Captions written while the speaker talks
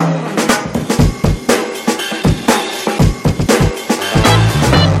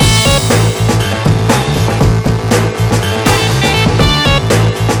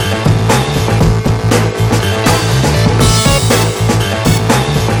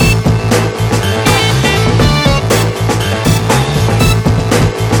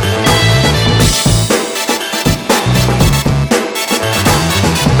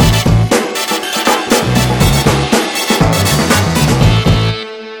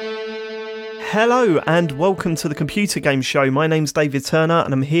Hello and welcome to the Computer Game Show. My name's David Turner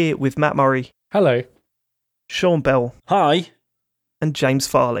and I'm here with Matt Murray. Hello. Sean Bell. Hi. And James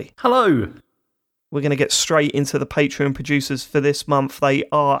Farley. Hello. We're going to get straight into the Patreon producers for this month. They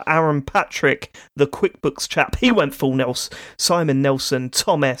are Aaron Patrick, the QuickBooks chap. He went full Nels. Simon Nelson,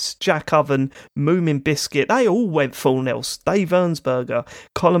 Tom S, Jack Oven, Moomin Biscuit. They all went full Nels. Dave Ernsberger,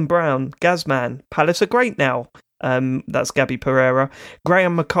 Colin Brown, Gazman, Palace are great now. That's Gabby Pereira,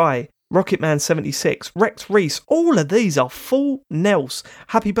 Graham Mackay, Rocketman76, Rex Reese. All of these are full Nels.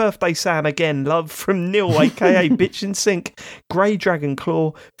 Happy birthday, Sam, again. Love from Neil, aka Bitch and Sync, Grey Dragon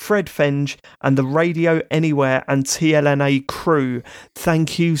Claw, Fred Fenge, and the Radio Anywhere and TLNA crew.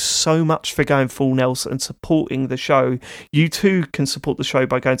 Thank you so much for going full Nels and supporting the show. You too can support the show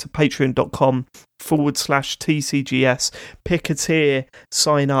by going to patreon.com/TCGS. Pick a tier,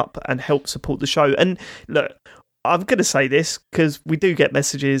 sign up, and help support the show. And look, I'm going to say this because we do get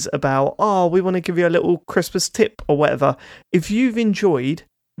messages about, we want to give you a little Christmas tip or whatever. If you've enjoyed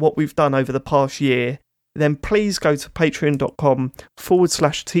what we've done over the past year, then please go to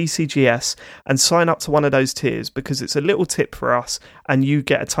patreon.com/TCGS and sign up to one of those tiers because it's a little tip for us and you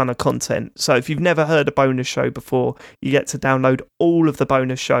get a ton of content. So if you've never heard a bonus show before, you get to download all of the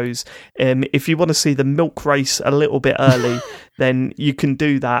bonus shows. If you want to see the milk race a little bit early, then you can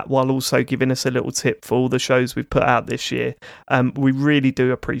do that while also giving us a little tip for all the shows we've put out this year. We really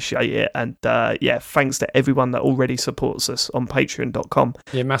do appreciate it. And thanks to everyone that already supports us on patreon.com.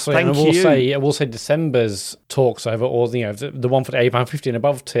 Yeah, massively. And I will say December's talks over, or the one for the £8.50 and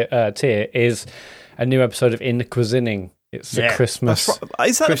above tier is a new episode of In the Cuisining. It's a Christmas. Right.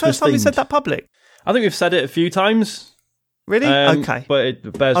 Is that Christmas the first time we said that public? I think we've said it a few times. Really? Okay. But it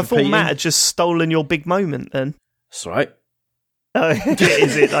bears I repeating. thought Matt had just stolen your big moment then. That's right.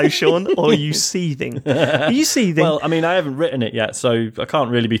 Is it though, Sean? Or are you seething? Are you seething? Well, I mean, I haven't written it yet, so I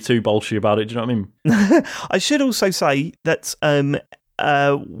can't really be too bolshy about it. Do you know what I mean? I should also say that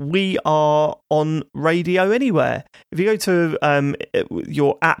we are on Radio Anywhere. If you go to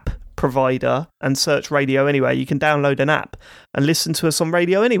your app provider and search Radio Anywhere, you can download an app and listen to us on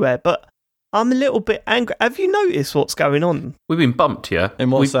Radio Anywhere. But I'm a little bit angry. Have you noticed what's going on? We've been bumped, yeah? In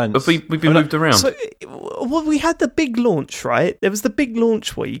what sense? We've been moved around. So, we had the big launch, right? There was the big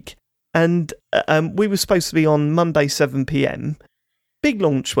launch week, and we were supposed to be on Monday 7 p.m. Big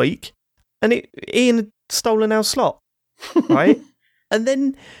launch week, and Ian had stolen our slot, right? And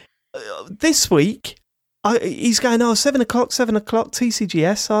then this week, he's going, 7 o'clock,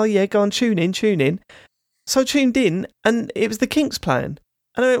 TCGS. Oh, yeah, go on, tune in. So I tuned in, and it was the Kinks playing.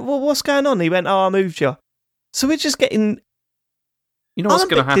 And I went, well, what's going on? He went, I moved you. So we're just getting... You know what's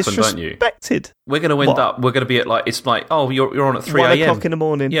going to happen, don't you? We're going to end up, we're going to be at you're on at 3 a.m. 1 o'clock in the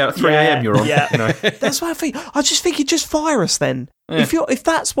morning. Yeah, at 3 a.m. you're on. Yeah. You know? That's what I think. I just think you just fire us then. Yeah. If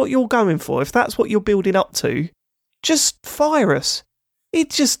that's what you're going for, if that's what you're building up to, just fire us. It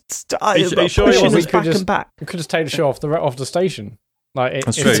just... pushing us back and back. We could just take the show off the station.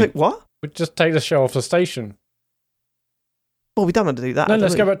 That's true. What? We'd just take the show off the station. Well, we don't want to do that. No,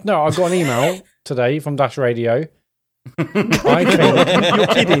 let's go back. No, I got an email today from Dash Radio. You're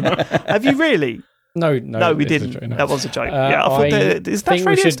kidding. Have you really? No, we didn't. No. That was a joke. I thought is Dash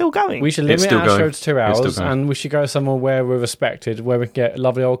Radio still going? We should limit our show to 2 hours, and we should go somewhere where we're respected, where we can get a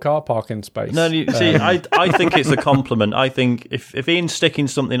lovely old car parking space. No, see, I think it's a compliment. I think if Ian's sticking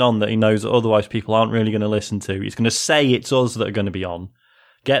something on that he knows that otherwise people aren't really going to listen to, he's going to say it's us that are going to be on,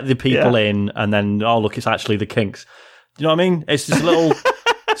 get the people in, and then, look, it's actually the Kinks. Do you know what I mean? It's just a little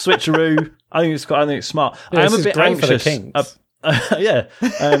switcheroo. I think it's smart. Yeah, I am a bit anxious. They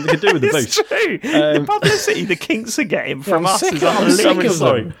could do with the boost. It's true. The publicity the Kinks are getting from us is unbelievable.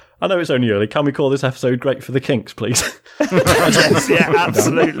 Sorry. I know it's only early. Can we call this episode Great for the Kinks, please? Yes, yeah,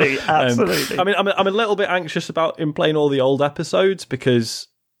 absolutely. Absolutely. I'm a little bit anxious about him playing all the old episodes because...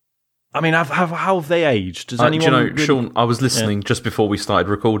 how have they aged? Does anyone? Sean, I was listening just before we started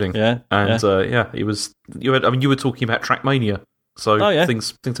recording. It was. You were talking about Trackmania, so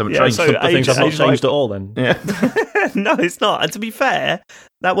things haven't changed. So things have not changed at all. Then, no, it's not. And to be fair,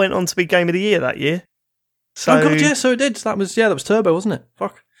 that went on to be Game of the Year that year. So, oh god, so it did. That was Turbo, wasn't it?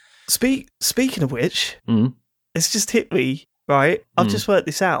 Fuck. Speaking of which, it's just hit me right. I've just worked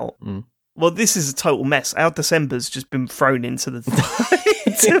this out. Well, this is a total mess. Our December's just been thrown into the...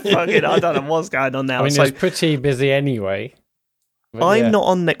 I don't know what's going on now. I mean, it's pretty busy anyway. I'm not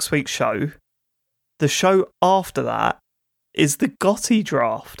on next week's show. The show after that is the Gotti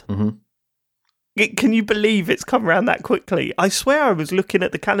draft. Mm-hmm. Can you believe it's come around that quickly? I swear I was looking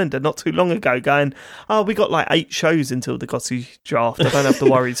at the calendar not too long ago going, we got 8 shows until the Gotti draft. I don't have to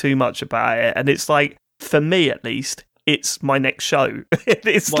worry too much about it. And it's for me at least, it's my next show.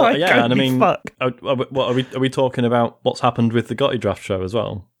 It's fuck. Are we talking about what's happened with the Gotti Draft show as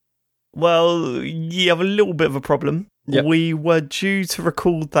well? Well, you have a little bit of a problem. Yep. We were due to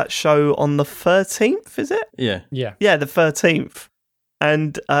record that show on the 13th, is it? Yeah. Yeah, the 13th.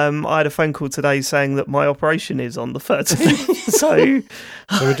 And I had a phone call today saying that my operation is on the 13th. so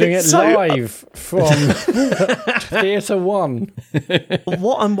we're doing it live from Theatre 1.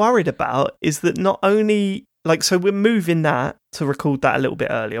 What I'm worried about is that not only... so we're moving that to record that a little bit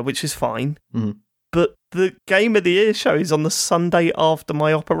earlier, which is fine. Mm. But the Game of the Year show is on the Sunday after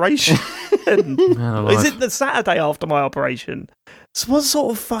my operation. Is it the Saturday after my operation? So what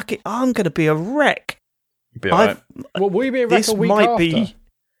sort of I'm going to be a wreck. Be all right. Well, will you be a wreck a week after?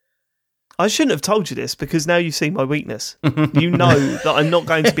 I shouldn't have told you this because now you see my weakness. You know that I'm not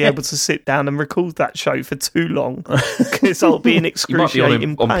going to be able to sit down and record that show for too long because I'll be in excruciating you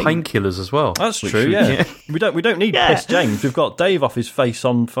might be pain. on painkillers as well. That's true. Yeah. We don't need Piss James. We've got Dave off his face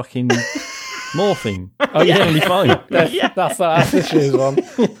on fucking morphine. Oh yeah, only fine. That's the issues one.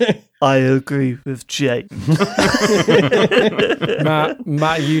 I agree with Jake.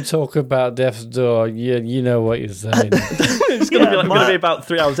 Matt, you talk about Death's Door. You know what you're saying. It's going to be about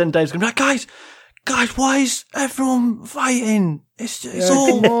 3 hours. Then Dave's going to be like, guys, why is everyone fighting? It's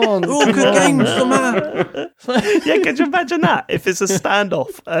all good games, man. Yeah, could you imagine that? If it's a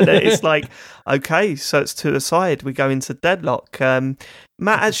standoff and it's like, okay, so it's to a side, we go into deadlock. Matt,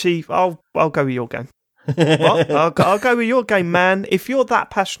 actually, I'll go with your game. What? I'll go with your game, man. If you're that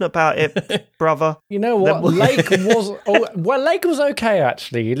passionate about it, brother. You know what? Lake was okay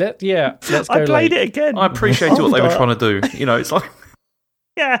actually. Let's go. I played it again. I appreciate what they were trying to do. It's like.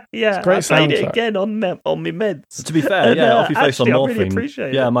 Yeah. It's great I played it again on my meds. To be fair, off your face on morphine. I really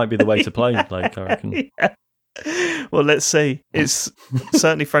appreciate it might be the way to play. Like, I reckon. Yeah. Well, let's see. It's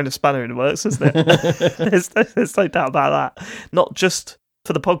certainly thrown a spanner in the works, isn't it? There's no doubt about that. Not just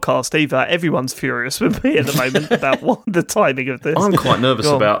for the podcast either. Everyone's furious with me at the moment about the timing of this. I'm quite nervous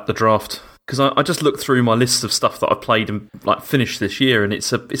about the draft because I just looked through my list of stuff that I've played and finished this year, and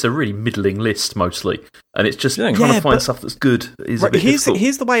it's a really middling list mostly, and it's just trying to find stuff that's good. Here's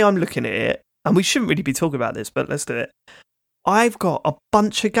the way I'm looking at it, and we shouldn't really be talking about this, but let's do it. I've got a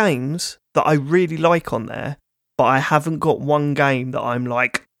bunch of games that I really like on there, but I haven't got one game that I'm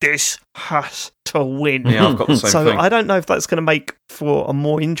like, this has to win. Yeah, I've got the same thing. I don't know if that's going to make for a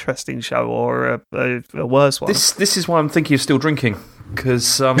more interesting show or a worse one. This is why I'm thinking of still drinking,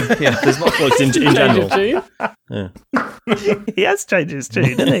 because there's not much in general. He has changed his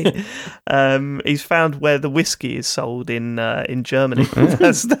tune, hasn't he? He's found where the whiskey is sold in Germany.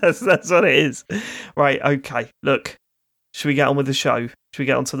 That's what it is. Right, okay. Look, should we get on with the show? Should we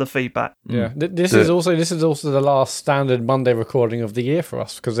get on to the feedback? Yeah, this is also the last standard Monday recording of the year for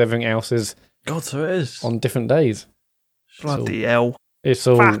us because everything else is so it is on different days. Bloody hell! It's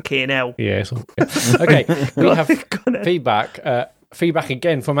all fucking hell. Yeah, it's all. Yeah. Okay, we have feedback. Feedback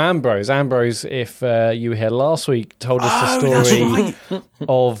again from Ambrose. Ambrose, if you were here last week, told us the story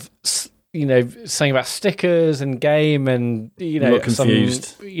of saying about stickers and game and, not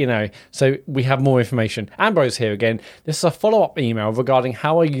confused. So we have more information. Ambrose here again. This is a follow-up email regarding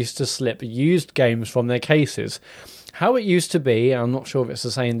how I used to slip used games from their cases. How it used to be, and I'm not sure if it's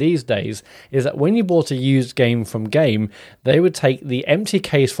the same these days, is that when you bought a used game from Game, they would take the empty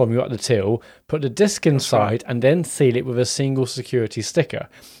case from you at the till, put the disc inside, and then seal it with a single security sticker.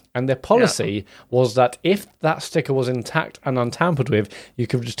 And their policy was that if that sticker was intact and untampered with, you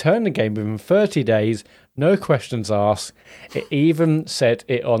could return the game within 30 days, no questions asked. It even said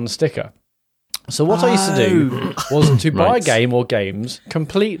it on the sticker. So what I used to do was to buy a game or games,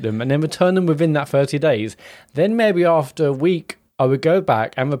 complete them, and then return them within that 30 days. Then maybe after a week, I would go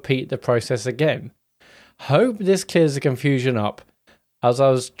back and repeat the process again. Hope this clears the confusion up, as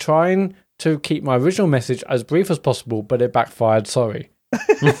I was trying to keep my original message as brief as possible, but it backfired, sorry.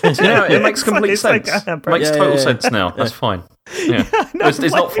 It makes complete sense. It makes total sense now. That's fine. Yeah. It's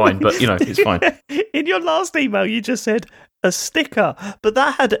not fine, but it's fine. In your last email, you just said a sticker, but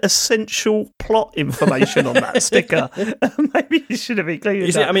that had essential plot information on that sticker. Maybe you should have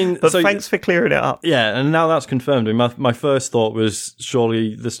included that. But thanks for clearing it up. Yeah, and now that's confirmed. My first thought was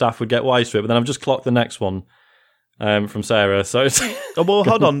surely the staff would get wise to it, but then I've just clocked the next one. From Sarah. So well,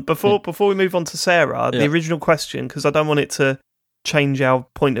 hold on. Before we move on to Sarah, the original question, because I don't want it to change our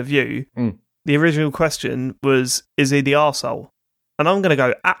point of view. The original question was, is he the arsehole? And I'm going to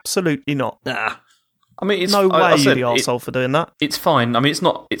go, absolutely not. Nah. I mean, it's no way you're the arsehole for doing that. It's fine. I mean, it's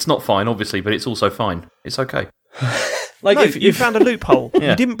not fine, obviously, but it's also fine. It's okay. If you found a loophole,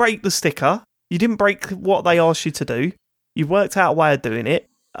 you didn't break the sticker, you didn't break what they asked you to do, you worked out a way of doing it,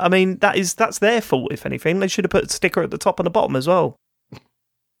 I mean, that's their fault, if anything. They should have put a sticker at the top and the bottom as well. Do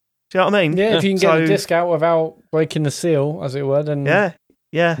you know what I mean? Yeah, if you can get the disc out without breaking the seal, as it were, then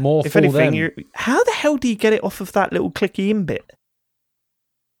more if for anything, them. how the hell do you get it off of that little clicky in bit?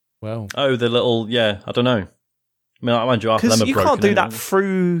 Well, the little, I don't know. I mean, I mind you, half of them Because are you broken can't do anyway. that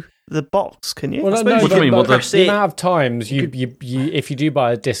through the box, can you? well, What do you mean? the amount of times you if you do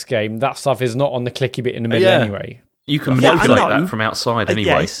buy a disc game, that stuff is not on the clicky bit in the middle anyway. You can Yeah, manipulate I know. that from outside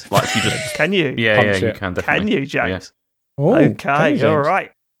anyway. Yes. Like if you just Can you? yeah, Punch you it. can definitely. Can you, James? Oh, Okay, can you, all James?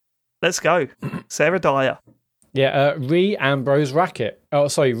 right. Let's go. Sarah Dyer. Yeah, Re-Ambrose Racket. Oh,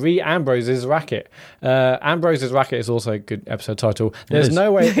 sorry, Re-Ambrose's Racket. Ambrose's Racket is also a good episode title. There's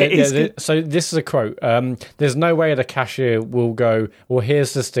no way... It is good. So this is a quote. There's no way the cashier will go, well,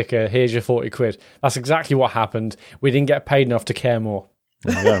 here's the sticker, here's your 40 quid. That's exactly what happened. We didn't get paid enough to care more.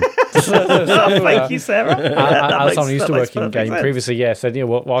 There you go. Thank you, Sarah. As someone who used to work in game previously, said,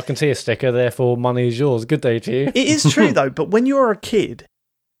 well, I can see a sticker, therefore money is yours. Good day to you. It is true, though, but when you're a kid,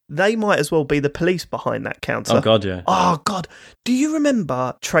 they might as well be the police behind that counter. Oh, God, yeah. Oh, God. Do you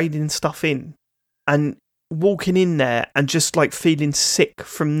remember trading stuff in and walking in there and just like feeling sick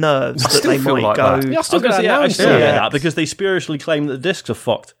from nerves I that still they feel might like go... that. Yeah, I I still was going to get say, that I now. still Yeah. get that because they spuriously claim that the discs are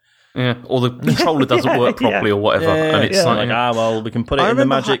fucked. Yeah, or the controller doesn't work properly or whatever, and it's like, well, we can put it I in the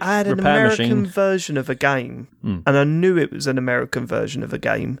remember magic I had an repair American machine. version of a game, and I knew it was an American version of a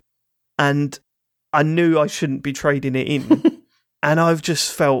game, and I knew I shouldn't be trading it in, and I've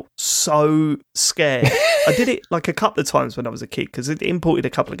just felt so scared. I did it like a couple of times when I was a kid because it imported a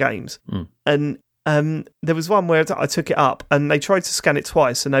couple of games, and there was one where I took it up and they tried to scan it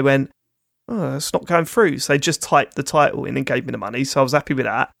twice, and they went, "Oh, it's not going through." So they just typed the title in and gave me the money. So I was happy with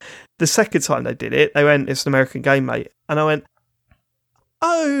that. The second time they did it, they went, "It's an American game, mate." And I went,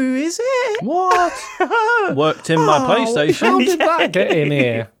 "Oh, is it?" What? Worked in my How PlayStation. did that get in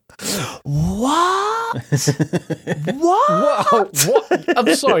here? What? What? What?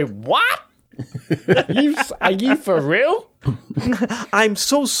 I'm sorry, what? Are you for real? I'm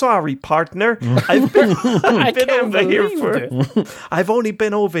so sorry, partner. I've been can't over here believe I've only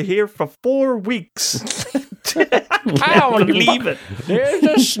been over here for 4 weeks. I can't believe it. There's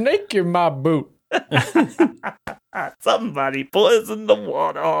a snake in my boot. Somebody put us in the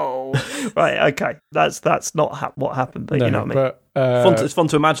water. Oh. Right, okay. That's not what happened, but you know what I mean. But, It's fun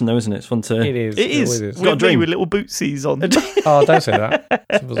to imagine, though, isn't it? It's fun to... it is. It is. always With me with little bootsies on. Oh, don't say that.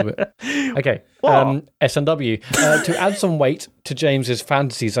 It was a bit. Okay. What? SNW. To add some weight to James's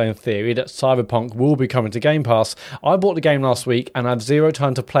fantasy zone theory that Cyberpunk will be coming to Game Pass, I bought the game last week and had zero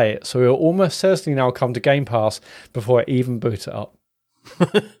time to play it, so it will almost certainly now come to Game Pass before I even boot it up.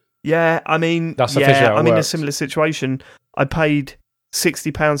 Yeah, I mean, That's officially how it I'm in a works. similar situation. I paid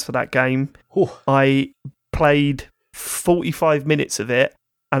 £60 for that game. Ooh. I played 45 minutes of it,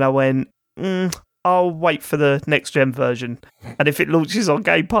 and I went, I'll wait for the next gen version. And if it launches on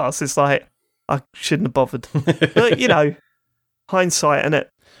Game Pass, it's like, I shouldn't have bothered. But, you know, hindsight, innit?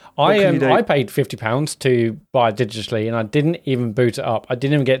 I paid £50 to buy it digitally, and I didn't even boot it up. I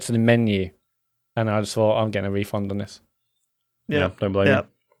didn't even get to the menu, and I just thought, I'm getting a refund on this. Yeah, don't blame you.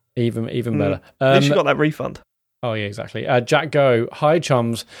 Even better. At least you got that refund. Oh, yeah, exactly. Jack Go, hi,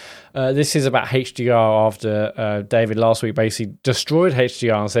 chums. This is about HDR after David last week basically destroyed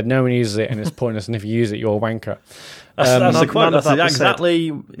HDR and said no one uses it and it's pointless, and if you use it, you're a wanker. That's the quote. none of That's that was exactly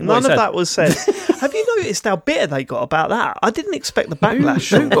what None he of said. that was said. Have you noticed how bitter they got about that? I didn't expect the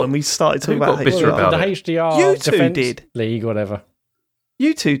backlash when we started talking about got bitter HDR. about the it? HDR You two Defense did. League, whatever.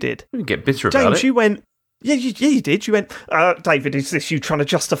 You two did. We didn't get bitter about James, it. you went... Yeah, you did. You went, David, is this you trying to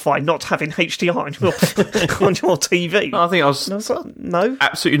justify not having HDR on your TV? I think I was... And I was like, no.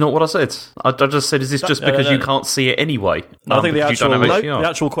 Absolutely not what I said. I just said, is this just because you can't see it anyway? I think the because you don't have HDR.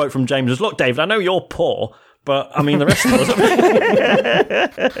 actual quote from James was, "Look, David, I know you're poor, but I mean the rest of us."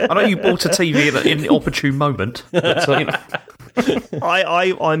 I know you bought a TV in the opportune moment. But, you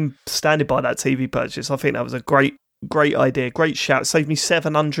know. I'm standing by that TV purchase. I think that was a great idea. Great shout. Saved me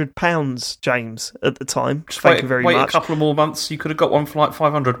 £700, James, at the time. Thank you very wait much. a couple of more months, you could have got one for like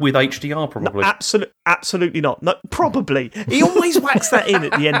 500 with HDR, probably. Absolutely not. No, probably. He always whacks that in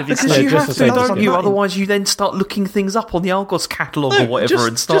at the end of his Because speech. you just have to to, say don't something. you? Otherwise, you then start looking things up on the Argos catalogue or whatever,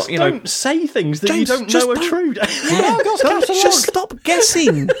 and start, just you know. don't say things that you James, don't just know are don't- true. Just stop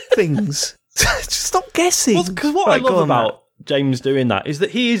guessing things. Just stop guessing. Because what Right, I go love on, Matt. about James doing that is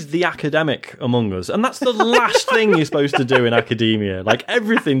that he is the academic among us, and that's the last thing you're supposed to do in academia. Like,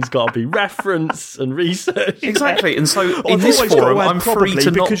 everything's got to be reference and research. Exactly, and so in I've this always got forum, to add I'm free probably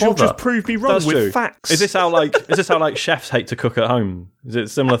to not because you'll bother. just prove me wrong That's with true. facts. Is this how like chefs hate to cook at home? Is it a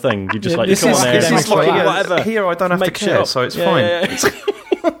similar thing? You just Yeah, like you this come is- on there, this and is make like- whatever. Here I don't have to Make shit care, up. so it's Yeah, fine. yeah,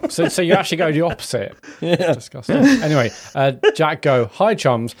 yeah. So you actually go the opposite. Yeah. Disgusting. Anyway, Jack Go. Hi,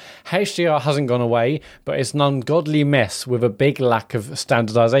 chums. HDR hasn't gone away, but it's an ungodly mess with a big lack of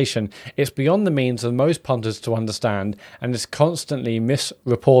standardization. It's beyond the means of most punters to understand, and is constantly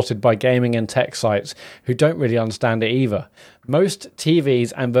misreported by gaming and tech sites who don't really understand it either. Most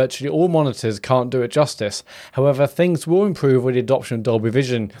TVs and virtually all monitors can't do it justice. However, things will improve with the adoption of Dolby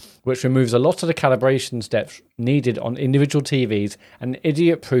Vision, which removes a lot of the calibration steps needed on individual TVs and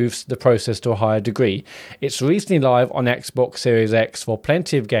idiot-proofs the process to a higher degree. It's recently live on Xbox Series X for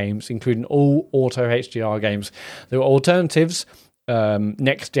plenty of games, including all Auto HDR games. There are alternatives,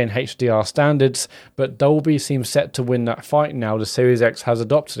 next-gen HDR standards, but Dolby seems set to win that fight now the Series X has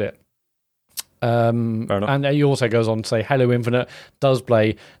adopted it. And he also goes on to say Halo Infinite does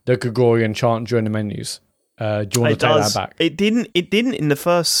play the Gregorian chant during the menus. Do you want to take that back? It didn't in the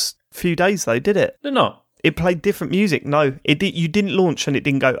first few days though, did it? Did not. It played different music. No, it did. You didn't launch and it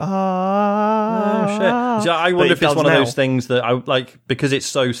didn't go. Oh shit! So I wonder if it's one of those things that I like because it's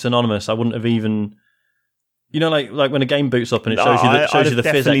so synonymous. I wouldn't have even. You know, like when a game boots up and it shows you the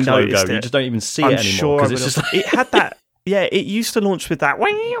physics logo, you just don't even see it anymore because it's just like... It had that. Yeah, it used to launch with that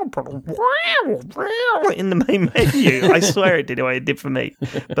in the main menu. I swear it did. Anyway, it did for me.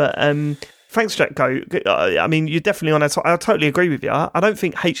 But thanks, Jack Go. I mean, you're definitely on. I totally agree with you. I don't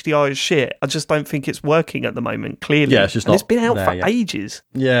think HDR is shit. I just don't think it's working at the moment. Clearly, yeah, it's just not. It's been out for ages.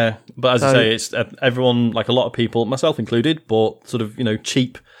 Yeah, but as I say, it's everyone, like a lot of people, myself included, bought sort of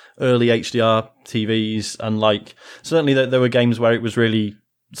cheap early HDR TVs, and like certainly there were games where it was really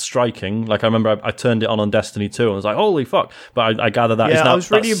striking. Like I remember I turned it on Destiny 2 and I was like, holy fuck. But I gather that is now... I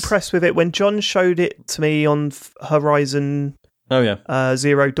was really impressed with it when John showed it to me on Horizon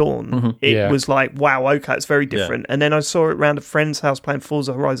Zero Dawn. Mm-hmm. It was like, wow, okay, it's very different. And then I saw it around a friend's house playing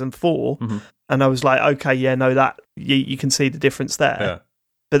Forza Horizon 4 and I was like, okay, yeah, no, that you can see the difference there. Yeah.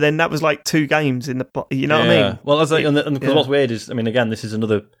 But then that was like 2 games in the... You know what I mean? Well, because what's weird is, I mean, again, this is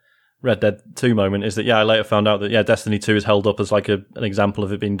another Red Dead 2 moment, is that I later found out that Destiny 2 is held up as like an example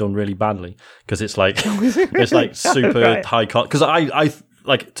of it being done really badly because it's like super high because I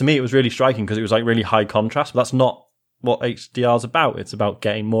like, to me it was really striking because it was like really high contrast, but that's not what HDR's about. It's about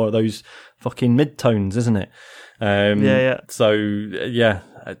getting more of those fucking mid-tones, isn't it? So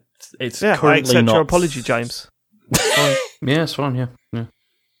it's currently I accept not... your apology, James. Yeah, it's fine. Yeah,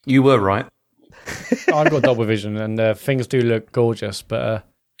 you were right. I've got double vision and things do look gorgeous, but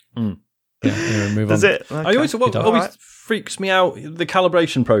anyway, move Does on. it? Okay. I always freaks me out the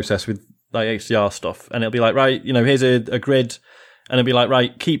calibration process with like HDR stuff, and it'll be like, right, here's a grid, and it'll be like,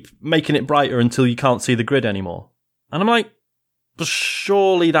 right, keep making it brighter until you can't see the grid anymore. And I'm like, but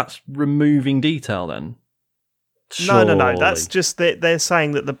surely that's removing detail then. Surely. No. That's just they're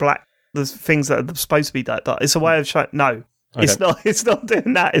saying that the things that are supposed to be that it's a way of showing. No. Okay. It's not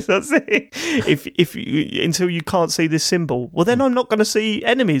doing that. It's not saying if you, until you can't see this symbol, well then I'm not going to see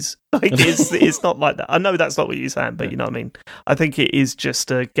enemies. Like it's not like that. I know that's not what you're saying, but you know what I mean. I think it is just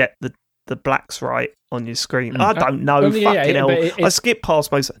to get the blacks right on your screen. I don't know. Fucking hell. I skip past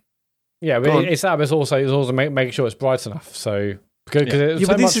most. Yeah, but it's that. But it's also making sure it's bright enough. So because it's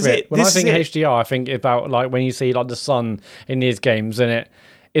so much of it. When I think HDR, I think about like when you see like the sun in these games, and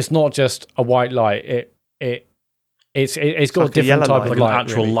it's not just a white light. It's got a different type of like light, an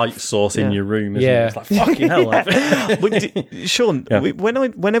actual light source in your room, isn't it? It's like fucking hell. Sean,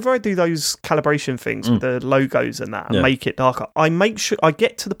 whenever I do those calibration things with the logos and that and make it darker, I make sure I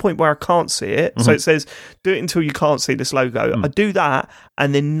get to the point where I can't see it. So it says, do it until you can't see this logo. I do that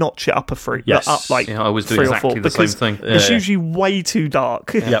and then notch it up a free. Yes. Up like I always do 3 exactly or 4 the same thing. It's usually way too dark.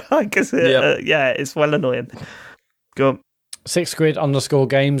 Because it's well annoying. Go on.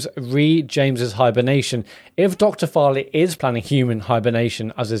 6squid_games, read James's hibernation. If Dr. Farley is planning human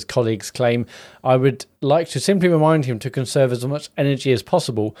hibernation, as his colleagues claim, I would like to simply remind him to conserve as much energy as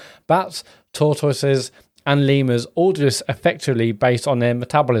possible. Bats, tortoises, and lemurs all do this effectively based on their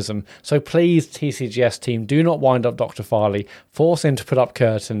metabolism. So please, TCGS team, do not wind up Dr. Farley, force him to put up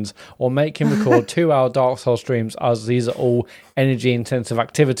curtains, or make him record 2-hour Dark Souls streams, as these are all energy-intensive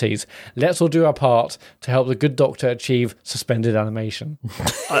activities. Let's all do our part to help the good doctor achieve suspended animation.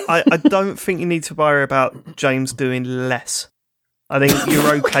 I don't think you need to worry about James doing less. I think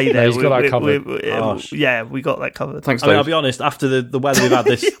you're okay there. He's got that covered. We got that covered. Thanks, I mean, I'll be honest, after the weather we've had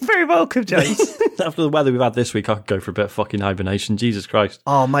this... You're very welcome, James. After the weather we've had this week, I could go for a bit of fucking hibernation. Jesus Christ.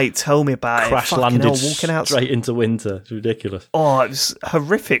 Oh, mate, tell me about Crash it. landed walking out straight into winter. It's ridiculous. Oh, it was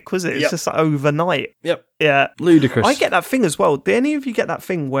horrific, was it? It's just like overnight. Yep. Yeah. Ludicrous. I get that thing as well. Do any of you get that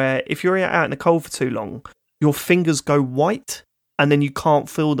thing where if you're out in the cold for too long, your fingers go white? and then you can't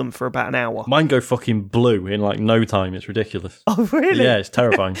feel them for about an hour. Mine go fucking blue in like no time. It's ridiculous. Oh, really? Yeah, it's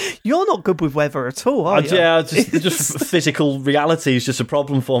terrifying. You're not good with weather at all, are you? Yeah, just physical reality is just a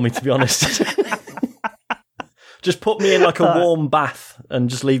problem for me, to be honest. Just put me in like a warm bath and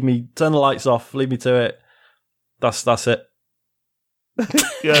just turn the lights off, leave me to it. That's it.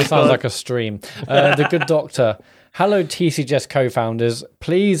 Yeah, it sounds like a stream. The Good Doctor. Hello, TCGS co-founders.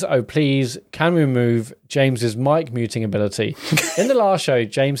 Please, oh please, can we remove James's mic muting ability? In the last show,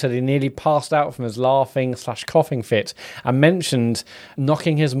 James said he nearly passed out from his laughing/coughing fit and mentioned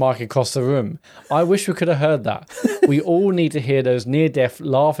knocking his mic across the room. I wish we could have heard that. We all need to hear those near-death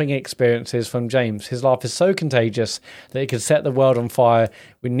laughing experiences from James. His laugh is so contagious that it could set the world on fire.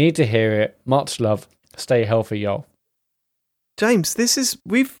 We need to hear it. Much love. Stay healthy, y'all. James,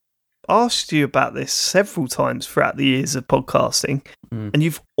 we've asked you about this several times throughout the years of podcasting, and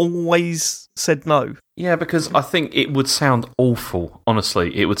you've always said no. Yeah, because I think it would sound awful.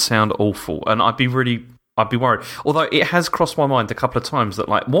 Honestly, it would sound awful, and I'd be worried. Although it has crossed my mind a couple of times that,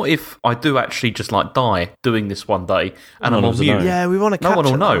 like, what if I do actually just like die doing this one day, and I'm on mute? Yeah, we want to. No one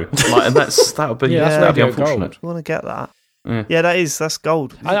will know. Like, and that would be unfortunate. We want to get that. Yeah, that's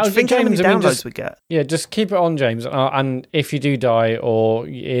gold. I think how many downloads we get? Yeah, just keep it on, James. And if you do die or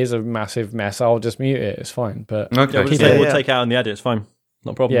it is a massive mess, I'll just mute it. It's fine. But okay, we'll take it out in the edit. It's fine,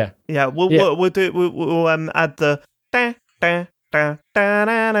 not a problem. Yeah, we'll do it. We'll add the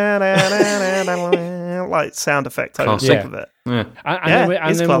like sound effect over the top of it. Yeah,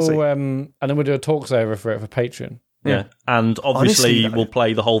 and then we'll do a talks over for it for Patreon. Yeah, and obviously we'll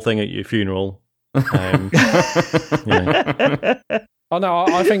play the whole thing at your funeral. Yeah. Oh no,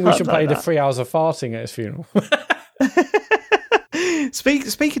 I think we should play the 3 hours of farting at his funeral.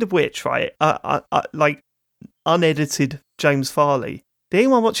 Speaking of which, right? I like unedited James Farley. Did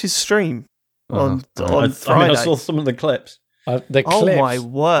anyone watch his stream on Friday? I saw some of the clips. The clips oh my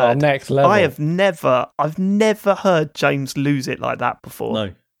word! Next level. I've never heard James lose it like that before.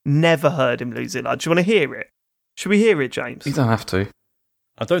 No, never heard him lose it. Like, do you want to hear it? Should we hear it, James? You don't have to.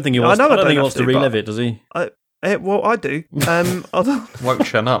 I don't think he wants. I don't think he wants to relive it, does he? Well, I do. Won't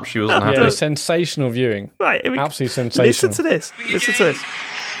shut up. She wasn't happy. Yeah, sensational viewing. Right, absolutely sensational. Listen to this.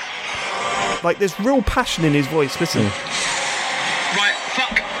 Like, there's real passion in his voice. Listen. Right,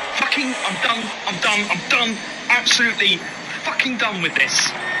 fucking, I'm done. Absolutely fucking done with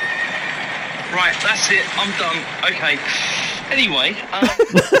this. Right, that's it. I'm done. Okay. Anyway.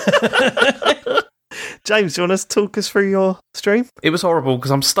 James, do you want to talk us through your stream? It was horrible because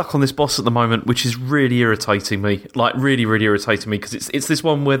I'm stuck on this boss at the moment, which is really irritating me. Like, really, really irritating me because it's this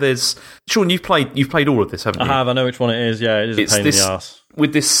one where there's... Sean, you've played all of this, haven't you? I have. I know which one it is. Yeah, it is a pain in the arse.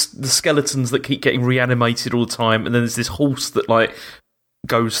 With the skeletons that keep getting reanimated all the time, and then there's this horse that, like,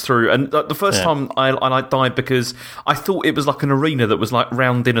 goes through. And the first time I died because I thought it was like an arena that was, like,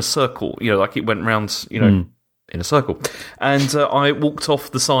 round in a circle. You know, like it went round, you know... in a circle, and I walked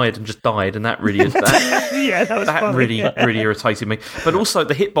off the side and just died, and that really really irritated me. But also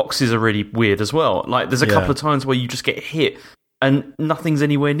the hitboxes are really weird as well. Like there's a couple of times where you just get hit and nothing's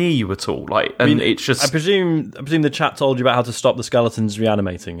anywhere near you at all. Like, and it's just. I presume the chat told you about how to stop the skeletons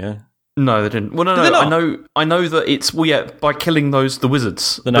reanimating. Yeah. No, they didn't. Well, no. I know that it's by killing the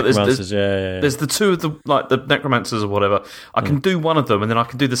wizards, the necromancers. There's the two of the necromancers or whatever. I can do one of them, and then I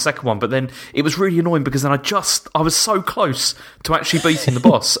can do the second one. But then it was really annoying because then I was so close to actually beating the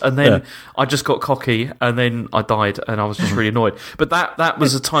boss, and then I just got cocky, and then I died, and I was just really annoyed. But that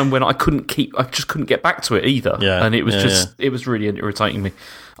was a time when I just couldn't get back to it either, and it was it was really irritating me.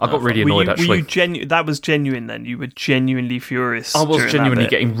 I got really annoyed, actually. That was genuine then? You were genuinely furious? I was genuinely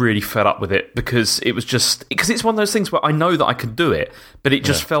getting really fed up with it because it was just... Because it's one of those things where I know that I could do it, but it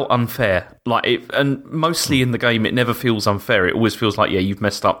just felt unfair. And mostly in the game, it never feels unfair. It always feels like, you've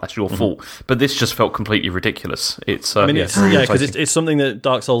messed up, that's your fault. But this just felt completely ridiculous. It's because it's something that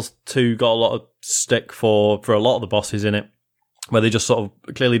Dark Souls 2 got a lot of stick for a lot of the bosses in it, where they just sort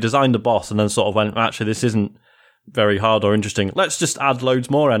of clearly designed a boss and then sort of went, actually, this isn't very hard or interesting. Let's just add loads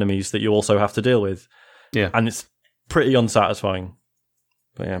more enemies that you also have to deal with. Yeah. And it's pretty unsatisfying.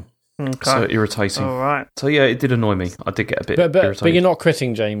 But yeah. Okay. So irritating. All right. So yeah, it did annoy me. I did get a bit irritated. But you're not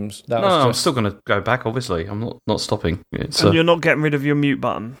quitting, James. I'm still going to go back, obviously. I'm not stopping. And you're not getting rid of your mute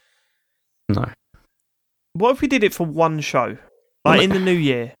button? No. What if we did it for one show? Like in the new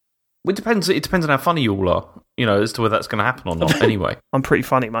year? It depends on how funny you all are, as to whether that's going to happen or not, anyway. I'm pretty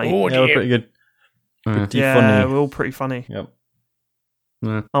funny, mate. Oh, we're pretty good. Yeah, we're all pretty funny. Yep.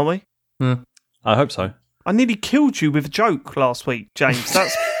 Yeah. Aren't we? Yeah. I hope so. I nearly killed you with a joke last week, James.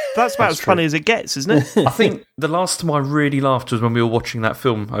 That's about as funny as it gets, isn't it? I think the last time I really laughed was when we were watching that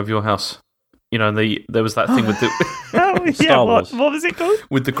film over your house. You know, there was that thing with the Star Wars. What was it called?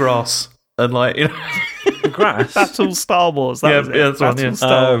 with the grass and like, you know, The grass. That's all Star Wars. That was it. that's one, all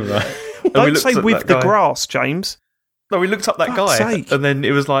Star Wars. Right. we Don't looked say at with that the guy. grass, James. No, we looked up that Fuck's guy, sake. and then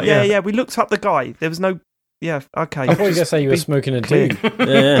it was like, Yeah, we looked up the guy. There was no. Yeah, okay. I thought you were going to say you were smoking a clear. dude.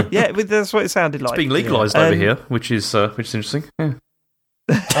 Yeah. Yeah, but that's what it sounded like. it's being legalised over here, which is interesting. Yeah.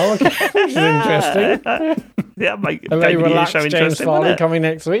 Oh, okay. Which is interesting. Yeah, mate. A very David, your relaxed show James interesting, Farley wasn't coming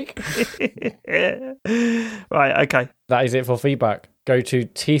next week. it? Right, okay. That is it for feedback. Go to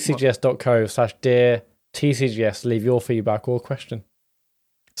tcgs.co/dear TCGS. Leave your feedback or question.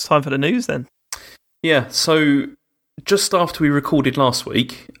 It's time for the news then. Yeah, so just after we recorded last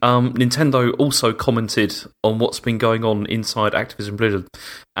week, Nintendo also commented on what's been going on inside Activision Blizzard.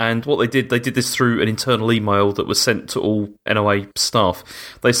 And what they did this through an internal email that was sent to all NOA staff.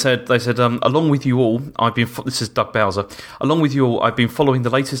 They said, along with you all, this is Doug Bowser, along with you all, I've been following the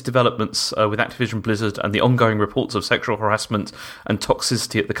latest developments with Activision Blizzard and the ongoing reports of sexual harassment and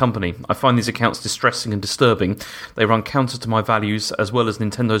toxicity at the company. I find these accounts distressing and disturbing. They run counter to my values as well as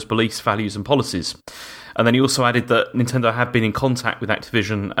Nintendo's beliefs, values and policies. And then he also added that Nintendo have been in contact with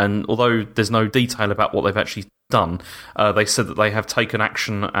Activision, and although there's no detail about what they've actually done, they said that they have taken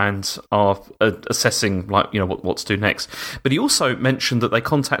action and are assessing, what to do next. But he also mentioned that they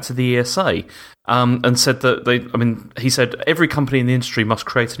contacted the ESA and said that he said every company in the industry must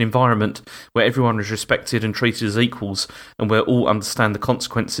create an environment where everyone is respected and treated as equals, and where all understand the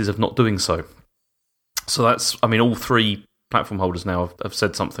consequences of not doing so. So that's, all three platform holders now have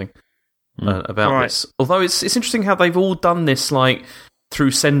said something about this. Although it's interesting how they've all done this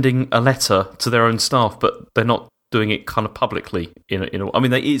through sending a letter to their own staff, but they're not doing it kind of publicly. It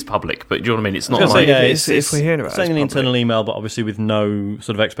is public, but do you know what I mean? It's not like if we're hearing about it, sending an it's public. internal email, but obviously with no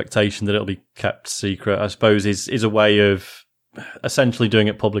sort of expectation that it'll be kept secret. I suppose is a way of essentially doing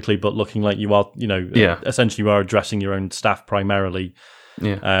it publicly, but looking like you are, essentially you are addressing your own staff primarily.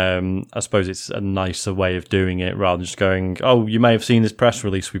 Yeah. I suppose it's a nicer way of doing it rather than just going, "Oh, you may have seen this press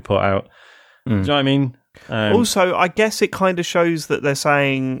release we put out." Do you know what I mean? Also, I guess it kind of shows that they're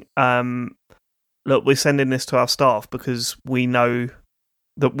saying, look, we're sending this to our staff because we know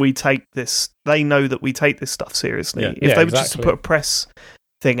that we take this. They know that we take this stuff seriously. Yeah. If they were just to put a press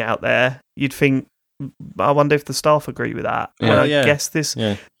thing out there, you'd think, I wonder if the staff agree with that. Yeah. And I guess this,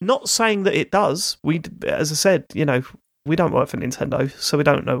 Yeah. not saying that it does. We, as I said, we don't work for Nintendo, so we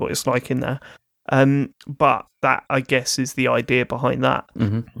don't know what it's like in there. But that, I guess, is the idea behind that.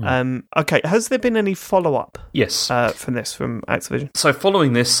 Mm-hmm. Okay, has there been any follow-up Yes. from Activision? So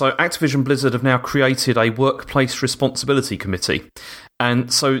following this, Activision Blizzard have now created a workplace responsibility committee.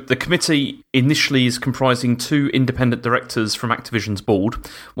 And so the committee initially is comprising 2 independent directors from Activision's board.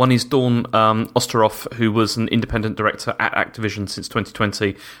 One is Dawn Osteroff, who was an independent director at Activision since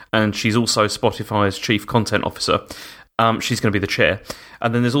 2020, and she's also Spotify's chief content officer. She's going to be the chair.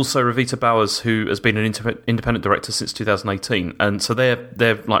 And then there's also Ravita Bowers, who has been an independent director since 2018. And so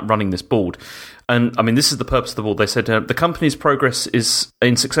they're running this board. And this is the purpose of the board. They said the company's progress is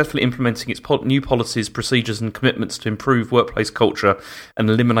in successfully implementing its new policies, procedures, and commitments to improve workplace culture and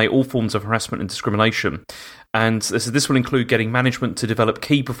eliminate all forms of harassment and discrimination. And they said this will include getting management to develop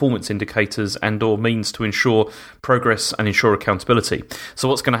key performance indicators and/or means to ensure progress and ensure accountability. So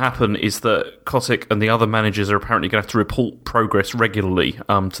what's going to happen is that Kotick and the other managers are apparently going to have to report progress regularly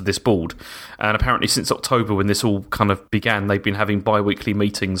to this board. And apparently since October, when this all kind of began, they've been having bi-weekly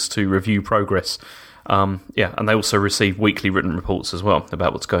meetings to review progress. And they also receive weekly written reports as well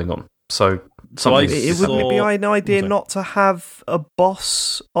about what's going on. So Wouldn't it be an idea not to have a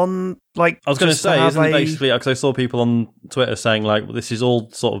boss on, I was going to say, isn't it basically, because I saw people on Twitter saying, this is all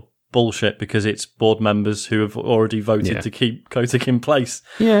sort of bullshit because it's board members who have already voted to keep Kotick in place.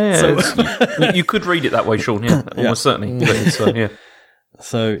 Yeah. So you could read it that way, Sean, almost certainly. But it's,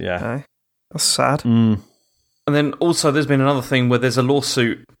 So, yeah. Okay. That's sad. And then also there's been another thing where there's a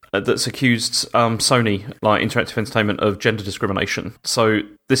lawsuit that's accused Sony, Interactive Entertainment, of gender discrimination. So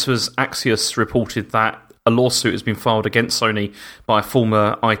this was Axios reported that a lawsuit has been filed against Sony by a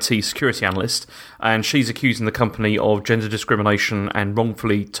former IT security analyst, and she's accusing the company of gender discrimination and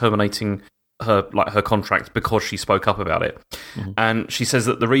wrongfully terminating her contract because she spoke up about it. Mm-hmm. And she says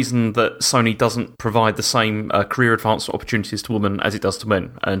that the reason that Sony doesn't provide the same career advancement opportunities to women as it does to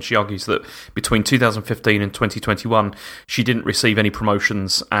men, and she argues that between 2015 and 2021 she didn't receive any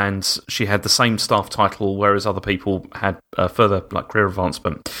promotions and she had the same staff title, whereas other people had further career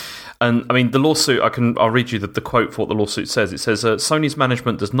advancement. And the lawsuit, I'll read you the quote for what the lawsuit says. It says, Sony's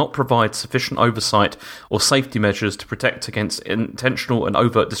management does not provide sufficient oversight or safety measures to protect against intentional and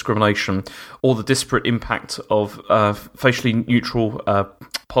overt discrimination or the disparate impact of facially neutral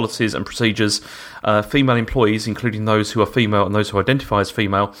policies and procedures. Female employees, including those who are female and those who identify as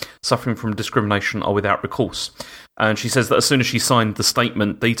female, suffering from discrimination are without recourse. And she says that as soon as she signed the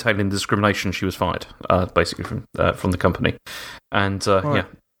statement detailing the discrimination, she was fired, basically from the company. And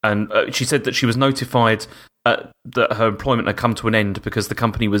she said that she was notified that her employment had come to an end because the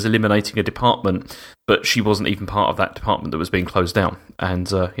company was eliminating a department, but she wasn't even part of that department that was being closed down. And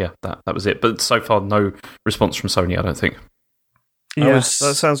that was it. But so far, no response from Sony, I don't think. Yeah, that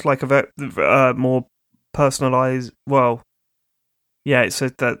sounds like a more personalised. Well, yeah, it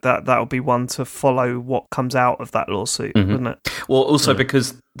said that'll be one to follow what comes out of that lawsuit, wouldn't it? Well, also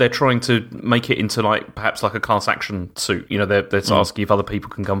because they're trying to make it into perhaps like a class action suit. They're asking if other people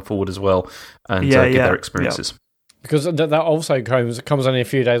can come forward as well and give their experiences. Yeah. Because that also comes only a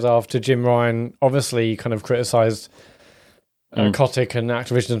few days after Jim Ryan obviously kind of criticised Kotick and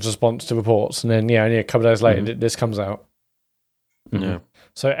Activision's response to reports, and then only a couple of days later this comes out. Yeah.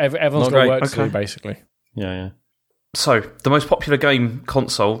 So everyone's got work to do, basically. Yeah. So, the most popular game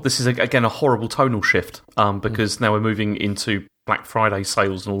console, this is, again, a horrible tonal shift, because now we're moving into Black Friday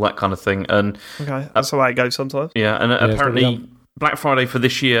sales and all that kind of thing. And that's the way it goes sometimes. Yeah, and apparently Black Friday for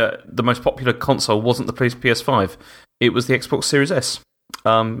this year, the most popular console wasn't the PS5, it was the Xbox Series S.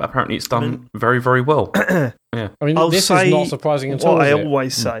 Apparently it's done very, very well. Yeah. I mean, this is not surprising at all, what I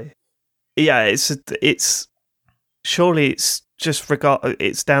always say. Yeah, it's surely it's just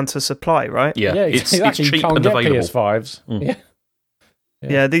it's down to supply, right? Yeah, it's cheap you can't and get available. PS5s.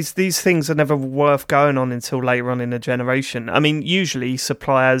 Yeah, these things are never worth going on until later on in the generation. I mean, usually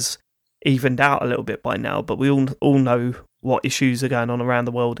suppliers evened out a little bit by now, but we all know what issues are going on around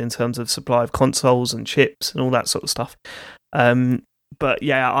the world in terms of supply of consoles and chips and all that sort of stuff. But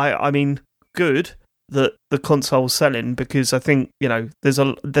yeah, I mean, good that the console's selling, because I think there's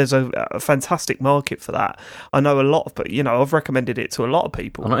a fantastic market for that. I know a lot of, but I've recommended it to a lot of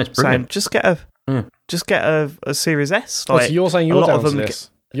people, saying just get a Series S. So you're saying you're down to this?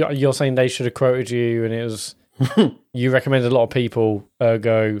 You're saying they should have quoted you, and it was you recommended a lot of people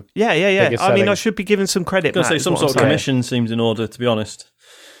go. Yeah. I mean, I should be given some credit. I'm going to say some sort of commission seems in order, to be honest.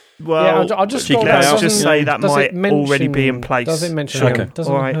 Well, I'll just say that might already be in place. Does it mention? Okay.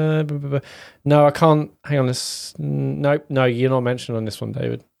 All right. No, I can't. Hang on. No, you're not mentioned on this one,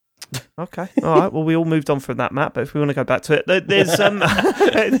 David. Okay, all right. Well, we all moved on from that, Matt. But if we want to go back to it,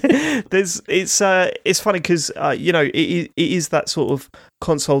 it's funny because it is that sort of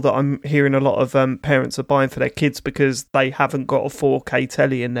console that I'm hearing a lot of parents are buying for their kids because they haven't got a 4K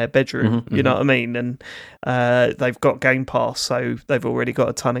telly in their bedroom. You know what I mean? And they've got Game Pass, so they've already got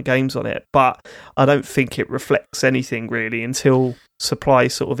a ton of games on it. But I don't think it reflects anything really until supply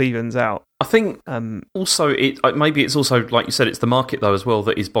sort of evens out. I think also maybe it's also, like you said, it's the market though as well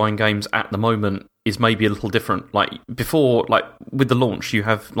that is buying games at the moment is maybe a little different. Like before, like with the launch, you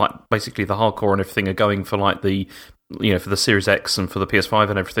have like basically the hardcore and everything are going for like the for the Series X and for the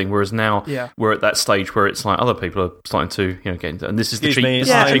PS5 and everything. Whereas now we're at that stage where it's like other people are starting to get into, and this is the cheap.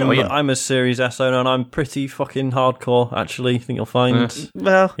 I'm a Series S owner and I'm pretty fucking hardcore. Actually, I think you'll find.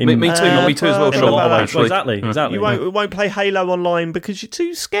 Well, me too as well. Sean, actually, exactly. You won't play Halo online because you're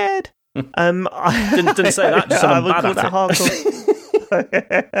too scared. Didn't say that. Just I'm bad at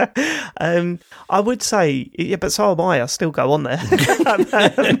it. I would say, but so am I. I still go on there.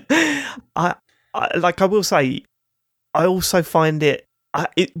 I will say, I also find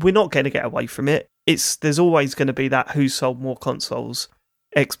we're not going to get away from it. There's always going to be that who sold more consoles,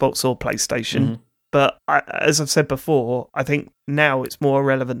 Xbox or PlayStation. But as I've said before, I think now it's more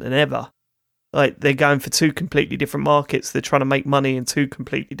relevant than ever. Like, they're going for two completely different markets. They're trying to make money in two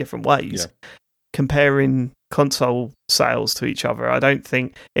completely different ways. Yeah. Comparing console sales to each other, I don't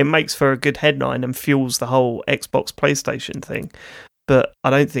think it makes for a good headline and fuels the whole Xbox PlayStation thing. But I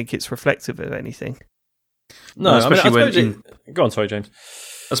don't think it's reflective of anything. No, especially go on, sorry, James.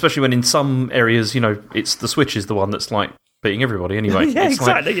 Especially when in some areas, it's the Switch is the one that's like beating everybody anyway. Yeah, it's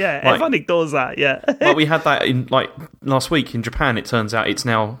exactly. Everyone ignores that. Yeah, like we had that in last week in Japan. It turns out it's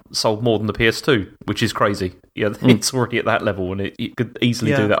now sold more than the PS2, which is crazy. Yeah, it's already at that level, and it could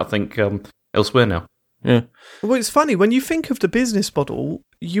easily do that. I think elsewhere now. Yeah. Well, it's funny when you think of the business model.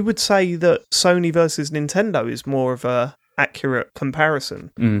 You would say that Sony versus Nintendo is more of a accurate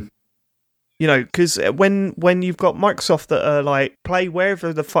comparison. Because when you've got Microsoft that are like, play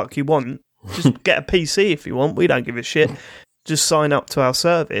wherever the fuck you want, just get a PC if you want, we don't give a shit, just sign up to our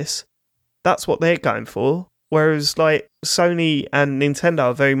service. That's what they're going for. Whereas like Sony and Nintendo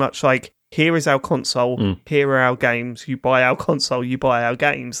are very much like, here is our console, here are our games, you buy our console, you buy our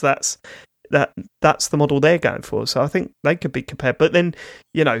games. that's the model they're going for. So I think they could be compared. But then,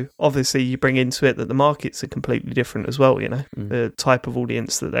 obviously you bring into it that the markets are completely different as well, the type of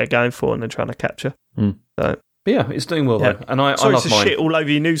audience that they're going for and they're trying to capture. So, but yeah, it's doing well though. And I sorry love to mine. shit all over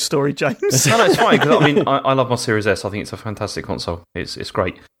your news story, James. No, it's fine, because I love my Series S. I think it's a fantastic console. It's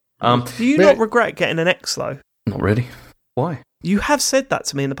great. Do you not regret getting an X though? Not really. Why? You have said that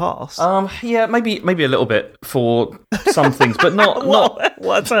to me in the past. Yeah, maybe a little bit for some things, but not what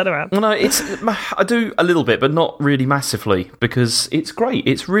a turnaround. No, I do a little bit, but not really massively, because it's great.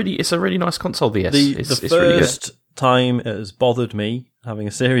 It's a really nice console. The S. The first time it has bothered me having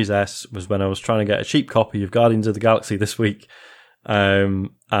a Series S was when I was trying to get a cheap copy of Guardians of the Galaxy this week. And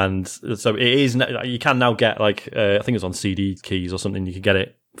so it is. You can now get I think it's on CD keys or something. You can get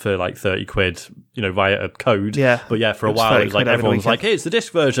it for like 30 quid, via a code. Yeah. But yeah, for a while it was like everyone's like, "Hey, it's the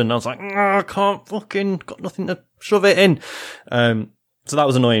disc version." And I was like, I can't got nothing to shove it in. So that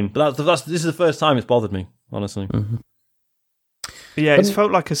was annoying. But this is the first time it's bothered me, honestly. Mm-hmm. Yeah, it's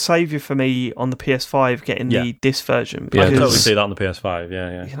felt like a saviour for me on the PS5 getting the disc version. Yeah, I can totally see that on the PS5.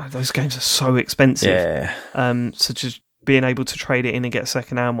 Yeah. Those games are so expensive. Yeah. So just being able to trade it in and get a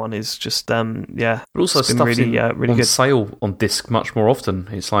second-hand one is just, But also stuff's really on good. sale on disc much more often.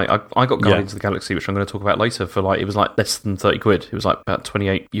 It's like, I got Guardians of the Galaxy, which I'm going to talk about later, for it was like less than 30 quid. It was like about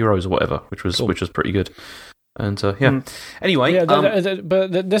 28 euros or whatever, which was pretty good. And anyway,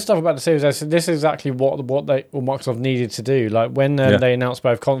 but this stuff about the Series S, this is exactly what Microsoft needed to do. Like when they announced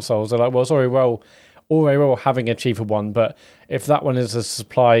both consoles, they're like, well, sorry, all very well having a cheaper one, but if that one is as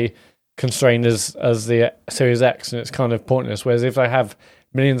supply constrained as the Series X, and it's kind of pointless. Whereas if they have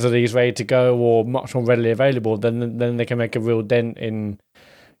millions of these ready to go or much more readily available, then they can make a real dent in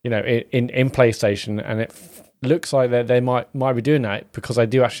PlayStation, and it looks like that they might be doing that because they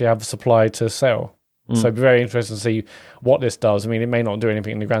do actually have the supply to sell. So it'd be very interesting to see what this does. I mean, it may not do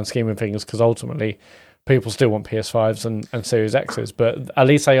anything in the grand scheme of things because ultimately people still want PS5s and Series Xs, but at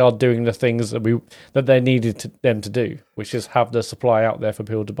least they are doing the things that they needed them to do, which is have the supply out there for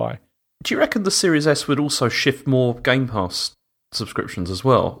people to buy. Do you reckon the Series S would also shift more Game Pass subscriptions as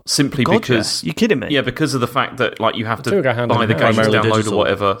well? Simply because... You kidding me? Yeah, because of the fact that you have to buy the games, download digital. or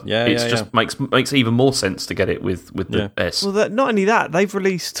whatever. Just makes even more sense to get it with the S. Well, not only that, they've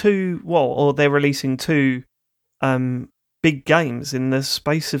released they're releasing two big games in the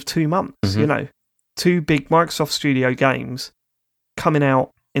space of 2 months. Mm-hmm. Two big Microsoft Studio games coming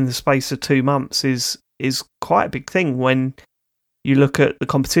out in the space of 2 months is quite a big thing when you look at the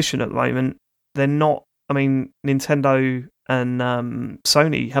competition at the moment. They're not... I mean, Nintendo and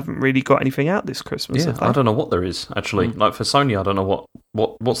Sony haven't really got anything out this Christmas. Yeah, I don't know what there is, actually. Like for Sony, I don't know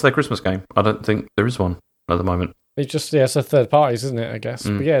what's their Christmas game. I don't think there is one at the moment. It's just, it's a third parties, isn't it, I guess?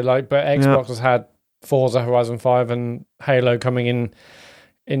 But but Xbox has had Forza Horizon 5 and Halo coming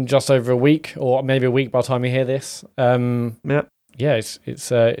in just over a week, or maybe a week by the time you hear this.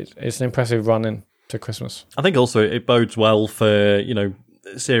 It's an impressive run into Christmas. I think also it bodes well for,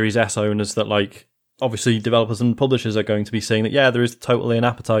 Series S owners that obviously developers and publishers are going to be seeing that, there is totally an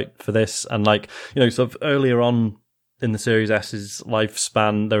appetite for this. And sort of earlier on in the Series S's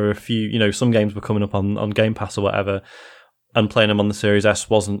lifespan, there were a few, some games were coming up on Game Pass or whatever, and playing them on the Series S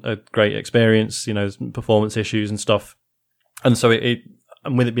wasn't a great experience, performance issues and stuff. And so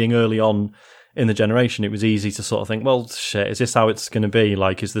and with it being early on in the generation, it was easy to sort of think, well, shit, is this how it's going to be?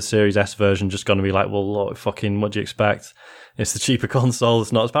 Is the Series S version just going to be what do you expect? It's the cheaper console,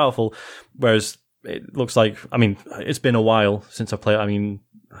 it's not as powerful. Whereas it looks like, it's been a while since I played.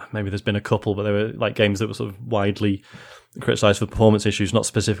 Maybe there's been a couple, but there were games that were sort of widely criticised for performance issues, not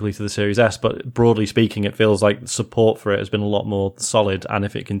specifically to the Series S, but broadly speaking, it feels like support for it has been a lot more solid. And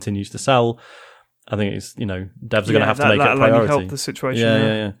if it continues to sell, I think it's, devs are going to have to make it a priority. Help the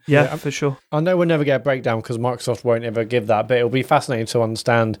situation. Yeah, for sure. I know we'll never get a breakdown because Microsoft won't ever give that, but it'll be fascinating to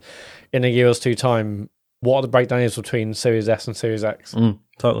understand in a year or two time what the breakdown is between Series S and Series X.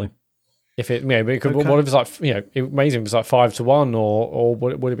 Totally. If it, what if it's amazing if it's 5-1, or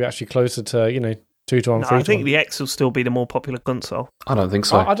would it be actually closer to 2-1, 3-1? I think the X will still be the more popular console. I don't think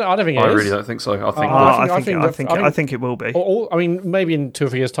so. I don't think it is. I really don't think so. I think it will be. Maybe in 2 or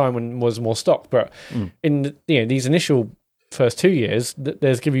 3 years' time when there's more stock, but in these initial first 2 years,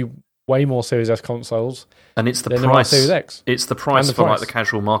 there's going to be way more Series S consoles, and it's the price. Series X. It's the price for the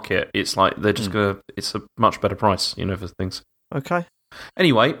casual market. It's they're just gonna. It's a much better price, for things. Okay.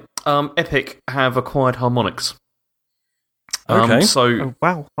 Anyway, Epic have acquired Harmonix. Okay.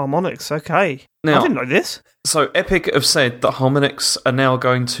 Wow, Harmonix. Okay. Now, I didn't know this. So Epic have said that Harmonix are now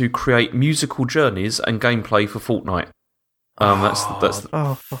going to create musical journeys and gameplay for Fortnite. That's.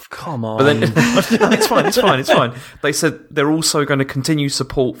 Come on. But then it's fine. They said they're also going to continue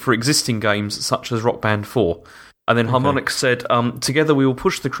support for existing games such as Rock Band 4. And then Harmonix said, together we will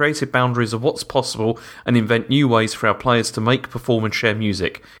push the creative boundaries of what's possible and invent new ways for our players to make, perform and share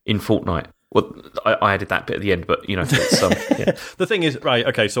music in Fortnite. Well, I added that bit at the end, but, it's... yeah. The thing is, right,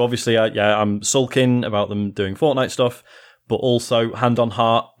 okay, so obviously, I'm sulking about them doing Fortnite stuff, but also, hand on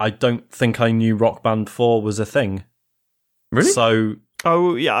heart, I don't think I knew Rock Band 4 was a thing. Really? So... I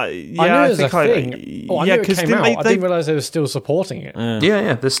knew it was a thing. I knew it came out. I didn't realise they were still supporting it.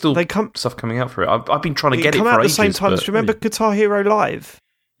 Yeah, there's still stuff coming out for it. I've been trying to get it for ages. It come out at the same time. Do you remember Guitar Hero Live?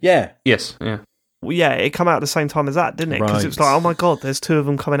 Yeah. Yes, yeah. Well, yeah, it come out at the same time as that, didn't it? Because it was like, oh my god, there's two of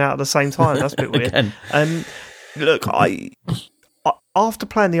them coming out at the same time. That's a bit weird. Look, after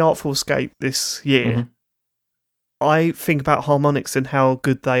playing the Artful Escape this year, I think about Harmonix and how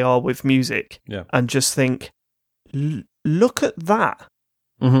good they are with music, and just think, look at that.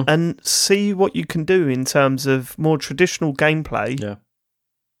 And see what you can do in terms of more traditional gameplay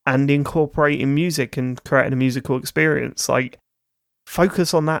and incorporating music and creating a musical experience. Like,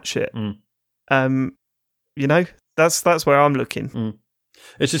 focus on that shit. That's where I'm looking.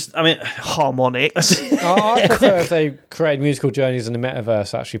 It's just, I mean... Harmonix. I prefer if they create musical journeys in the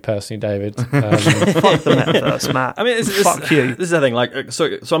metaverse, actually, personally, David. Fuck the metaverse, Matt. I mean, fuck you. This is the thing, like,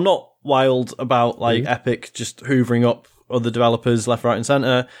 so I'm not wild about, like, Epic just hoovering up other developers left, right and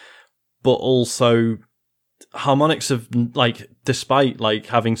centre, but also Harmonix have, like, despite, like,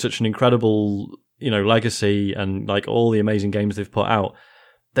 having such an incredible, legacy and, like, all the amazing games they've put out,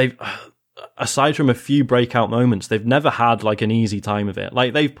 they've... aside from a few breakout moments, they've never had like an easy time of it.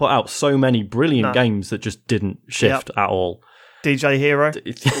 Like, they've put out so many brilliant games that just didn't shift at all. DJ Hero.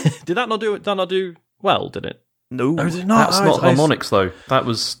 Did that not do well, did it? No. Oh, is it not? That's not Harmonix, though. That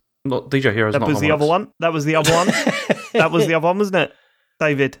was not DJ Hero's. That was the other one. That was the other one. That was the other one, wasn't it,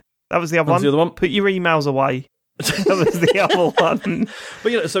 David? That was the other one. The other one. Put your emails away. That was the other one.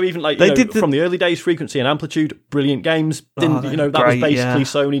 But so even like from the early days, Frequency and Amplitude, brilliant games. That was basically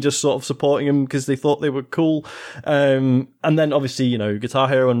Sony just sort of supporting them because they thought they were cool. And then obviously Guitar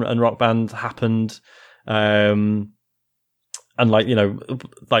Hero and Rock Band happened, and like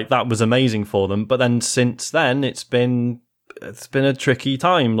that was amazing for them. But then since then, it's been a tricky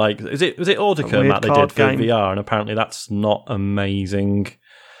time. Like, was it Audica, Matt, they did for VR, and apparently that's not amazing.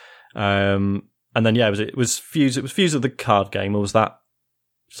 And then it was Fuse. It was Fuse of the card game, or was that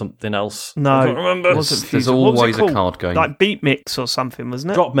something else? No, I can't remember. There's always a card game, like Beat Mix or something,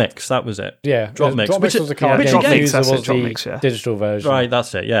 wasn't it? Drop Mix, that was it. Yeah, Drop Mix. Drop Mix was a card game. Fuse was the digital version. Right,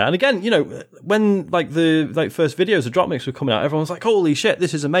 that's it. Yeah, and again, when like the first videos of Drop Mix were coming out, everyone was like, "Holy shit,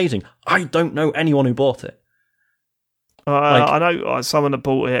 this is amazing!" I don't know anyone who bought it. I know someone that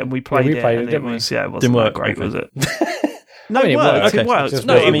bought it, and we played it. It wasn't that great, was it? No, it worked. It worked.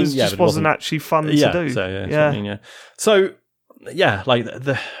 No, it just wasn't actually fun to do. So, like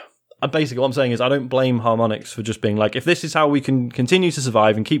basically what I'm saying is I don't blame Harmonix for just being like, if this is how we can continue to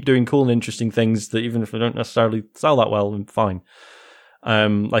survive and keep doing cool and interesting things that even if they don't necessarily sell that well, then fine.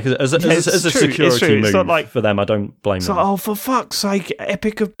 Like as a security move for them, I don't blame them. Oh, for fuck's sake,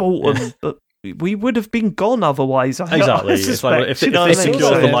 Epic have bought them, but we would have been gone otherwise. Exactly. It's like if they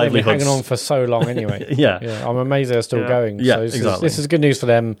secure the livelihoods, hanging on for so long anyway. yeah, I'm amazed they're still going. Yeah, so exactly. This is good news for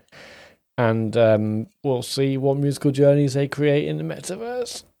them, and we'll see what musical journeys they create in the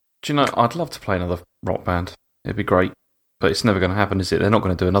metaverse. Do you know? I'd love to play another Rock Band. It'd be great, but it's never going to happen, is it? They're not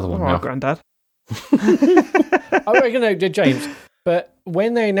going to do another one now. Grandad. I reckon James. But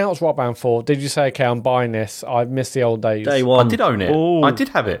when they announced Rock Band 4, did you say, "Okay, I'm buying this"? I've missed the old days. Day one, I did own it. Ooh. I did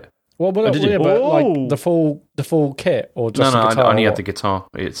have it. Well, but like the full kit, or just no, the guitar? I only had the guitar.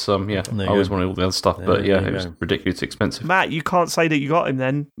 It's I always wanted all the other stuff, but it was ridiculously expensive. Matt, you can't say that you got him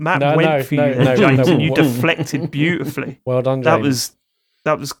then. Matt went for you, James, and you deflected beautifully. Well done, James.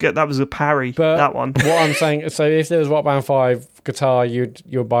 That was good. That was a parry. But that one. What I'm saying, so if there was Rock Band 5 guitar, you'd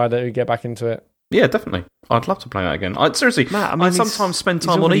buy that, you'd get back into it. Yeah, definitely. I'd love to play that again. Seriously, Matt, I sometimes spend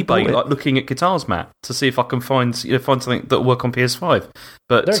time on eBay like looking at guitars, Matt, to see if I can find something that'll work on PS5.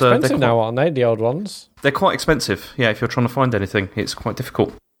 But they're expensive now, aren't they? The old ones. They're quite expensive. Yeah, if you're trying to find anything, it's quite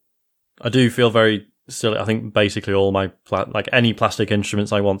difficult. I do feel very silly. I think basically all my any plastic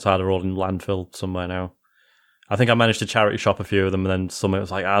instruments I once had are all in landfill somewhere now. I think I managed to charity shop a few of them, and then some it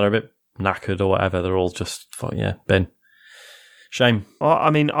was like, they're a bit knackered or whatever. They're all just bin. Shame. Well, I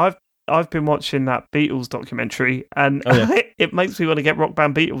mean, I've been watching that Beatles documentary, and it makes me want to get Rock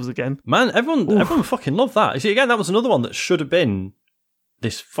Band Beatles again. Man, everyone fucking loved that. You see, again, that was another one that should have been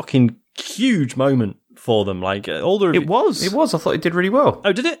this fucking huge moment for them. Like all the it was. I thought it did really well.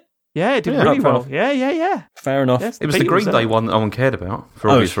 Oh, did it? Yeah, it did Yeah, really fair well. enough. Yeah. Fair enough. Yes, It was the Beatles, Green Day that. one that no one cared about, for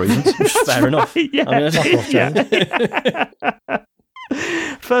obvious reasons. Fair enough. Yeah. I mean, fuck off, James.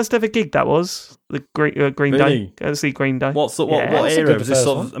 First ever gig that was the Green Really? Day. Go to see Green Day. What Yeah. era? good Was this first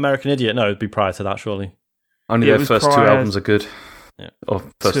sort one. of American Idiot? No, it'd be prior to that, surely. Only Yeah, it their was first two prior albums are good. Yeah. Or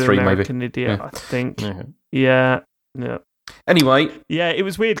first to three, American maybe. Idiot, Yeah. I think. Okay. Yeah. Anyway, Yeah, it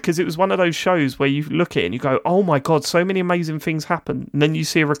was weird because it was one of those shows where you look at it and you go, oh my God, so many amazing things happen. And then you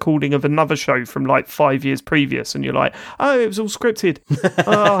see a recording of another show from like 5 years previous and you're like, oh, it was all scripted.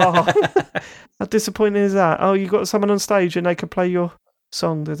 Oh, how disappointing is that? Oh, you got someone on stage and they could play your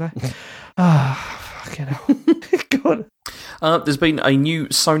song, did they? Fucking hell. God. there's been a new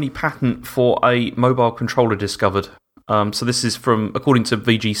Sony patent for a mobile controller discovered. So this is according to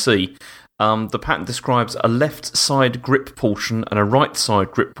VGC. The patent describes a left side grip portion and a right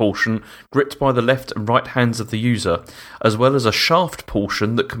side grip portion gripped by the left and right hands of the user, as well as a shaft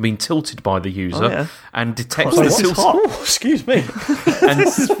portion that can be tilted by the user and detects the tilt. Oh, excuse me.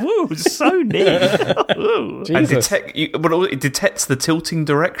 Woo, so neat. Ooh. And Jesus. it detects the tilting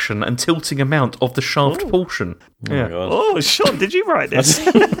direction and tilting amount of the shaft portion. Oh, my God. Oh, Sean, did you write this?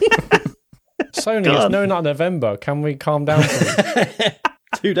 Sony, it's no, not November. Can we calm down?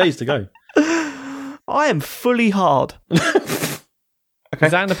 2 days to go. I am fully hard. Is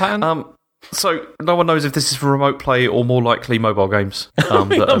that in the pattern? So no one knows if this is for remote play or more likely mobile games. That are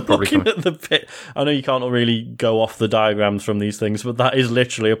I'm probably looking coming. at the bit. I know you can't really go off the diagrams from these things, but that is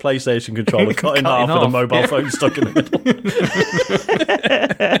literally a PlayStation controller cut in half with a mobile phone stuck in the middle.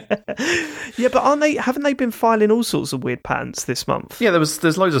 Yeah, but haven't they been filing all sorts of weird patents this month? Yeah,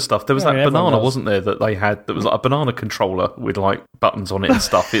 there's loads of stuff. There was Yeah, that everyone banana, does. wasn't there, that they had that was like a banana controller with like buttons on it and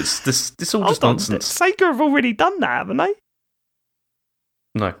stuff. It's this all just Hold on, nonsense. Sega have already done that, haven't they?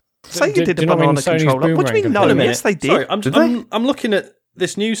 No. Sega Do did you a not mean banana Sony's controller. What do you mean? boomerang No, Wait a minute. yes, they did. Sorry, Did they? I'm looking at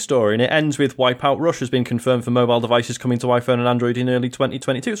this news story and it ends with Wipeout Rush has been confirmed for mobile devices coming to iPhone and Android in early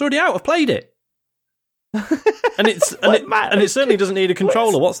 2022. It's already out. I've played it. And it certainly doesn't need a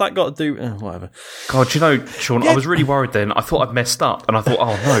controller. What's that got to do? Whatever. God, you know, Sean, I was really worried then. I thought I'd messed up, and I thought,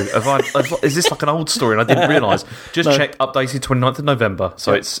 oh no, is this like an old story? And I didn't realise. Just check, updated 29th of November,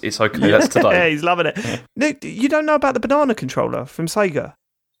 so it's okay. That's Yeah, today. he's loving it. No, you don't know about the banana controller from Sega?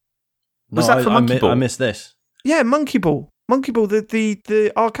 Was that for Monkey Ball? I missed this. Yeah, Monkey Ball. Monkey Ball,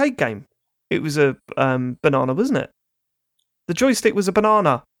 the arcade game. It was a banana, wasn't it? The joystick was a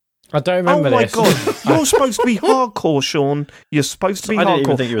banana. I don't remember Oh my this. God, you're supposed to be hardcore, Sean. You're supposed to be I hardcore. didn't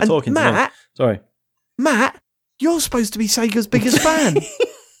even think you were And talking to me. Matt, Sorry. Matt, you're supposed to be Sega's biggest fan.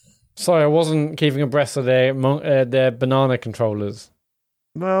 Sorry, I wasn't keeping abreast of their banana controllers.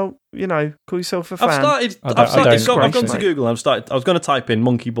 Well, you know, call yourself a fan. I've gone to Google and I was going to type in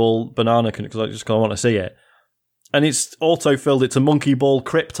Monkey Ball banana because I just kind of want to see it. And it's auto-filled it to Monkey Ball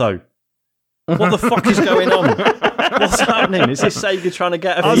Crypto. What the fuck is going on? What's happening? Is this Sega trying to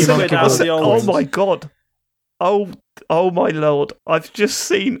get a few quid out of the old Oh ones? my God. Oh my Lord. I've just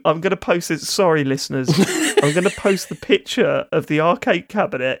seen, I'm going to post it. Sorry, listeners. I'm going to post the picture of the arcade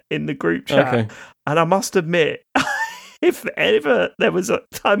cabinet in the group chat. Okay. And I must admit, if ever there was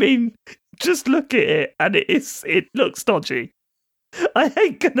just look at it and it looks dodgy. I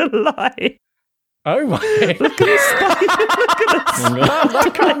ain't going to lie. Oh my! Look at this stuff.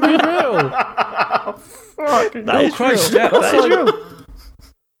 That can't be real. That is Christ, real. yeah, That is real.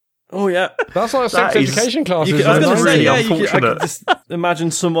 Oh, yeah. That's like sex That is- education classes. I was going to That's say, really yeah, I unfortunate. could just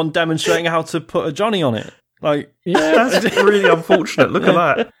imagine someone demonstrating how to put a Johnny on it. Like, Yeah, That's really unfortunate. Look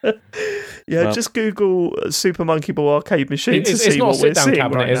at that. Yeah, Well. just Google Super Monkey Ball arcade machine to it's see not a what we're sit-down seeing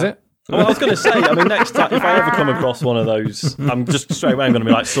cabinet, right is now. it? well, I was going to say, I mean, next time, if I ever come across one of those, I'm just straight away going to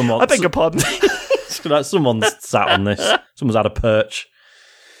be like, I beg your pardon. someone's sat on this. Someone's had a perch.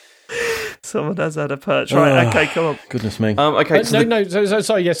 Someone has had a perch. Right, okay, come on. Goodness me. Okay, so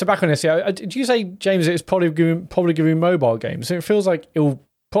Sorry. Yeah. So back on this. Yeah. Did you say, James? It's probably giving mobile games. So it feels like it'll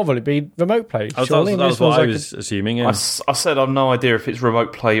probably be remote play. That Surely, was This what feels I like was assuming. I Yeah. said I've no idea if it's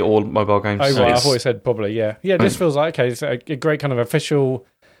remote play or mobile games. Oh, So right. I it's- thought you said probably. Yeah. Yeah. This feels like okay. It's a great kind of official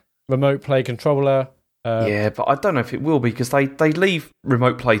remote play controller. yeah, but I don't know if it will be because they leave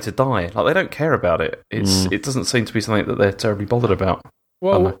remote play to die. Like they don't care about it. It doesn't seem to be something that they're terribly bothered about.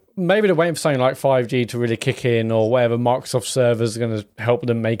 Well, maybe they're waiting for something like 5G to really kick in, or whatever. Microsoft servers are going to help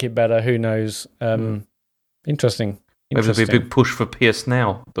them make it better. Who knows? Interesting. Maybe there'll be a big push for PS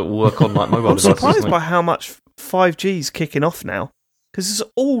Now that will work on like mobile I'm devices. surprised isn't by it? how much 5G's kicking off now because it's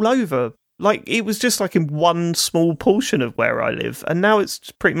all over. Like it was just like in one small portion of where I live, and now it's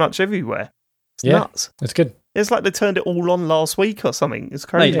pretty much everywhere. It's nuts. It's good. It's like they turned it all on last week or something. It's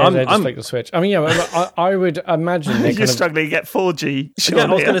crazy. Yeah, they just flicked the switch. I mean, yeah, I would imagine they're You're struggling to get 4G. Yeah,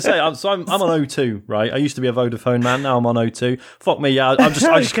 I was going to say, I'm on O2, right? I used to be a Vodafone man, now I'm on O2. Fuck me, yeah, I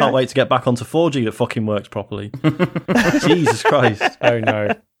just can't wait to get back onto 4G that fucking works properly. Jesus Christ. Oh,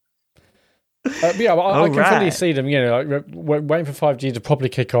 no. Yeah, I can fully see them, like waiting for 5G to properly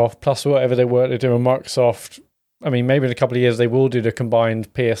kick off, plus whatever they work they're doing with Microsoft. I mean, maybe in a couple of years they will do the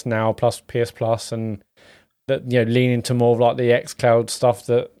combined PS Now plus PS Plus and that lean into more of like the xCloud stuff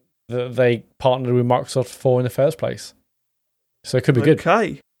that they partnered with Microsoft for in the first place. So it could be good.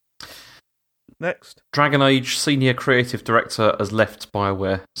 Okay. Next. Dragon Age senior creative director has left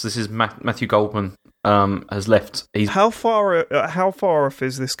BioWare. So this is Matthew Goldman has left. How far off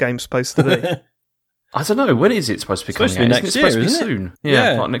is this game supposed to be? I don't know. When is it supposed to be coming out? Next year, isn't it? Soon.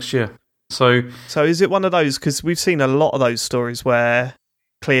 Yeah, like next year. So is it one of those? Because we've seen a lot of those stories where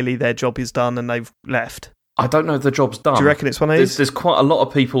clearly their job is done and they've left. I don't know if the job's done. Do you reckon it's one of these? There's quite a lot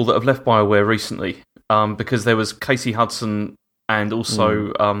of people that have left BioWare recently because there was Casey Hudson and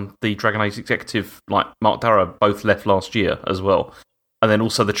also the Dragon Age executive, like Mark Darrah, both left last year as well. And then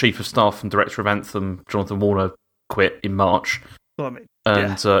also the chief of staff and director of Anthem, Jonathan Warner, quit in March. Well, I mean,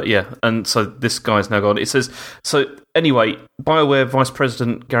 and so this guy's now gone. It says, so anyway, BioWare Vice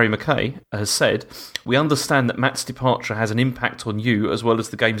President Gary McKay has said, "We understand that Matt's departure has an impact on you as well as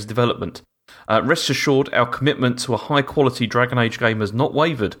the game's development. Rest assured, our commitment to a high-quality Dragon Age game has not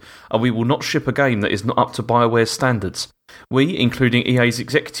wavered, and we will not ship a game that is not up to BioWare's standards. We, including EA's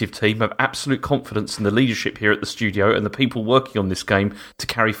executive team, have absolute confidence in the leadership here at the studio and the people working on this game to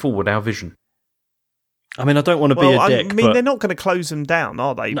carry forward our vision." I mean, I don't want to be a dick. I mean, but they're not going to close them down,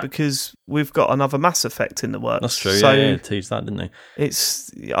 are they? No. Because we've got another Mass Effect in the works. That's true. So yeah, teased that, didn't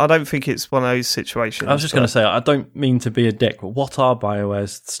they? I don't think it's one of those situations. I was just going to say, I don't mean to be a dick, but what are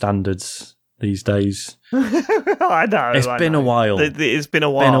BioWare's standards these days? I know. It's been a while. It's been a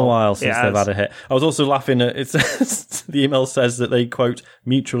while. Since they've had a hit. I was also laughing at it. Says, the email says that they, quote,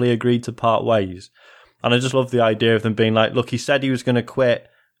 mutually agreed to part ways. And I just love the idea of them being like, look, he said he was going to quit,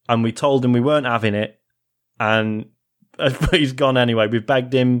 and we told him we weren't having it. And but he's gone anyway. We've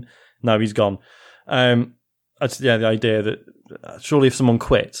begged him. No, he's gone. The idea that surely if someone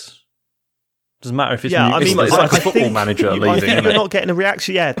quits, doesn't matter if it's it's like a football manager leaving. I think you're not getting a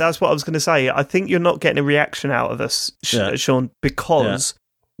reaction. Yeah, that's what I was going to say. I think you're not getting a reaction out of us, Sean, because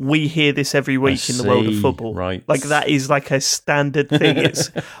we hear this every week in the world of football. Right. Like that is like a standard thing.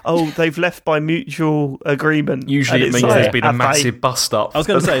 It's they've left by mutual agreement. Usually it means there's been a massive bust up. I was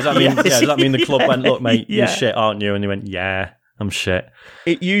going to say, does that mean the club went, look, mate, you're shit, aren't you? And they went, yeah, I'm shit.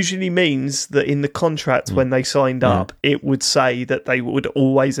 It usually means that in the contract when they signed up, it would say that they would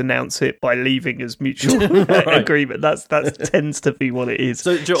always announce it by leaving as mutual agreement. That tends to be what it is.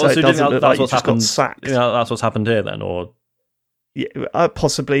 So do you think that's what's happened? Sacked. That's what's happened here then, or? Yeah,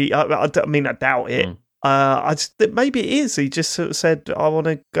 possibly. I mean, I doubt it. Maybe it is. He just sort of said, "I want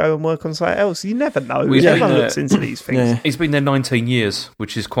to go and work on something else." You never know. Everyone looks into these things. Yeah. He's been there 19 years,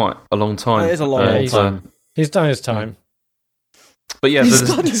 which is quite a long time. It is a long time. He's done his time. But yeah, he's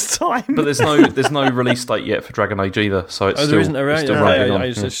done his time. But there's no release date yet for Dragon Age either, so it's there isn't a still running on. I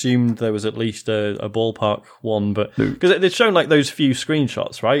just assumed there was at least a ballpark one, but because they've shown like those few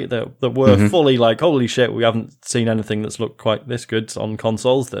screenshots, right? That were fully like, holy shit, we haven't seen anything that's looked quite this good on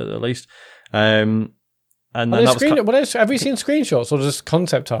consoles, at least. And then have we seen screenshots or just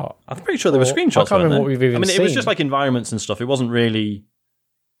concept art? I'm pretty sure there were screenshots. I can't remember what we've even seen. It was just like environments and stuff. It wasn't really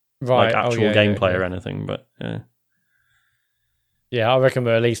like actual gameplay or anything, but yeah. Yeah, I reckon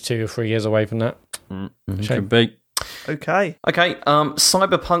we're at least 2 or 3 years away from that. Could be. Okay.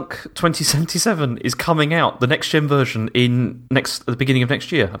 Cyberpunk 2077 is coming out, the next-gen version, at the beginning of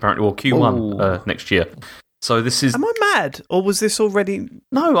next year, apparently, or Q1 next year. So this is... Am I mad? Or was this already...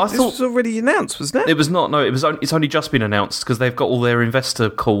 No, I thought... This was already announced, wasn't it? It was not, no. It's only just been announced, because they've got all their investor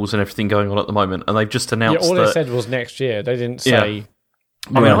calls and everything going on at the moment, and they've just announced all they said was next year. They didn't say... Yeah.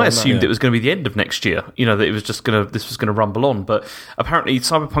 I mean, I assumed it was going to be the end of next year. That it was just this was going to rumble on. But apparently,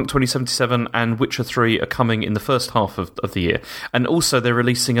 Cyberpunk 2077 and Witcher 3 are coming in the first half of the year, and also they're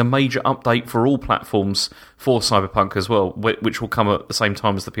releasing a major update for all platforms for Cyberpunk as well, which will come at the same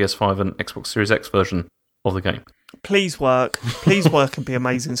time as the PS5 and Xbox Series X version of the game. Please work and be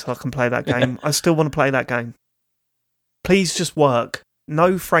amazing, so I can play that game. I still want to play that game. Please just work.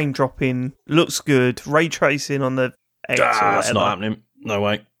 No frame dropping. Looks good. Ray tracing on the X. That's not happening. No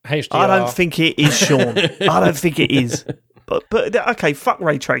way. HDR. I don't think it is, Sean. I don't think it is. But okay, fuck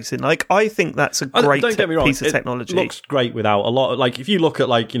ray tracing. Like, I think that's a great piece of technology. It looks great without a lot of, like, if you look at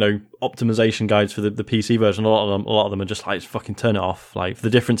optimization guides for the PC version, a lot of them are just like, fucking turn it off. Like, for the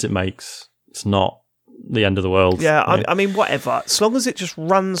difference it makes, it's not the end of the world. Yeah, I mean, whatever. As long as it just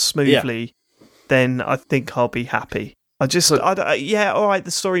runs smoothly, then I think I'll be happy. All right,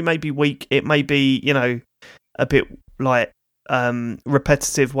 the story may be weak. It may be, a bit like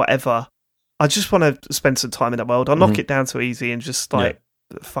repetitive, whatever. I just want to spend some time in that world. I'll knock it down to easy and just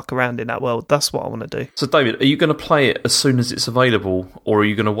fuck around in that world. That's what I want to do. So, David, are you going to play it as soon as it's available, or are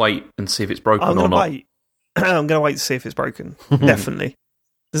you going to wait and see if it's broken or not? Wait. I'm going to wait to see if it's broken. Definitely.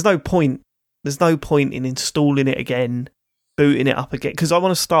 There's no point. There's no point in installing it again, booting it up again, because I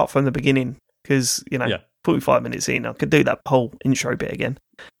want to start from the beginning. Because 45 minutes in, I could do that whole intro bit again.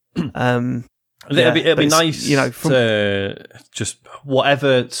 It'll be nice, to just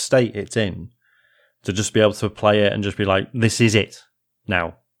whatever state it's in, to just be able to play it and just be like, this is it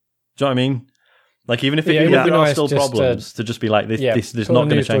now. Do you know what I mean? Like, even if there are still problems, to just be like, this is not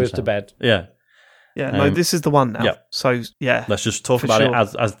going to change. To bed. Yeah. Yeah, no, this is the one now. Yeah. So, yeah. Let's just talk about it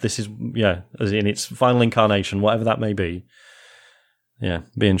as this is, as in its final incarnation, whatever that may be. Yeah,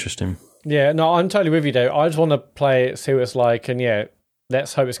 be interesting. Yeah, no, I'm totally with you, though. I just want to play it, see what it's like, and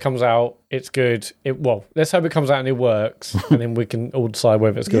let's hope it comes out, it's good. Let's hope it comes out and it works, and then we can all decide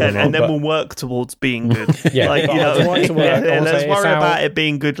whether it's good or not. And then we'll work towards being good. Let's worry about it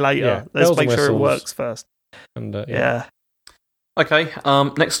being good later. Yeah, let's make sure it works first. And Okay,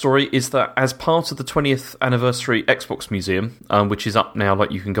 next story is that as part of the 20th anniversary Xbox Museum, which is up now, like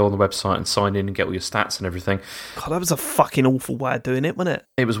you can go on the website and sign in and get all your stats and everything. God, that was a fucking awful way of doing it, wasn't it?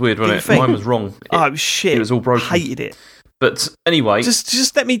 It was weird, wasn't it? Mine was wrong. Oh, shit. It was all broken. I hated it. But anyway...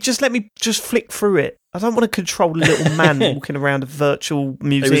 Just let me flick through it. I don't want to control a little man walking around a virtual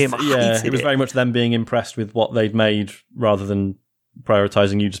museum. It was very much them being impressed with what they'd made rather than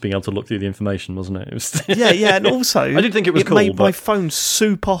prioritising you just being able to look through the information, wasn't it? It was and also I did think it was cool. Made my phone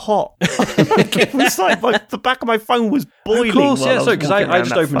super hot. It was like the back of my phone was boiling. Of course, because I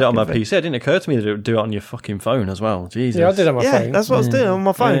just opened it on my PC. It didn't occur to me that it would do it on your fucking phone as well. Jesus. Yeah, I did it on my phone. Yeah, that's what I was doing on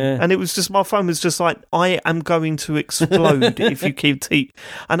my phone. Yeah. And it was just, my phone was just like, I am going to explode if you keep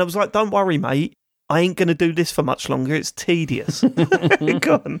And I was like, don't worry, mate. I ain't going to do this for much longer. It's tedious.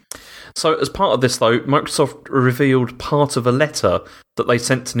 Go on. So, as part of this, though, Microsoft revealed part of a letter that they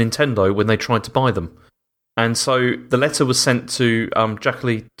sent to Nintendo when they tried to buy them. And so the letter was sent to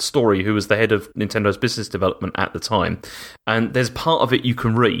Jackie Story, who was the head of Nintendo's business development at the time. And there's part of it you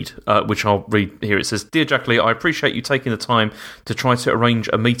can read, which I'll read here. It says, "Dear Jackie, I appreciate you taking the time to try to arrange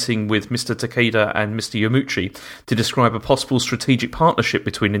a meeting with Mr. Takeda and Mr. Yamuchi to describe a possible strategic partnership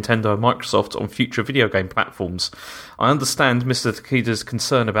between Nintendo and Microsoft on future video game platforms. I understand Mr. Takeda's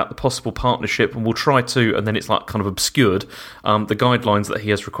concern about the possible partnership and will try to," and then it's like kind of obscured, the guidelines that he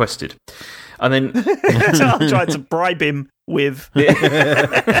has requested. And then I tried to bribe him with,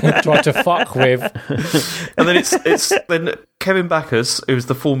 tried to fuck with, and then it's then Kevin Backus, who's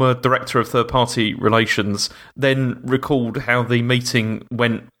the former director of third-party relations, then recalled how the meeting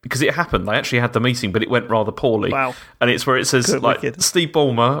went, because it happened. They actually had the meeting, but it went rather poorly. Wow! And it's where it says Steve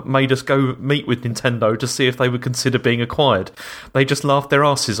Ballmer made us go meet with Nintendo to see if they would consider being acquired. They just laughed their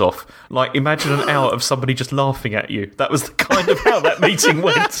asses off. Like, imagine an hour of somebody just laughing at you. That was the kind of how that meeting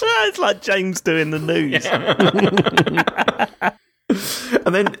went. It's like James doing the news. Yeah.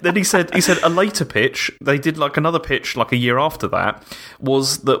 And then he said a later pitch, they did like another pitch like a year after that,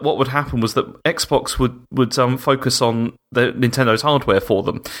 was that what would happen was that Xbox would focus on the Nintendo's hardware for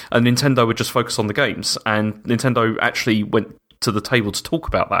them, and Nintendo would just focus on the games, and Nintendo actually went to the table to talk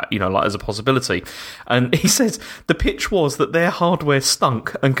about that, like as a possibility. And he said the pitch was that their hardware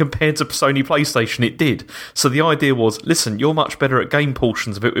stunk, and compared to Sony PlayStation it did. So the idea was, listen, you're much better at game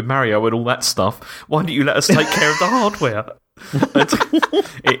portions of it with Mario and all that stuff. Why don't you let us take care of the hardware?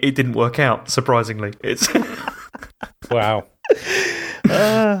 It didn't work out, surprisingly. It's wow.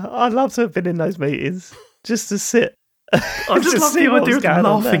 I'd love to have been in those meetings just to sit. I just love the idea of them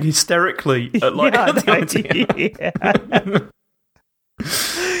laughing hysterically at the idea.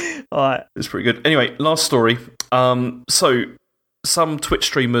 All right, it's pretty good. Anyway, last story. So some Twitch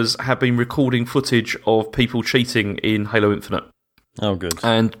streamers have been recording footage of people cheating in Halo Infinite. Oh, good.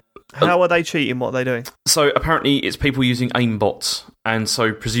 And how are they cheating? What are they doing? So apparently it's people using aimbots, and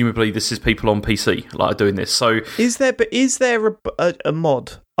so presumably this is people on PC like doing this. So is there a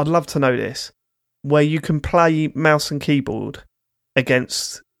mod? I'd love to know this, where you can play mouse and keyboard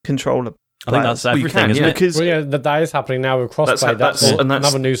against controller. I think that's everything, isn't it? Because that is happening now with crossplay. That's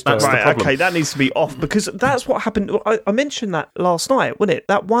another news story. Right, okay, that needs to be off, because that's what happened. I mentioned that last night, wasn't it?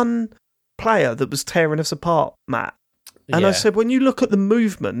 That one player that was tearing us apart, Matt. And I said, when you look at the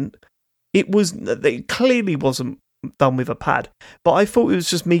movement, it clearly wasn't done with a pad. But I thought it was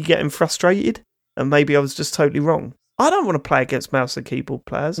just me getting frustrated, and maybe I was just totally wrong. I don't want to play against mouse and keyboard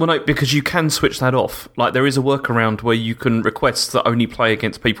players. Well, no, because you can switch that off. Like, there is a workaround where you can request to only play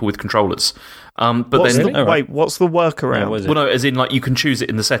against people with controllers. But what's then, what's the workaround? Well, no, as in, like, you can choose it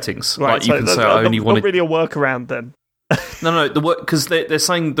in the settings. Right, like, you can say, I only not want it. Not really a workaround then. No, because they're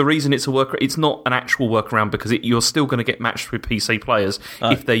saying the reason it's a it's not an actual workaround because you're still going to get matched with PC players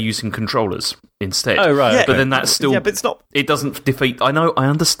if they're using controllers instead. Oh, right. Yeah, but then that's still... Yeah, but it's not... It doesn't defeat... I know, I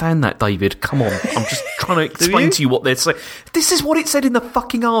understand that, David. Come on. I'm just trying to explain to you what they're saying. This is what it said in the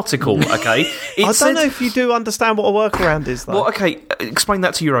fucking article, okay? I don't know if you do understand what a workaround is, though. Well, okay, explain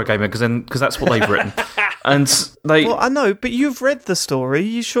that to Eurogamer, because that's what they've written. And they... Well, I know, but you've read the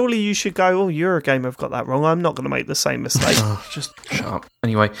story. Surely you should go, Eurogamer have got that wrong. I'm not going to make the same mistake. Just shut up.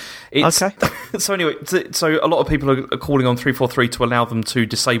 Anyway, it's... Okay. So anyway, so a lot of people are calling on 343 to allow them to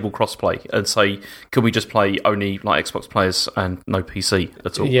disable crossplay and say, can we just play only like Xbox players and no PC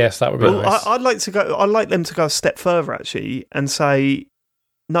at all? Yes, that would be nice. I'd like them to go a step further, actually, and say,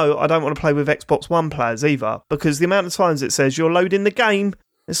 no, I don't want to play with Xbox One players either, because the amount of times it says you're loading the game,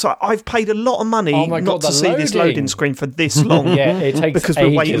 it's like, I've paid a lot of money not to see this loading screen for this long. Yeah, it takes because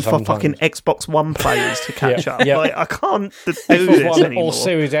we're waiting for sometimes. fucking Xbox One players to catch up. Yeah. Like, I can't do this anymore. Or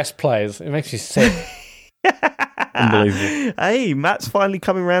Series S players. It makes you sick. Unbelievable. Hey, Matt's finally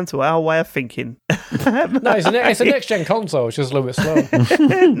coming round to our way of thinking. No, it's a next-gen console. It's just a little bit slower.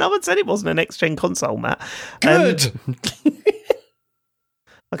 No one said it wasn't a next-gen console, Matt. Good.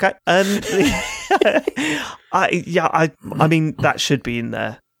 Okay. I mean, that should be in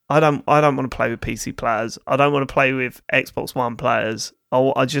there. I don't want to play with PC players. I don't want to play with Xbox One players.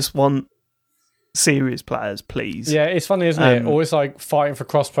 I just want serious players, please. Yeah, it's funny, isn't it? Always like fighting for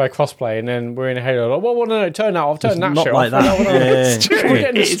crossplay, and then we're in a Halo. Like, well, no, turn that off. Turn that not shit like off. that. It's true. We're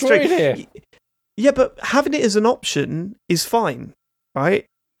getting It's destroyed true. here. Yeah, but having it as an option is fine, right?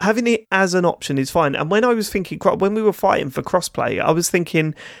 Having it as an option is fine. And when I was thinking, when we were fighting for crossplay, I was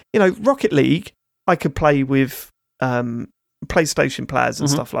thinking, Rocket League, I could play with PlayStation players and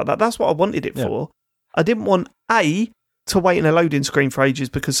stuff like that. That's what I wanted it for. I didn't want to wait in a loading screen for ages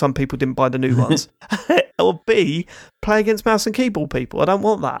because some people didn't buy the new ones, or B, play against mouse and keyboard people. I don't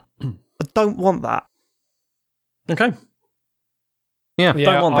want that. I don't want that. Okay. Yeah,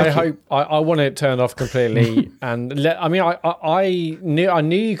 don't want I want it turned off completely. And I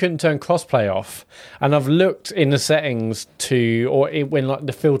knew you couldn't turn crossplay off, and I've looked in the settings when like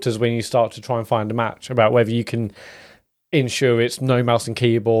the filters when you start to try and find a match about whether you can ensure it's no mouse and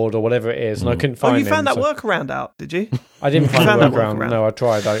keyboard or whatever it is, and I couldn't find. Oh, you found that workaround out, did you? I didn't find the workaround. No, I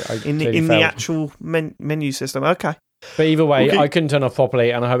tried. In the actual menu system. Okay. But either way, I couldn't turn off properly,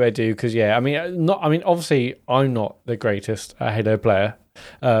 and I hope I do because obviously I'm not the greatest Halo player,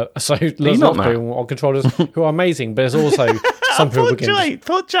 so there's lots of people on controllers who are amazing. But there's also some people.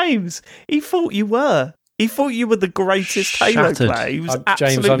 Poor James, he thought you were. He thought you were the greatest Halo player. He was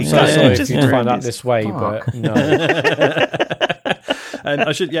James, absolutely I'm so sorry if you find out this this way, but no. And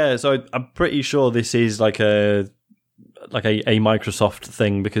I should, so I'm pretty sure this is like a Microsoft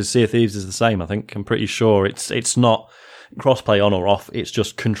thing because Sea of Thieves is the same. I think I'm pretty sure it's not crossplay on or off. It's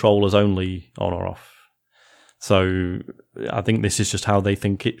just controllers only on or off. So I think this is just how they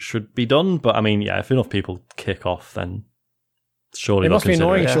think it should be done. But I mean, if enough people kick off, then surely it must be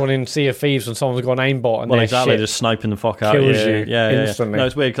annoying, it. Sean, in Sea of Thieves when someone's got an aimbot and exactly, shit just sniping the fuck out kills you. Yeah, instantly. No,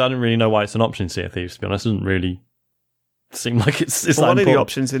 it's weird because I didn't really know why it's an option in Sea of Thieves. To be honest, it doesn't really seem like it's well, one that of the important.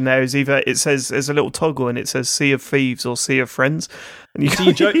 options in there is either it says there's a little toggle and it says Sea of Thieves or Sea of Friends. And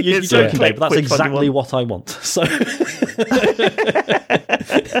you're joking, Dave, but that's exactly what I want. So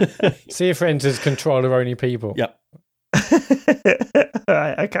Sea of Friends is controller only people. Yep.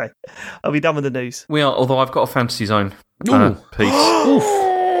 Right, okay. Are we done with the news? We are, although I've got a Fantasy Zone piece.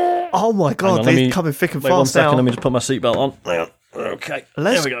 Oh my god, they're coming thick and fast 1 second, now. let me just put my seatbelt on. Hang on. Okay.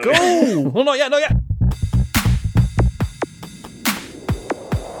 Let's there we go. Well, not yet.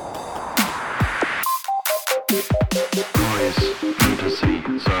 Guys,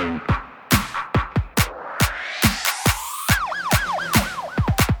 Fantasy Zone.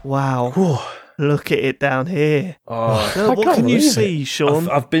 Wow. Look at it down here. Oh, What can you see, Sean?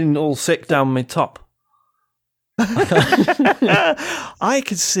 I've been all sick down my top. I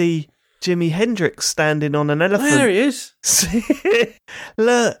could see Jimi Hendrix standing on an elephant. There he is.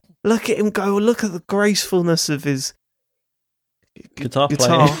 Look at him go. Look at the gracefulness of his Guitar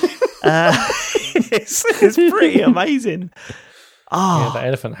guitar. playing. It's pretty amazing. Yeah, the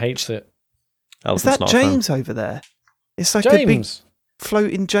elephant hates it. Is that James over there? It's like a big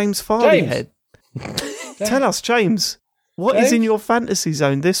floating James Farley head. Tell us, James, what is in your fantasy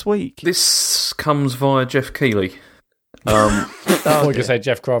zone this week? This comes via Jeff Keighley. I was going to say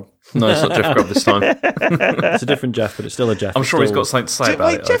Jeff Grubb. No, it's not Jeff Grubb this time. It's a different Jeff, but it's still a Jeff. I'm sure he's got something to say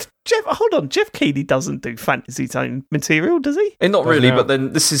about it. Jeff, hold on. Jeff Keighley doesn't do Fantasy Zone material, does he? Not really, but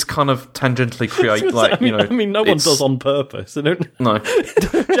then this is kind of tangentially create, no one does on purpose. They don't. No.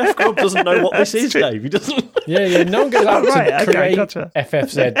 Jeff Grubb doesn't know what this is, Dave. He doesn't. Yeah. No one goes out to create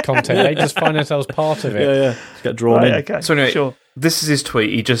FFZ content. They just find themselves part of it. Yeah. Just get drawn in. Okay. So anyway, sure. This is his tweet.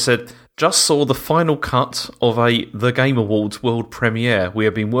 He just said, "Just saw the final cut of a The Game Awards world premiere we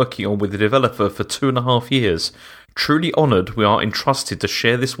have been working on with the developer for 2.5 years. Truly honoured we are entrusted to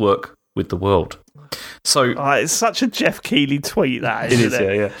share this work with the world." So it's such a Jeff Keighley tweet, that isn't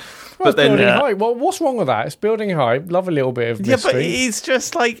it? Yeah. Well, but then, building hype. Well, what's wrong with that? It's building hype. Love a little bit of mystery. Yeah, but it's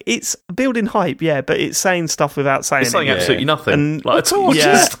just like, it's building hype, but it's saying stuff without saying it's saying absolutely nothing. And that's what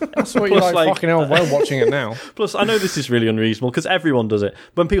you're like, fucking hell, we're watching it now. Plus, I know this is really unreasonable because everyone does it.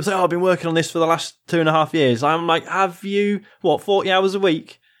 When people say, I've been working on this for the last 2.5 years, I'm like, have you, 40 hours a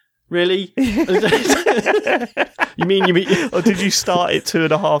week? Really? You mean? Or did you start it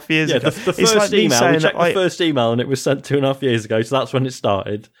 2.5 years ago? The first email. We checked the first email, and it was sent 2.5 years ago. So that's when it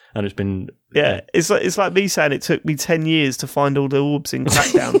started, and it's been. Yeah, it's like me saying it took me 10 years to find all the orbs in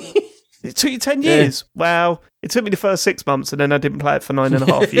Crackdown. It took you 10 years. Yeah. Well, it took me the first 6 months, and then I didn't play it for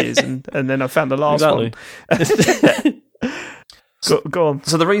 9.5 years, and then I found the last one. Go on.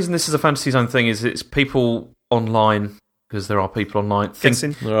 So the reason this is a Fantasy Zone thing is it's people online. Because there are people online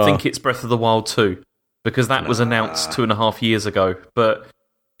think it's Breath of the Wild 2, because that was announced 2.5 years ago. But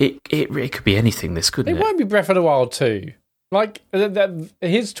it could be anything. This couldn't it? It won't be Breath of the Wild 2. Like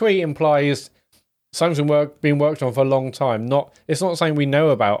his tweet implies something's been worked on for a long time. It's not something we know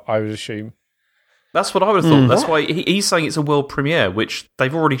about, I would assume. That's what I would have thought. That's why he's saying it's a world premiere, which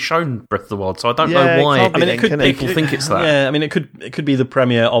they've already shown Breath of the Wild. So I don't know why. People think it's that. Yeah, I mean, it could be the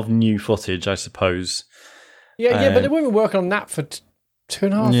premiere of new footage, I suppose. Yeah, but they weren't working on that for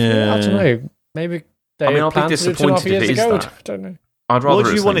 2.5 years. I don't know. Maybe they I'll be disappointed if it is that. I don't know. I'd rather. What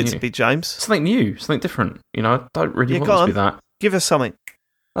do you want it to be, James? Something new, something different. I don't really want it to be that. Give us something.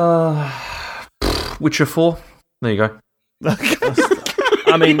 Witcher 4. There you go.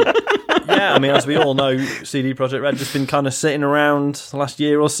 I mean, as we all know, CD Projekt Red has been kind of sitting around the last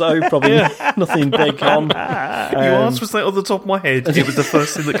year or so. Probably nothing big on. You asked was that on the top of my head. It was the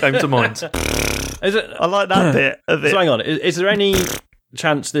first thing that came to mind. I like that bit of it. So hang on, is there any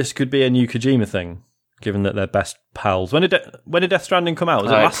chance this could be a new Kojima thing, given that they're best pals? When did Death Stranding come out?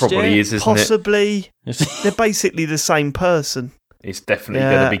 Was it last probably year? Isn't Possibly. They're basically the same person. It's definitely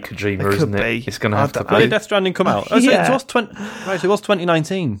going to be Kojima, isn't it? It's going to have to be. When did Death Stranding come out? It was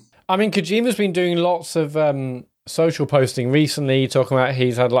 2019. I mean, Kojima's been doing lots of social posting recently, talking about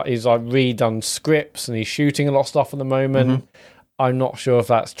he's redone scripts and he's shooting a lot of stuff at the moment. Mm-hmm. I'm not sure if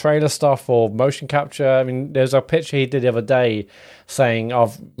that's trailer stuff or motion capture. I mean, there's a picture he did the other day saying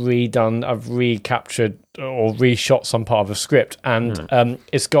I've recaptured or reshot some part of a script, and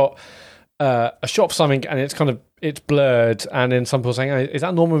it's got a shot of something, and it's blurred, and then some people saying, "Is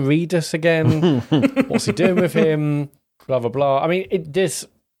that Norman Reedus again? What's he doing with him?" Blah blah blah. I mean,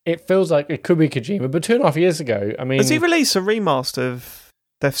 it feels like it could be Kojima, but 2.5 years ago, I mean, has he released a remaster of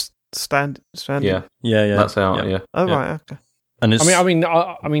Death Stranding? Yeah, that's out. Yeah. Oh right, okay. And I mean,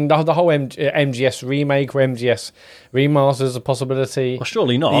 the whole MGS remake or MGS remaster is a possibility. Well,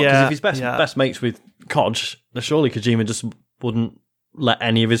 surely not, because if he's best mates with Kodge, surely Kojima just wouldn't let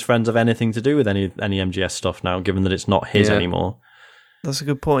any of his friends have anything to do with any MGS stuff now, given that it's not his anymore. That's a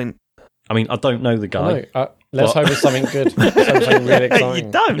good point. I mean, I don't know the guy. Let's hope it's something good. Something really exciting.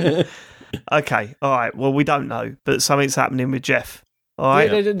 You don't? Okay, all right. Well, we don't know, but something's happening with Jeff. All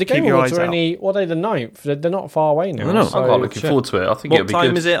right. The Game Awards are only, what are they, the 9th? They're not far away now. I'm quite looking forward to it. I think it'll be good. What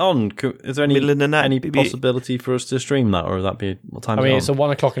time is it on? Is there any possibility for us to stream that, or would that be what time? It's a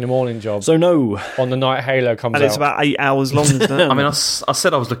 1 o'clock in the morning job. So no, on the night Halo comes out, and it's about 8 hours long. Isn't it? I mean, I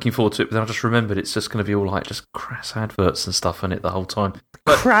said I was looking forward to it, but then I just remembered it's just going to be all like just crass adverts and stuff in it the whole time.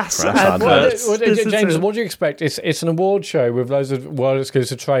 Crass adverts. James, what do you expect? It's an award show with loads of world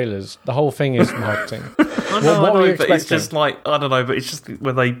exclusive trailers. The whole thing is marketing. I know, but it's just like, I don't know, but it's just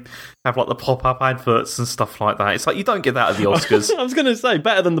when they have like the pop-up adverts and stuff like that. It's like you don't get that at the Oscars. I was going to say,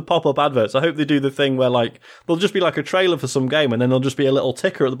 better than the pop-up adverts. I hope they do the thing where like there'll just be like a trailer for some game, and then there'll just be a little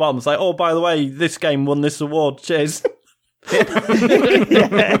ticker at the bottom. It's like, oh, by the way, this game won this award. Cheers. yeah,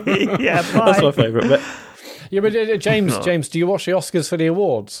 that's my favourite bit. Yeah, but James, do you watch the Oscars for the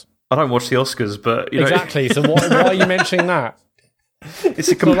awards? I don't watch the Oscars, but exactly. So why are you mentioning that? It's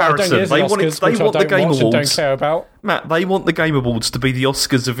a comparison. They want the Game Awards. Don't care about. Matt, they want the Game Awards to be the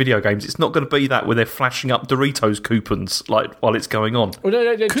Oscars of video games. It's not going to be that where they're flashing up Doritos coupons while it's going on. Well,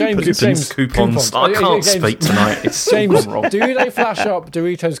 no, James, coupons. I can't speak tonight. It's James, wrong. do they flash up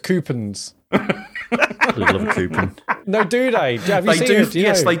Doritos coupons? I love a coupon. No, do they? Have you seen it?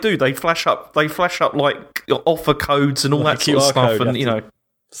 Yes, they do. They flash up like offer codes and all that sort of stuff, and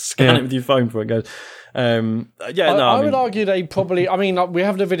scan it with your phone before it goes. I would argue they probably. I mean, we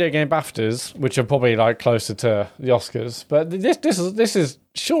have the video game BAFTAs, which are probably like closer to the Oscars, but this is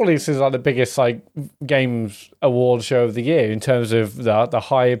surely like the biggest like games award show of the year in terms of the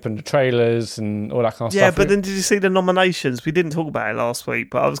hype and the trailers and all that kind of stuff. Yeah, but then did you see the nominations? We didn't talk about it last week,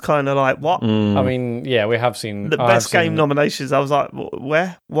 but I was kind of like, what? I mean, yeah, we have seen the best game nominations. I was like,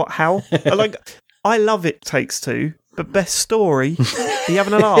 where? What? How? I love It Takes Two, but best story, are you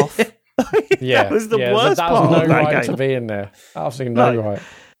having a laugh? Yeah, that was the worst that part was of no that right game. to be in there. Absolutely no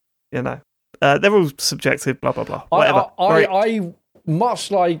right. They're all subjective. Blah blah blah. Whatever. I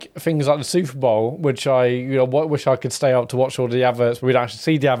much like things like the Super Bowl, which I wish I could stay up to watch all the adverts, but we'd actually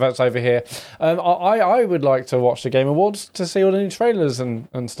see the adverts over here. I would like to watch the Game Awards to see all the new trailers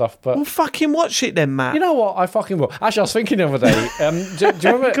and stuff. But well, fucking watch it then, Matt. You know what? I fucking will. Actually, I was thinking the other day. Do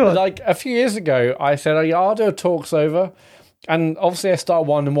you remember? Like a few years ago, I said, I'll do a talks over. And obviously, I start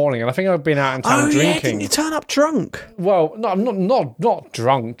 1 in the morning, and I think I've been out in town drinking. Yeah, didn't you turn up drunk? Well, no, I'm not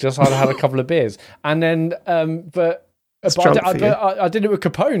drunk. Just I'd had a couple of beers, and then but I did it with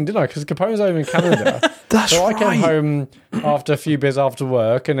Capone, didn't I? Because Capone's over in Canada. That's so right. I came home after a few beers after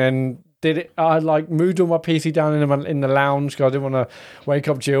work, and then did it. I moved all my PC down in the lounge because I didn't want to wake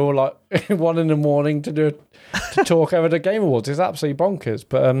up Jill 1 in the morning to talk over the Game Awards. It's absolutely bonkers.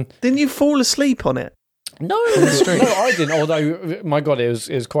 But didn't you fall asleep on it? No, I didn't. Although, my God, it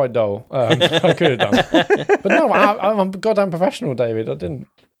was quite dull. I could have done, but no, I'm a goddamn professional, David. I didn't.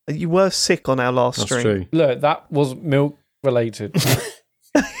 You were sick on our last stream. True. Look, that was milk related.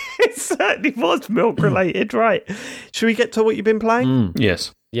 It certainly was milk related, right? Should we get to what you've been playing?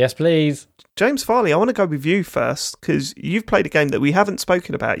 Yes. Yes, please. James Farley, I want to go with you first because you've played a game that we haven't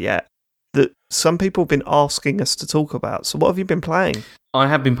spoken about yet that some people have been asking us to talk about. So what have you been playing? I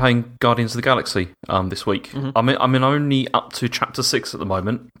have been playing Guardians of the Galaxy this week. Mm-hmm. I'm only up to Chapter 6 at the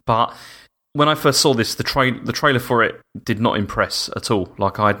moment, but when I first saw this, the trailer for it did not impress at all.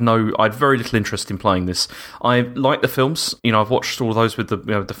 I had very little interest in playing this. I like the films. I've watched all those with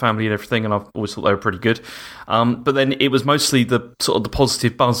the family and everything, and I've always thought they were pretty good. But then it was mostly the sort of the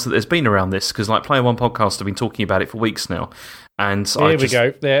positive buzz that there's been around this because Player One podcast have been talking about it for weeks now. And there we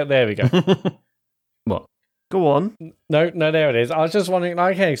go. There we go. What? Go on. No, there it is. I was just wondering,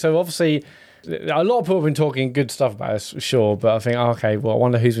 okay, so obviously a lot of people have been talking good stuff about it, sure, but I think, okay, well, I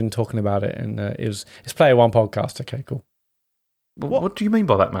wonder who's been talking about it, and it's Player One podcast. Okay, cool. What do you mean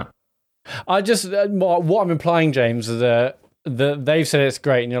by that, Matt? I just, what I'm implying, James, is that they've said it's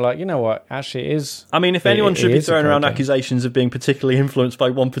great, and you're like, you know what, actually it is. I mean, if anyone should be throwing around accusations of being particularly influenced by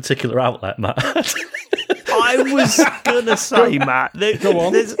one particular outlet, Matt. I was going to say, Matt, Go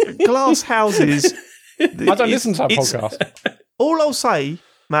on. There's glass houses. I don't listen to that podcast. All I'll say,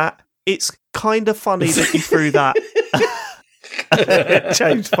 Matt, it's kind of funny that you threw that.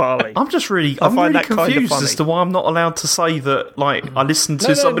 James Farley. I'm really confused as to why I'm not allowed to say that. I listened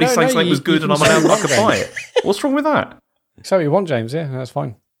to somebody say something was good, and I'm allowed not to buy it. What's wrong with that? So you want, James? Yeah, that's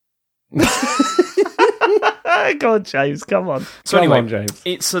fine. Go on, James. Come on. So anyway, on, James.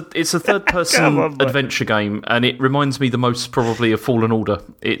 It's a third-person adventure game, and it reminds me the most probably of Fallen Order.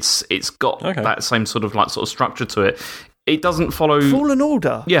 It's got that same sort of structure to it. It doesn't follow Fallen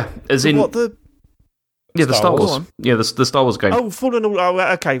Order. Yeah, as in what the. Yeah, the Star Wars. Yeah, the Star Wars game. Oh, Fallen Order. Oh,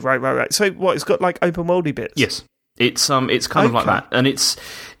 okay, right. So what? It's got open worldy bits. Yes, it's kind of like that, and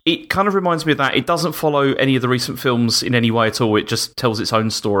it kind of reminds me of that. It doesn't follow any of the recent films in any way at all. It just tells its own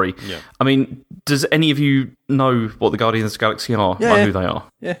story. Yeah. I mean, does any of you know what the Guardians of the Galaxy are? Yeah. Who they are?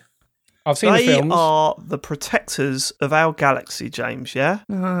 Yeah. I've seen the films. They are the protectors of our galaxy, James, yeah?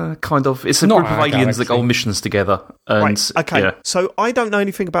 Kind of. It's a Not group of our aliens that galaxy. go on missions together. And, Right, okay. Yeah. So I don't know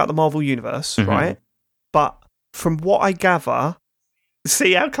anything about the Marvel Universe, right? But from what I gather,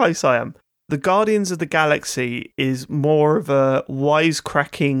 see how close I am. The Guardians of the Galaxy is more of a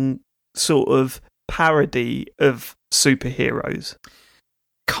wisecracking sort of parody of superheroes.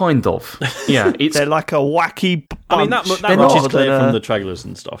 Kind of. Yeah. They're like a wacky bunch. I mean, that much is clear from the trailers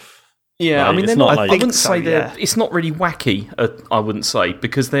and stuff. Yeah, Right, I mean, it's they're not not. like- I wouldn't so, say they're. yeah. It's not really wacky. I wouldn't say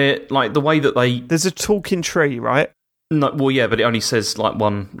because they're the way that they. There's a talking tree, right? No, well, yeah, but it only says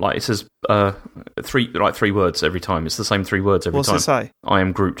one. It says three words every time. It's the same 3 words every What's time. it say? I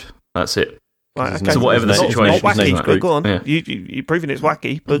am Groot. That's it. Right, His okay. name- So whatever the his name- situation Not his name's wacky, Groot. but go on. Yeah. You're proving it's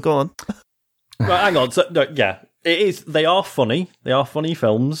wacky, but go on. Right, hang on. So, no, yeah, it is. They are funny. They are funny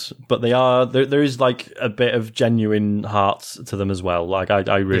films, but they are there is like a bit of genuine heart to them as well. Like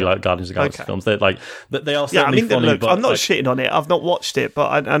I really like Guardians of the Galaxy films. They're like they are Yeah, I certainly mean, funny. look, but I'm not like, shitting on it. I've not watched it,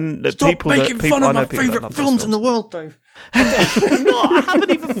 but the stop people making that people, fun I of know my people that favourite love films those in the world, Dave. What? I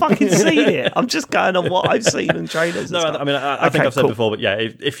haven't even fucking seen it. I'm just going on what I've seen in trailers. No, and stuff. I mean, I think Okay, I've said cool. before, but yeah,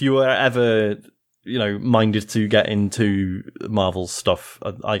 if you were ever minded to get into Marvel's stuff,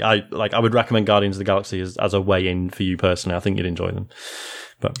 I would recommend Guardians of the Galaxy as a way in for you personally. I think you'd enjoy them.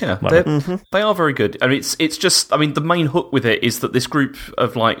 But Yeah, whatever. they are very good. I mean, it's just, I mean, the main hook with it is that this group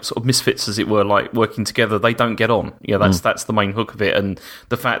of like sort of misfits, as it were, like working together, they don't get on. Yeah, that's the main hook of it, and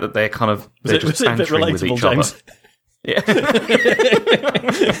the fact that they're kind of they're just was it a bit bantering with relatable, each other. James? Yeah.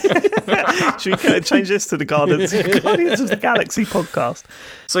 Should we change this to the Guardians of the Galaxy podcast?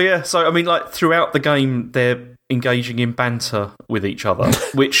 So I mean, like throughout the game, they're engaging in banter with each other,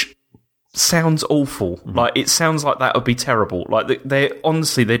 which sounds awful. Like it sounds like that would be terrible. Like they're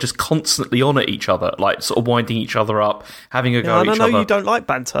honestly, they're just constantly on at each other, like sort of winding each other up, having a go at I each know other. you don't like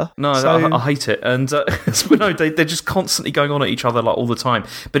banter. No, so... I hate it, and but no, they're just constantly going on at each other like all the time.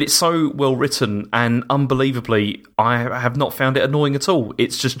 But it's so well written, and unbelievably, I have not found it annoying at all.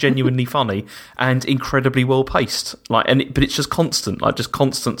 It's just genuinely funny and incredibly well paced. But it's just constant,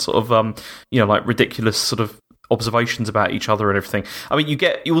 sort of like ridiculous sort of observations about each other and everything. I mean,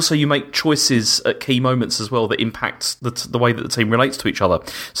 you make choices at key moments as well that impact the way that the team relates to each other.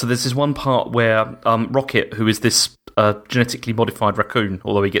 So there's this one part where Rocket, who is this genetically modified raccoon,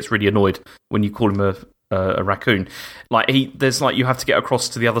 although he gets really annoyed when you call him a raccoon, you have to get across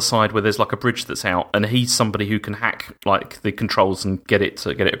to the other side where there's like a bridge that's out, and he's somebody who can hack like the controls and get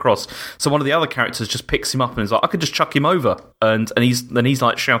it across. So one of the other characters just picks him up and is like, I could just chuck him over, and he's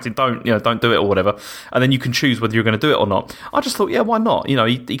like shouting, don't do it or whatever, and then you can choose whether you're going to do it or not. I just thought, yeah, why not?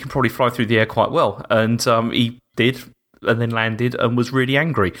 He can probably fly through the air quite well, and he did. And then landed and was really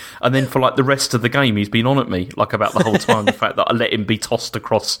angry. And then for like the rest of the game, he's been on at me like about the whole time. The fact that I let him be tossed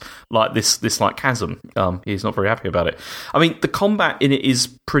across like this like chasm. He's not very happy about it. I mean, the combat in it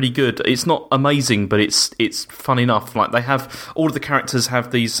is pretty good. It's not amazing, but it's fun enough. Like they have all of the characters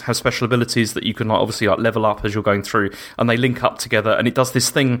have special abilities that you can like obviously like level up as you're going through, and they link up together. And it does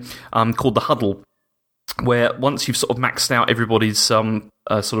this thing called the huddle, where once you've sort of maxed out everybody's sort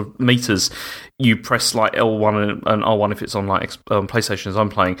of meters, you press like L1 and R1 if it's on like PlayStation as I'm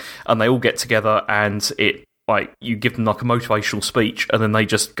playing, and they all get together and it like you give them like a motivational speech, and then they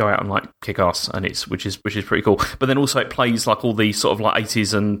just go out and like kick ass, and which is pretty cool. But then also it plays like all the sort of like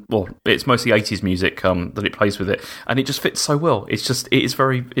 80s and it's mostly 80s music that it plays with it, and it just fits so well. It's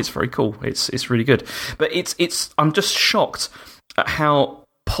very cool. It's really good. But I'm just shocked at how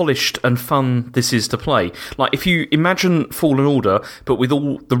polished and fun this is to play. Like if you imagine Fallen Order but with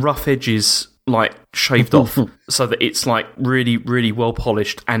all the rough edges like shaved off so that it's like really, really well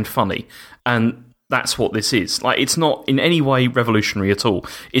polished and funny, and that's what this is. Like it's not in any way revolutionary at all.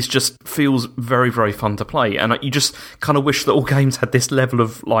 It just feels very, very fun to play, and you just kind of wish that all games had this level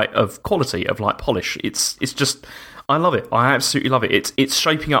of quality, of like polish. It's just, I love it. I absolutely love it. It's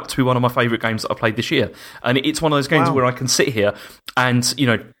shaping up to be one of my favourite games that I played this year, and it's one of those games where I can sit here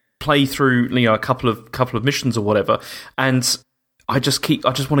and play through a couple of missions or whatever, and I just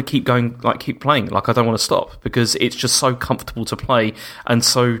want to keep going, like keep playing, like I don't want to stop, because it's just so comfortable to play, and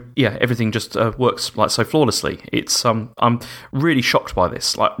so everything just works like so flawlessly. I'm really shocked by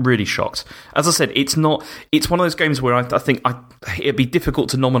this, like really shocked. As I said, it's one of those games where I think it'd be difficult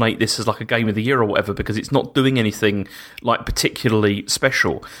to nominate this as like a game of the year or whatever, because it's not doing anything like particularly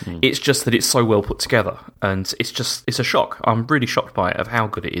special. It's just that it's so well put together, and it's a shock. I'm really shocked by it, of how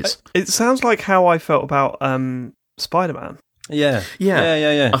good it is. It sounds like how I felt about Spider-Man. Yeah. Do you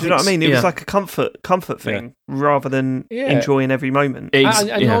know what I mean? It was like a comfort thing rather than enjoying every moment.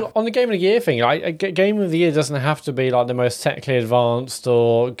 On the Game of the Year thing, a Game of the Year doesn't have to be like the most technically advanced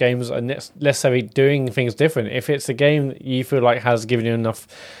or games are necessarily doing things different. If it's a game that you feel like has given you enough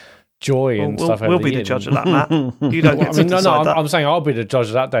joy and stuff. We'll be the judge of that, Matt. You don't get to decide that. I'm saying I'll be the judge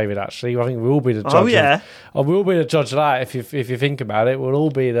of that, David. Actually, I think we'll be the judge. Oh yeah, we'll be the judge of that. If you think about it, we'll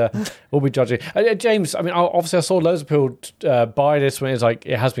be judging. James, I mean, obviously, I saw loads of people buy this when it's like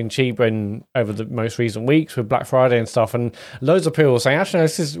it has been cheaper over the most recent weeks with Black Friday and stuff, and loads of people were saying, actually, no,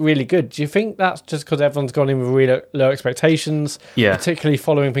 this is really good. Do you think that's just because everyone's gone in with really low expectations? Yeah, particularly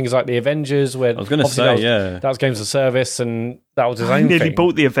following things like the Avengers, where I was going to say, that was games of service and. That was his own I nearly thing.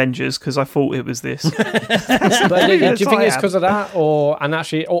 bought the Avengers because I thought it was this. But do you think it's because of that, or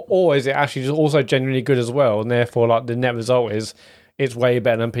is it actually just also genuinely good as well, and therefore like the net result is it's way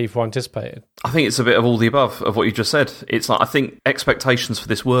better than people anticipated? I think it's a bit of all the above of what you just said. It's like I think expectations for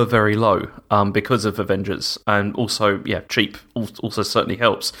this were very low because of Avengers, and also cheap also certainly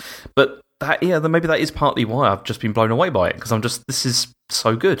helps. But then maybe that is partly why I've just been blown away by it, because this is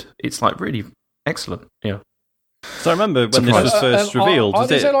so good. It's like really excellent. Yeah. So I remember when this was first revealed.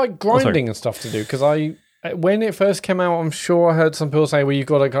 Is there like grinding and stuff to do? Because when it first came out, I'm sure I heard some people say, well, you've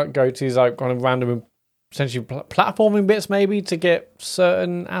got to go to these like kind of random, essentially platforming bits maybe to get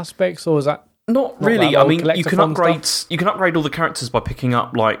certain aspects, or is that not really? I mean, you can upgrade all the characters by picking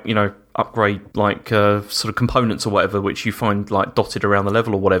up upgrade sort of components or whatever, which you find like dotted around the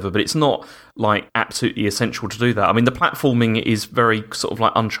level or whatever, but it's not like absolutely essential to do that. I mean, the platforming is very sort of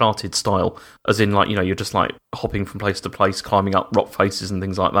like Uncharted style, as in like, you're just like hopping from place to place, climbing up rock faces and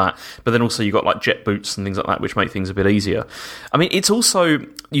things like that. But then also you got like jet boots and things like that, which make things a bit easier. I mean, it's also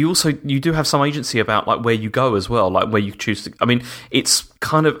you do have some agency about like where you go as well, like where you choose to. I mean, it's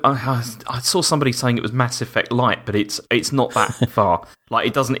kind of I saw somebody saying it was Mass Effect light, but it's not that far. Like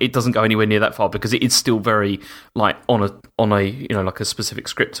it doesn't go anywhere near that far, because it is still very like on a like a specific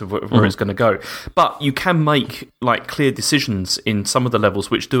script of where it's going to go. But you can make like clear decisions in some of the levels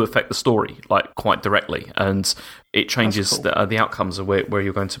which do affect the story like quite directly, and it changes the outcomes of where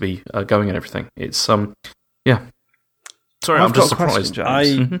you're going to be going and everything. It's yeah. Sorry, I'm just surprised.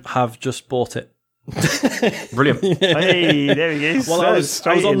 I have just bought it. Brilliant. Hey, there he is. Well, I was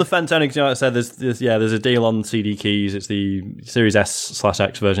on the fence anyway, because I said there's a deal on CD keys. It's the Series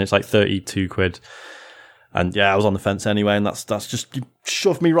S/X version. It's like £32, and I was on the fence anyway, and that's just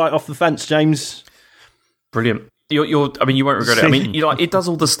shoved me right off the fence, James. Brilliant. I mean, you won't regret it. I mean, it does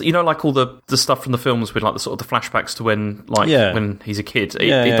all this, like all the stuff from the films with like the sort of the flashbacks to when he's a kid.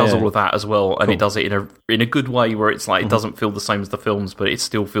 It does all of that as well, and it does it in a good way where it's like it doesn't feel the same as the films, but it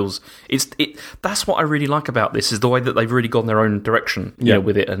still feels that's what I really like about this, is the way that they've really gone their own direction,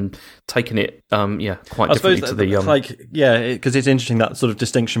 with it, and taken it, quite differently to the because it's interesting, that sort of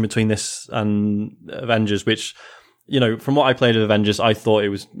distinction between this and Avengers, which, from what I played of Avengers, I thought it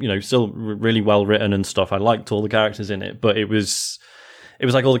was, still really well written and stuff. I liked all the characters in it, but it was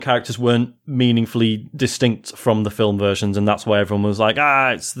like all the characters weren't meaningfully distinct from the film versions, and that's why everyone was like,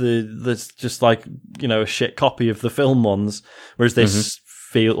 it's just like, a shit copy of the film ones, whereas this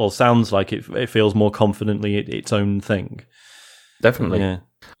sounds like it feels more confidently its own thing. Definitely. Yeah.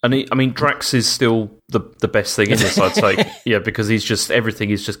 And I mean, Drax is still the best thing in this, I'd say. Because everything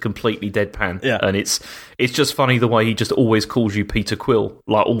is just completely deadpan. Yeah. And it's just funny the way he just always calls you Peter Quill,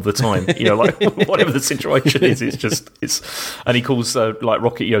 like all the time. Like whatever the situation is, and he calls like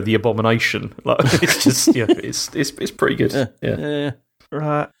Rocket, the Abomination. Like it's just it's pretty good. Yeah.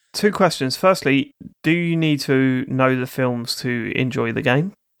 Right. 2 questions. Firstly, do you need to know the films to enjoy the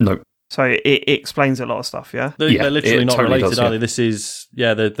game? No. So it explains a lot of stuff, yeah? They're literally not totally related, does, are they? This is,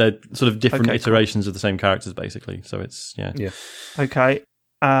 they're sort of different iterations of the same characters, basically. So it's, Okay.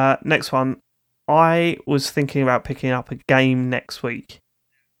 Next one. I was thinking about picking up a game next week.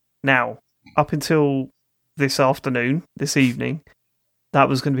 Now, up until this evening, that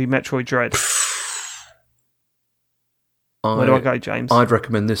was going to be Metroid Dread. Where do I go, James? I'd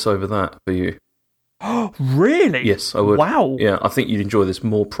recommend this over that for you. Oh, really? Yes, I would. Wow. Yeah, I think you'd enjoy this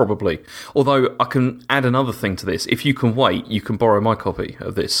more, probably. Although I can add another thing to this. If you can wait, you can borrow my copy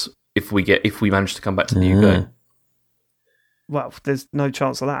of this if we manage to come back to the UK. Well, there's no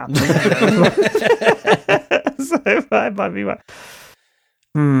chance of that. So that might be right.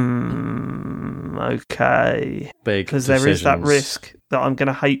 Okay. Big because there is that risk that I'm going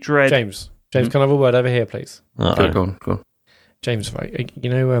to hate Dread. James, can I have a word over here, please? Go on. James, right?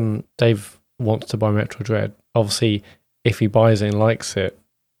 Dave wants to buy Metroid Dread. Obviously, if he buys it and likes it,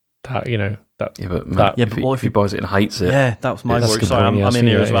 but what if he buys it and hates it? Yeah, that was my worry. Sorry, I'm in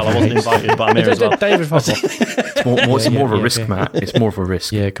here as well. I wasn't invited, but I'm here as well. David, it's more of a risk, Matt. It's more of a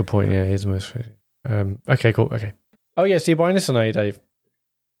risk. Yeah, good point. Yeah, he's most. Okay, cool. Okay. Oh yeah, so you're buying this or no, Dave?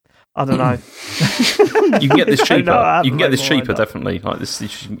 I don't know. You can get this cheaper. You can get this cheaper, definitely. Like this,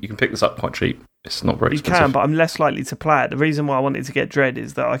 you can pick this up quite cheap. It's not very expensive. You can, but I'm less likely to play it. The reason why I wanted to get Dread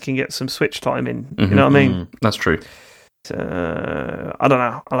is that I can get some Switch time in. You know what I mean? That's true. I don't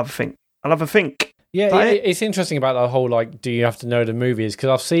know. I'll have a think. Yeah, it's interesting about that whole do you have to know the movies?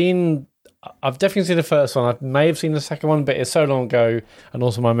 Because I've definitely seen the first one. I may have seen the second one, but it's so long ago, and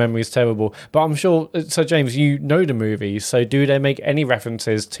also my memory is terrible. But I'm sure. So James, you know the movies. So do they make any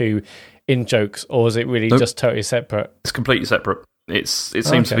references to in jokes, or is it really just totally separate? It's completely separate. It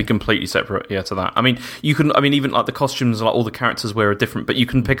seems to be completely separate, to that. I mean, even like the costumes, like all the characters wear are different, but you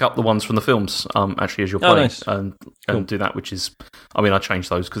can pick up the ones from the films, actually, as you're playing, and do that, which is, I changed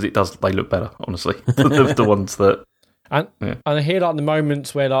those because they look better, honestly, the ones that And I hear like the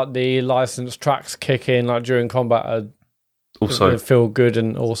moments where like the licensed tracks kick in like during combat are also feel good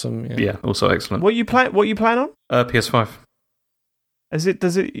and awesome. Yeah, also excellent. What you playing on? PS5.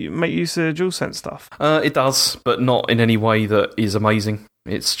 Does it make use of DualSense stuff? It does, but not in any way that is amazing.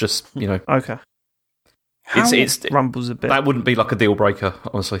 It's just, Okay. It's rumbles a bit. That wouldn't be like a deal breaker,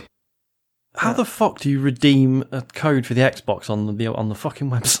 honestly. How the fuck do you redeem a code for the Xbox on the fucking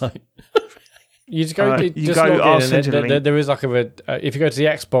website? You just go, log in, and there is like if you go to the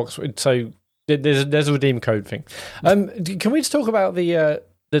Xbox, so there's a redeem code thing. Can we just talk about the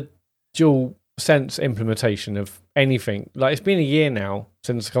dual sense implementation of anything? Like, it's been a year now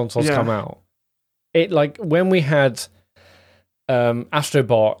since the consoles come out. It like when we had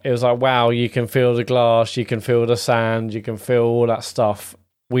Astrobot, it was like, wow, you can feel the glass, you can feel the sand, you can feel all that stuff.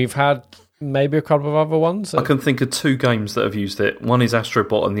 We've had maybe a couple of other ones. I can think of 2 games that have used it. One is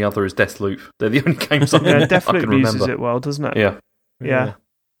Astrobot and the other is Deathloop. They're the only games I can definitely remember. uses it well, doesn't it? Yeah.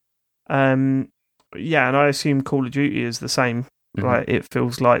 And I assume Call of Duty is the same. Mm-hmm. Like, it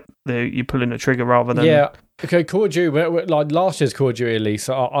feels like you're pulling a trigger rather than... Yeah. Okay, Call of Duty, like last year's Call of Duty release,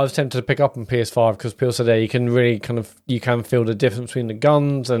 I was tempted to pick up on PS5 because people said you can really you can feel the difference between the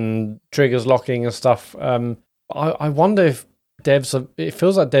guns and triggers locking and stuff. I wonder if it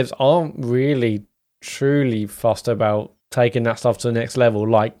feels like devs aren't really truly fussed about taking that stuff to the next level,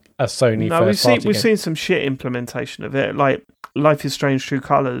 like a Sony first party game. We've seen some shit implementation of it, like Life is Strange True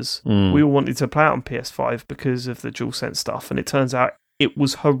Colours. We all wanted to play it on PS5 because of the DualSense stuff, and it turns out it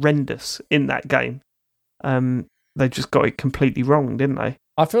was horrendous in that game. They just got it completely wrong, didn't they?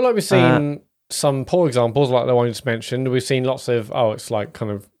 I feel like we've seen some poor examples, like the one you just mentioned. We've seen lots of, it's like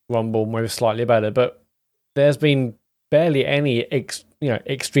kind of Rumble, maybe slightly better, but there's been barely any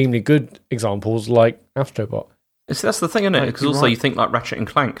extremely good examples like Astrobot. See, that's the thing, isn't it? Because also you think like Ratchet and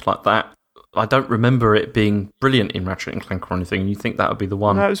Clank, like that. I don't remember it being brilliant in Ratchet and Clank or anything, and you think that would be the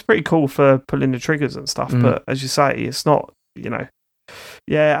one. No, it was pretty cool for pulling the triggers and stuff, but as you say, it's not, it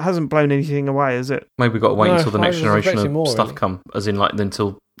hasn't blown anything away, has it? Maybe we've got to wait until the next generation of more, stuff really. come, as in like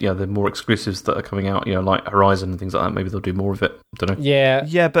until the more exclusives that are coming out, like Horizon and things like that. Maybe they'll do more of it. I don't know.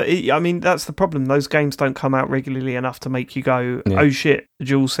 Yeah, but that's the problem. Those games don't come out regularly enough to make you go, "Oh shit,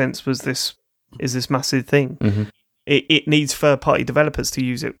 DualSense is this massive thing." Mm-hmm. It needs third-party developers to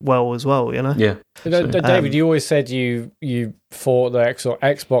use it well as well, Yeah. David, you always said you thought the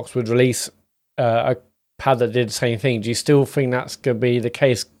Xbox would release a pad that did the same thing. Do you still think that's going to be the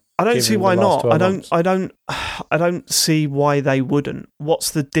case? I don't see why not. I don't see why they wouldn't. What's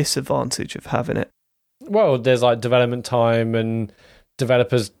the disadvantage of having it? Well, there's like development time and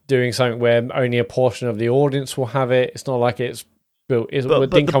developers doing something where only a portion of the audience will have it. It's not like it's built. It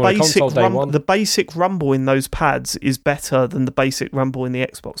didn't come on console day one. The basic rumble in those pads is better than the basic rumble in the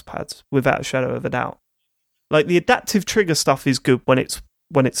Xbox pads, without a shadow of a doubt. Like, the adaptive trigger stuff is good when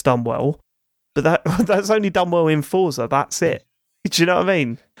it's done well, but that's only done well in Forza. That's it. Do you know what I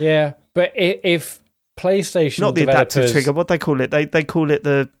mean? Yeah, but if PlayStation not the developers... adaptive trigger, what they call it? They call it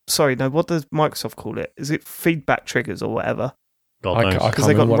what does Microsoft call it? Is it feedback triggers or whatever? Because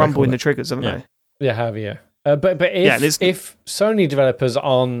they got rumble in the triggers, haven't they? They have, yeah. But if Sony developers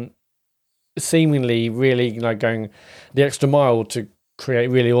aren't seemingly really going the extra mile to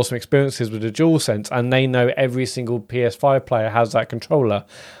create really awesome experiences with the DualSense, and they know every single PS5 player has that controller,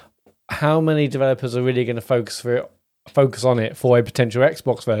 how many developers are really going to focus on it for a potential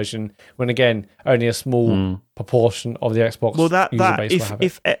Xbox version when, again, only a small proportion of the Xbox user base will have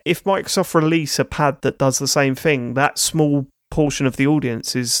it? If Microsoft release a pad that does the same thing, that small portion of the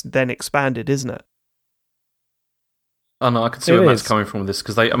audience is then expanded, isn't it? Oh no, I can see where Matt's coming from with this,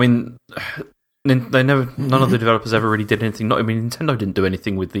 because none of the developers ever really did anything. Nintendo didn't do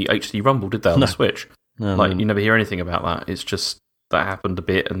anything with the HD Rumble, did they, on the Switch? No. You never hear anything about that. It's just that happened a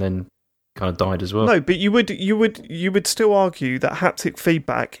bit and then kind of died as well. No, but you would still argue that haptic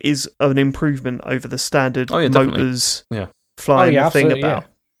feedback is an improvement over the standard motors flying thing about.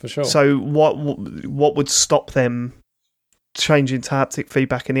 For sure. So what would stop them changing to haptic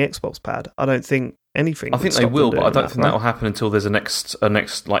feedback in the Xbox pad? I don't think anything. I think they will, but I don't think that will happen until there's a next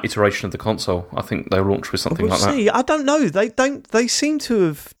like iteration of the console. I think they'll launch with something like that. I don't know. They seem to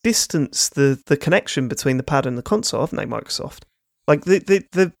have distanced the connection between the pad and the console, haven't they, Microsoft? Like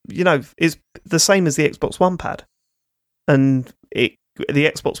the is the same as the Xbox One pad, and the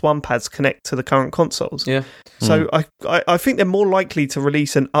Xbox One pads connect to the current consoles. Yeah. So I think they're more likely to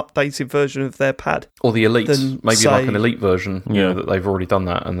release an updated version of their pad, or the Elite, maybe like an Elite version. That they've already done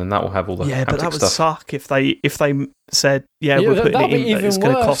that, and then that will have all the haptic but that would stuff. Suck if they said we're putting it in, but it's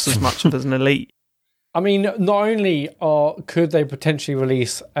going to cost as much as an Elite. I mean, not only could they potentially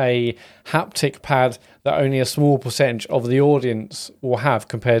release a haptic pad that only a small percentage of the audience will have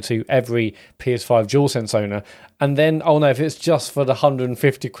compared to every PS5 DualSense owner, and then, oh no, if it's just for the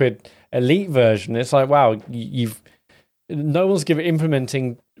 150 quid Elite version, it's like, wow, no one's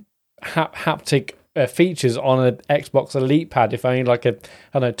implementing haptic features on an Xbox Elite pad if only like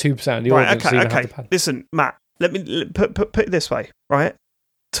 2% of the audience even have the pad. Listen, Matt, let me put it this way, right?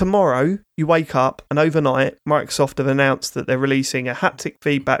 Tomorrow, you wake up and overnight, Microsoft have announced that they're releasing a haptic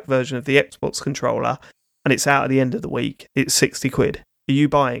feedback version of the Xbox controller, and it's out at the end of the week. It's 60 quid. Are you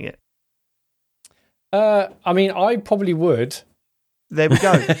buying it? I mean, I probably would. There we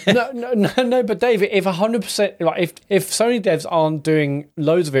go. No, but David, if 100%, like if Sony devs aren't doing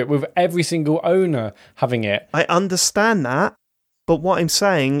loads of it with every single owner having it, I understand that. But what I'm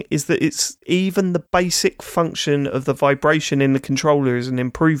saying is that it's even the basic function of the vibration in the controller is an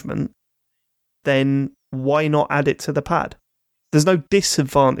improvement, then why not add it to the pad? There's no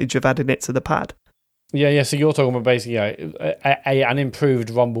disadvantage of adding it to the pad. Yeah, so you're talking about basically an improved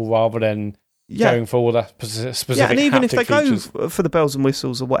Rumble rather than going for all that specific and even if they features. go for the bells and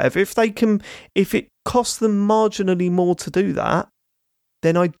whistles or whatever, if it costs them marginally more to do that,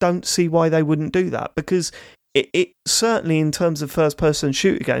 then I don't see why they wouldn't do that, because it certainly, in terms of first-person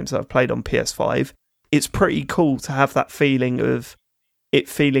shooter games that I've played on PS5, it's pretty cool to have that feeling of it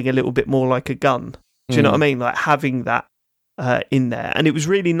feeling a little bit more like a gun. Do you know what I mean? Like having that in there. And it was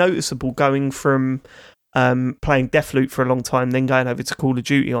really noticeable going from playing Deathloop for a long time, then going over to Call of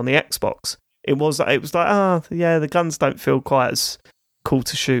Duty on the Xbox. It was like, the guns don't feel quite as cool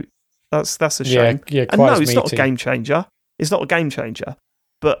to shoot. That's a shame. Yeah, and no, it's not a game changer. It's not a game changer.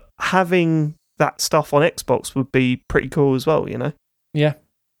 But having that stuff on Xbox would be pretty cool as well, you know? Yeah.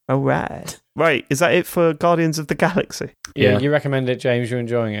 All right. Right, is that it for Guardians of the Galaxy? Yeah, you recommend it, James? You're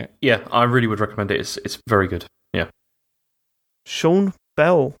enjoying it? Yeah, I really would recommend it. It's very good. Yeah. Sean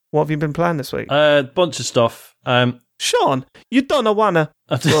Bell, what have you been playing this week? Bunch of stuff. Sean, you don't know wanna.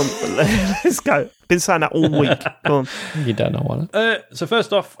 Go on, let's go. Been saying that all week. Go on. You don't know wanna. So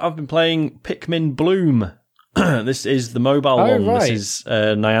first off, I've been playing Pikmin Bloom. This is the mobile one. Right. This is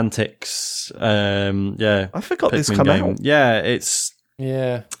Niantic's. I forgot Pikmin this come game. out. Yeah, it's.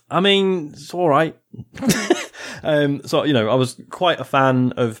 Yeah. I mean, it's all right. So, I was quite a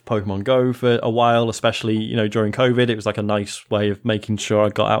fan of Pokemon Go for a while, especially, during COVID. It was like a nice way of making sure I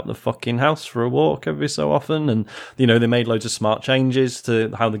got out the fucking house for a walk every so often. And, they made loads of smart changes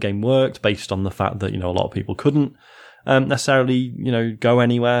to how the game worked based on the fact that, a lot of people couldn't necessarily, go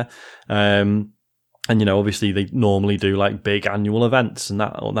anywhere. And, obviously they normally do like big annual events, and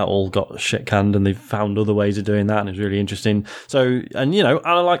that all got shit canned, and they've found other ways of doing that, and it's really interesting. So, and,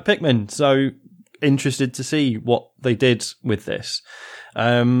 I like Pikmin, so interested to see what they did with this.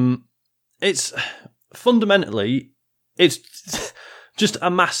 It's fundamentally, it's just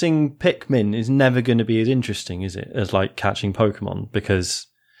amassing Pikmin is never going to be as interesting, is it, as like catching Pokemon, because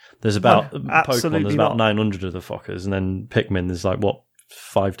there's about Pokemon, there's about 900 of the fuckers, and then Pikmin, there's like,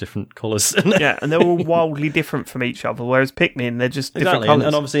 5 different colours. Yeah, and they're all wildly different from each other, whereas Pikmin, they're just different colours.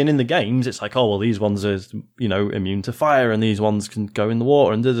 And obviously, in the games, it's like, these ones are, immune to fire, and these ones can go in the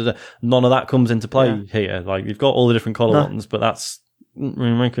water, and da-da-da. None of that comes into play here. Like, you've got all the different colour ones, but that's doesn't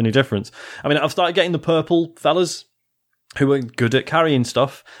really make any difference. I mean, I've started getting the purple fellas who are good at carrying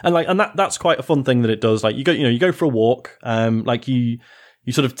stuff, and that's quite a fun thing that it does. Like, you go for a walk, like you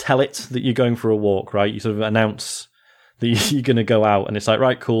sort of tell it that you're going for a walk, right? You sort of announce that you're going to go out, and it's like,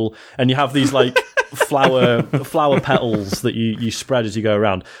 right, cool. And you have these like flower petals that you spread as you go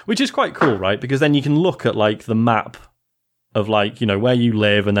around, which is quite cool, right? Because then you can look at like the map of like, where you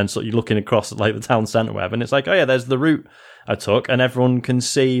live, and then sort of you're looking across at like the town centre or whatever, and it's like, oh yeah, there's the route I took, and everyone can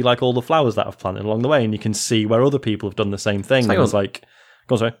see like all the flowers that I've planted along the way, and you can see where other people have done the same thing. And it's like,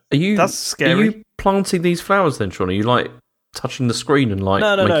 go on, sorry. That's scary. Are you planting these flowers then, Sean? Are you like touching the screen and like...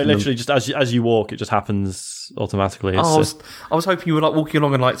 No, literally just as you walk, it just happens automatically. I was hoping you were like walking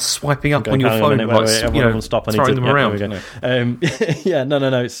along and like swiping up on your phone, everyone stop, I need throwing to, them around. Yeah,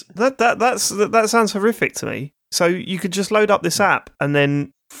 no, it's... That sounds horrific to me. So you could just load up this app and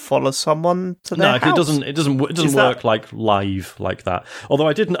then follow someone to their house? No, it doesn't work like live like that. Although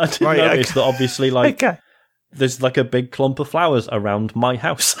I did notice that obviously like there's like a big clump of flowers around my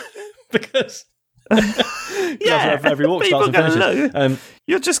house because... yeah, every walk starts and finishes.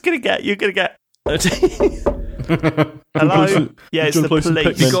 You're gonna get. Hello. Yeah, it's the police.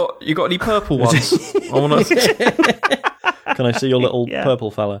 You got any purple ones? I want to. Can I see your little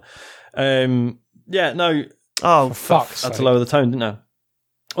purple fella? Yeah, no. Oh, fuck! I had to lower the tone, didn't I?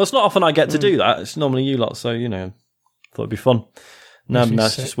 Well, it's not often I get to do that. It's normally you lot, so thought it'd be fun. No,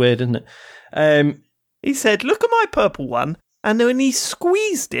 it's just weird, isn't it? He said, "Look at my purple one," and when he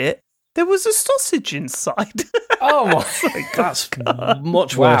squeezed it, there was a sausage inside. Oh my! That's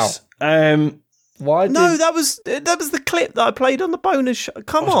much Wow. worse. Why? No, that was the clip that I played on the bonus show.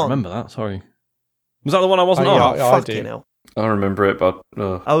 Come I don't on. remember that. Sorry. Was that the one I wasn't Oh, on? yeah. I fucking do. hell. I remember it, but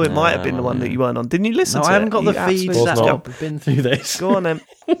Oh, it might have been the one that you weren't on. Didn't you listen No, to it? I haven't got the You feed absolute set scum. up. I've been through this. Go on then.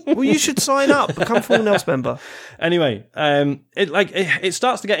 Well, you should sign up. Become Full Nels member. Anyway, it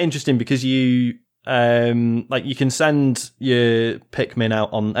starts to get interesting because you you can send your Pikmin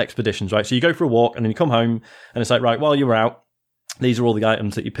out on expeditions, right? So you go for a walk and then you come home and it's like, right, while you were out, these are all the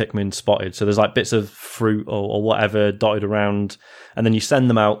items that your Pikmin spotted. So there's like bits of fruit or whatever dotted around, and then you send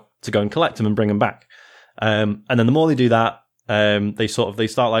them out to go and collect them and bring them back. And then the more they do that, they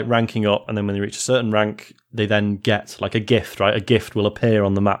start like ranking up, and then when they reach a certain rank, they then get like a gift, right? A gift will appear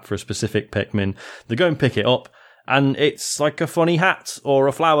on the map for a specific Pikmin. They go and pick it up, and it's like a funny hat or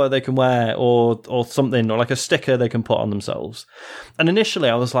a flower they can wear or something, or like a sticker they can put on themselves. And initially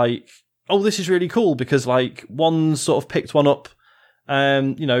I was like, oh, this is really cool, because like one sort of picked one up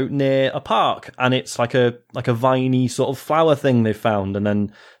near a park, and it's like a viney sort of flower thing they found, and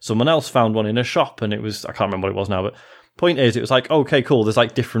then someone else found one in a shop, and it was, I can't remember what it was now, but point is, it was like, okay, cool, there's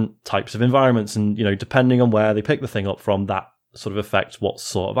like different types of environments, and depending on where they pick the thing up from, that sort of affects what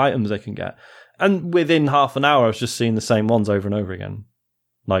sort of items they can get. And within half an hour I was just seeing the same ones over and over again.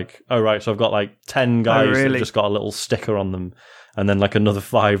 Like, oh right, so I've got like 10 guys that have just got a little sticker on them, and then like another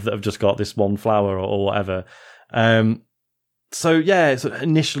 5 that have just got this one flower or whatever. So yeah, it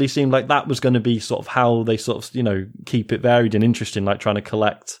initially seemed like that was going to be sort of how they sort of keep it varied and interesting, like trying to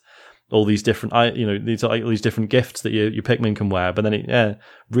collect all these different these different gifts that your Pikmin can wear. But then it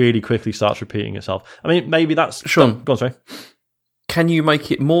really quickly starts repeating itself. I mean, maybe that's Sean. Go on, sorry. Can you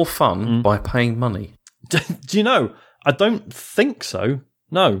make it more fun by paying money? Do you know? I don't think so.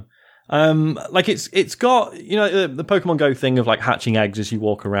 No. Like it's got the Pokemon Go thing of like hatching eggs as you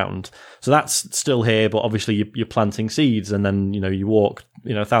walk around, so that's still here, but obviously you're planting seeds, and then you walk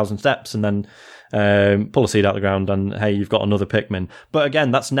 1,000 steps and then pull a seed out of the ground, and hey, you've got another Pikmin. But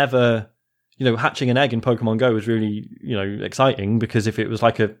again, that's never hatching an egg in Pokemon Go is really exciting, because if it was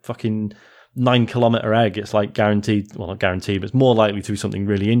like a fucking 9-kilometer egg, it's like guaranteed, well not guaranteed, but it's more likely to be something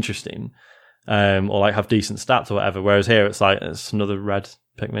really interesting, or like have decent stats or whatever. Whereas here it's like it's another red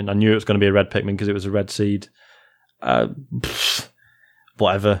Pikmin. I knew it was going to be a red Pikmin because it was a red seed.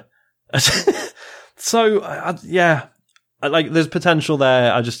 Whatever. So there's potential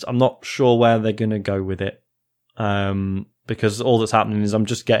there. I'm not sure where they're going to go with it, because all that's happening is I'm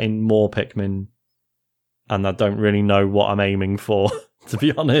just getting more Pikmin, and I don't really know what I'm aiming for. To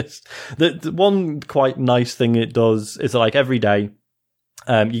be honest, the one quite nice thing it does is that, like, every day,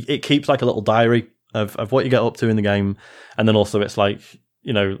 it keeps like a little diary of what you get up to in the game, and then also it's like,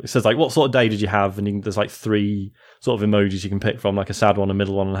 it says like what sort of day did you have, and there's like 3 sort of emojis you can pick from, like a sad one, a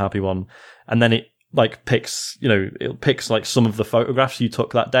middle one, and a happy one, and then it like picks, it picks like some of the photographs you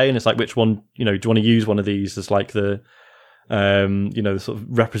took that day, and it's like, which one, do you want to use one of these as like the the sort of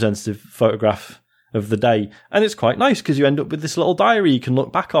representative photograph of the day. And it's quite nice because you end up with this little diary you can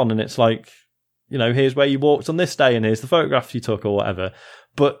look back on, and it's like, here's where you walked on this day, and here's the photographs you took or whatever.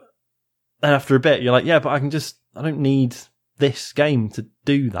 But then after a bit you're like, yeah, but I don't need this game to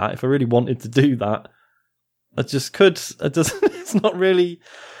do that. If I really wanted to do that, I just could. It's not really,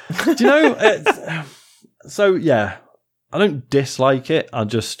 do you know? So yeah, I don't dislike it.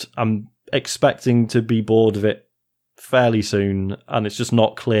 I'm expecting to be bored of it fairly soon, and it's just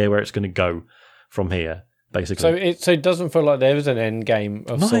not clear where it's going to go from here, basically. So it doesn't feel like there is an end game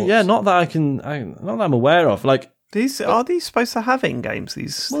of sorts. Yeah, not that not that I'm aware of. Like, Are these supposed to have end games?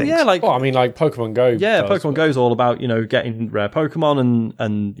 These things? Yeah, like, well, I mean, like Pokemon Go. Yeah, does, Pokemon Go is all about getting rare Pokemon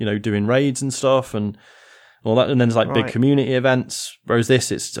and doing raids and stuff and all that, and then there's like big community events. Whereas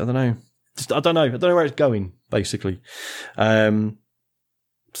this, it's I don't know where it's going, basically. So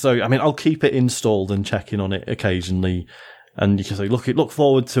I mean, I'll keep it installed and check in on it occasionally, and you can say, look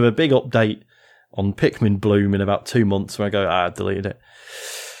forward to a big update on Pikmin Bloom in about 2 months, where I go, I deleted it.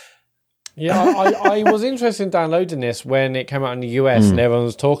 Yeah, I was interested in downloading this when it came out in the US and everyone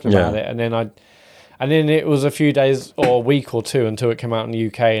was talking about it, and then it was a few days or a week or 2 until it came out in the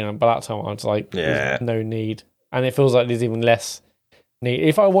UK, and by that time I was like, there's no need. And it feels like there's even less need.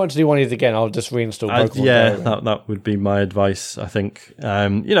 If I want to do one of these again, I'll just reinstall Pokemon Go. That would be my advice, I think.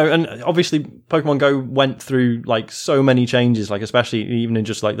 And obviously Pokemon Go went through like so many changes, like especially even in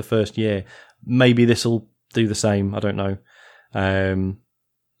just like the first year. Maybe this will do the same. I don't know.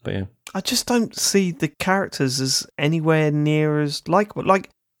 But yeah, I just don't see the characters as anywhere near as likable.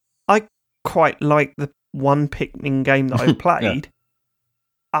 Like, I quite like the one Pikmin game that I played.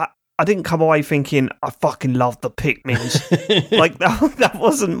 I I didn't come away thinking I fucking love the Pikmins. Like that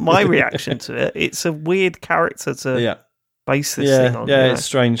wasn't my reaction to it. It's a weird character to base this thing on. Yeah, it's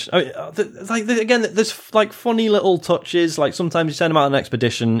strange. I mean, again, there's like funny little touches. Like sometimes you send them out on an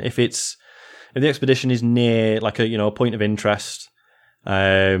expedition if the expedition is near like a point of interest.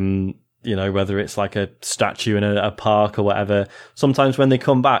 Whether it's like a statue in a park or whatever. Sometimes when they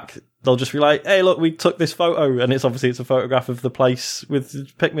come back, they'll just be like, "Hey, look, we took this photo," and it's a photograph of the place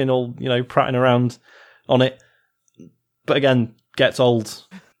with Pikmin all prattling around on it. But again, gets old.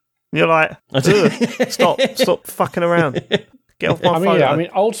 You're like, stop fucking around. Get off my phone. Yeah, I mean,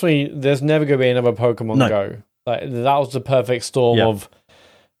 ultimately, there's never going to be another Pokemon Go. Like that was the perfect storm of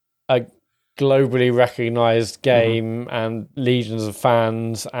a globally recognized game and legions of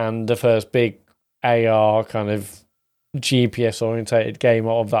fans and the first big AR kind of GPS orientated game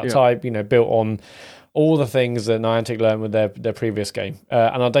of that type, built on all the things that Niantic learned with their previous game.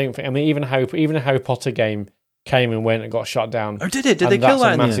 And I don't think, even a Harry Potter game came and went and got shut down. Oh, did it? Did they kill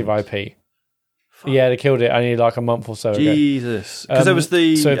that? That's a massive IP. Fuck. Yeah, they killed it only like a month or so ago. Jesus. Because there was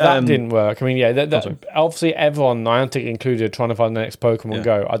the... So if that didn't work, I mean, obviously everyone, Niantic included, trying to find the next Pokemon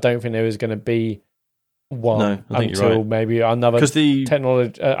Go. I don't think there was going to be one until maybe another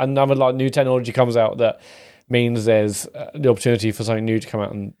technology, another like new technology comes out that means there's the opportunity for something new to come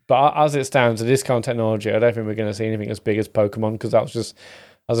out. But as it stands, with this kind of technology, I don't think we're going to see anything as big as Pokemon, because that was just,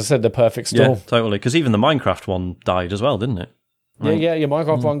 as I said, the perfect storm. Yeah, totally. Because even the Minecraft one died as well, didn't it? Like, yeah.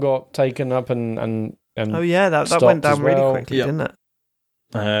 Minecraft one got taken up and oh yeah, that went down really quickly, didn't it?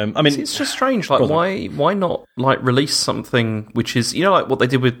 I mean, it's just strange. Like, why not like release something which is like what they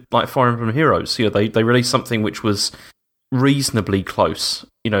did with like Fire Emblem Heroes? They released something which was reasonably close,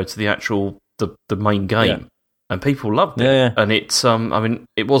 to the actual the main game, and people loved it. Yeah. And it's I mean,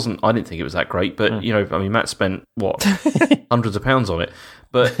 it wasn't. I didn't think it was that great, but I mean, Matt spent what hundreds of pounds on it,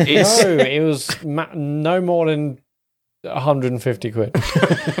 but it's no, it was no more than 150 quid.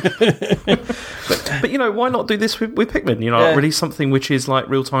 but why not do this with Pikmin? Release something which is like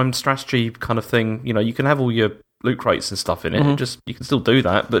real-time strategy kind of thing. You can have all your loot crates and stuff in it. You can still do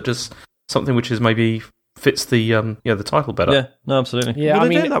that, but just something which is maybe fits the the title better. Yeah, no, absolutely. Yeah, they're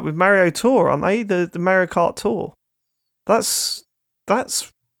doing that with Mario Tour, aren't they? The Mario Kart Tour. That's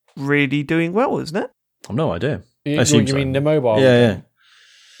really doing well, isn't it? I've no idea. You mean the mobile? Yeah.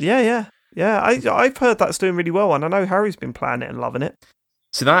 Yeah, I've heard that's doing really well, and I know Harry's been playing it and loving it.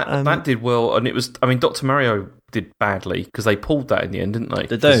 So that did well, and it was. I mean, Dr. Mario did badly because they pulled that in the end, didn't they?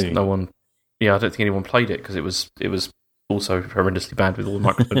 Did they? No one. Yeah, I don't think anyone played it because it was also horrendously bad with all the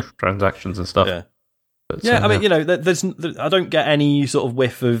microtransactions and stuff. Yeah. But, I mean, I don't get any sort of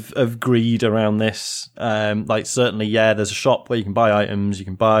whiff of greed around this. Like, certainly, there's a shop where you can buy items, you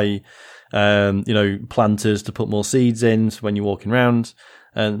can buy, planters to put more seeds in when you're walking around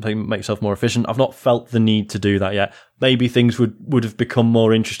and make yourself more efficient. I've not felt the need to do that yet. Maybe things would have become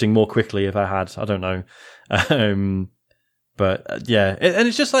more interesting more quickly if I had. I don't know. But and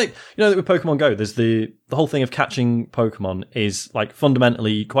it's just like, that with Pokemon Go, there's the whole thing of catching Pokemon is like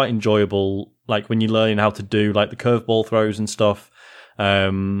fundamentally quite enjoyable. Like when you learn how to do like the curveball throws and stuff,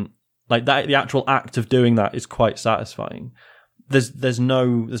 like that, the actual act of doing that is quite satisfying. There's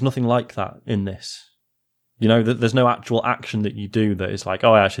nothing like that in this. There's no actual action that you do that is like,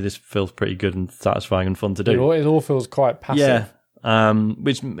 oh, actually, this feels pretty good and satisfying and fun to do. It all feels quite passive. Yeah,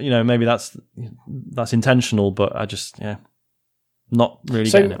 which maybe that's intentional, but I just not really.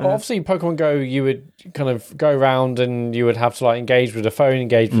 So getting it. Obviously, Pokemon Go, you would kind of go around and you would have to like engage with the phone,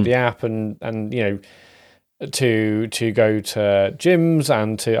 engage with the app, and to go to gyms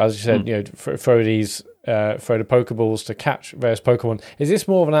and to, as you said, throw the Pokeballs to catch various Pokemon. Is this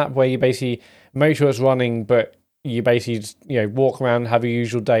more of an app where you basically make sure it's running, but you basically just, walk around, have your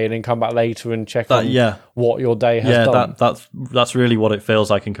usual day, and then come back later and check on what your day has done? That's really what it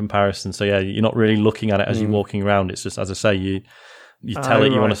feels like in comparison. So you're not really looking at it as you're walking around. It's just, as I say, you tell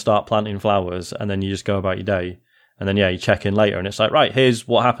it you want to start planting flowers, and then you just go about your day, and then you check in later, and it's like, right, here's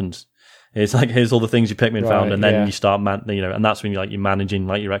what happened. It's like, here's all the things your Pikmin found, and then you start, and that's when you're managing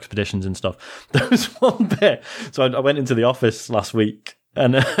like your expeditions and stuff. There was one bit. So I went into the office last week,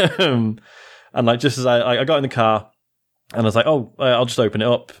 and like just as I got in the car, and I was like, oh, I'll just open it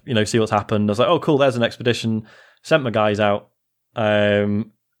up, see what's happened. I was like, oh, cool, there's an expedition. Sent my guys out,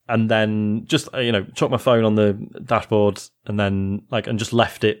 and then just chucked my phone on the dashboard, and then and just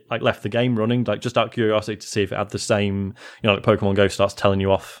left the game running, just out of curiosity to see if it had the same, like Pokemon Go starts telling you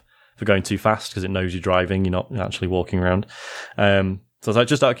off for going too fast because it knows you're driving, you're not actually walking around. So I was like,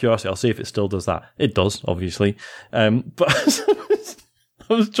 just out of curiosity, I'll see if it still does that. It does, obviously. But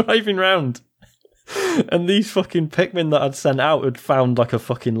I was driving around, And these fucking Pikmin that I'd sent out had found like a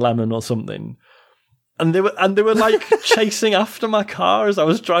fucking lemon or something. And they were like chasing after my car as I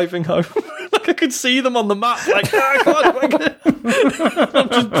was driving home. Like I could see them on the map, like, I'm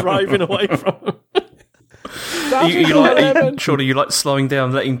just driving away from them. Surely you like slowing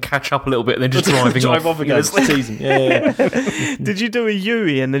down, letting him catch up a little bit, and then just driving off again. Teasing. Yeah. Did you do a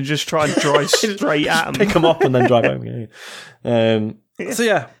Yui and then just try and drive straight at him? Pick them up and then drive home. So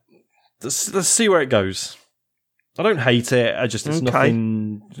yeah, let's see where it goes. I don't hate it. It's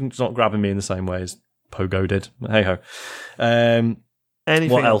nothing. It's not grabbing me in the same way as Pogo did. Hey ho.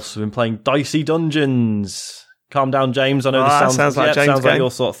 What else? We've been playing Dicey Dungeons. Calm down, James. I know this sounds like James sounds like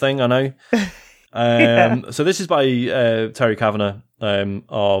your sort of thing. I know. So this is by Terry Kavanagh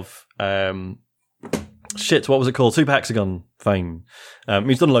of what was it called? Super Hexagon fame.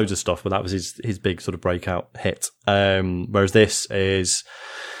 He's done loads of stuff, but that was his big sort of breakout hit. Whereas this is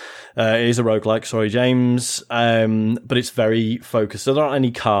it is a roguelike, sorry, James, but it's very focused. So there aren't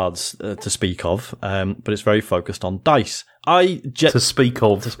any cards to speak of, but it's very focused on dice. To speak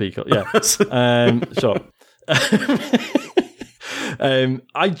of, yeah. Sure.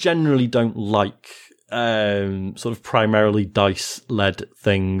 I generally don't like sort of primarily dice-led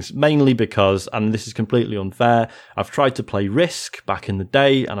things, mainly because, and this is completely unfair, I've tried to play Risk back in the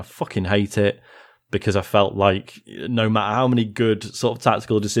day, and I fucking hate it, because I felt like no matter how many good sort of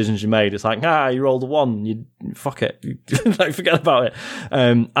tactical decisions you made, it's like, you rolled a 1, you fuck it, like, forget about it.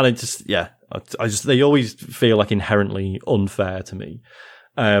 And it just, they always feel like inherently unfair to me.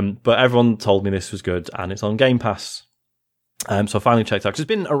 But everyone told me this was good, and it's on Game Pass. So I finally checked out, because it's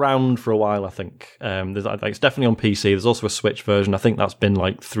been around for a while, I think. It's definitely on PC. There's also a Switch version. I think that's been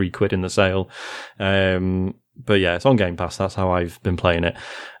like £3 in the sale. But yeah, it's on Game Pass. That's how I've been playing it.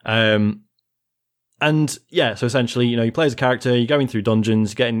 And yeah, so essentially, you play as a character, you're going through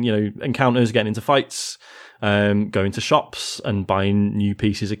dungeons, getting, encounters, getting into fights, going to shops and buying new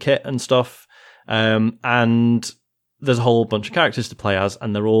pieces of kit and stuff. And there's a whole bunch of characters to play as,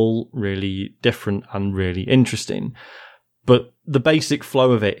 and they're all really different and really interesting. But the basic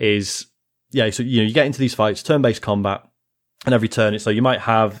flow of it is, so you get into these fights, turn-based combat, and every turn, so you might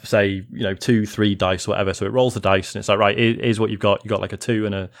have, say, 2, 3 dice or whatever, so it rolls the dice, and it's like, right, here's what you've got. You've got like a 2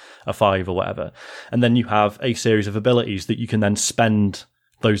 and a 5 or whatever. And then you have a series of abilities that you can then spend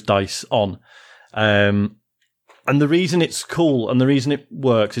those dice on. And the reason it's cool and the reason it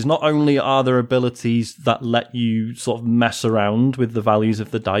works is not only are there abilities that let you sort of mess around with the values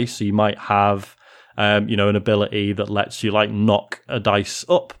of the dice, so you might have an ability that lets you like knock a dice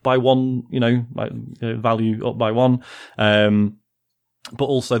up by 1, value up by 1. But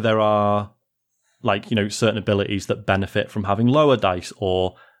also there are like, certain abilities that benefit from having lower dice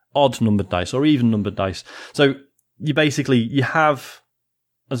or odd numbered dice or even numbered dice. So you have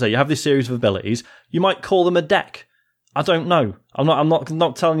this series of abilities. You might call them a deck. I don't know. I'm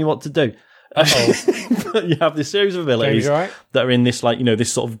not telling you what to do. But you have this series of abilities that are in this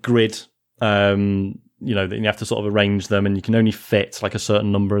this sort of grid. Then you have to sort of arrange them, and you can only fit like a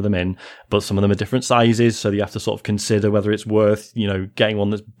certain number of them in, but some of them are different sizes, so you have to sort of consider whether it's worth, getting one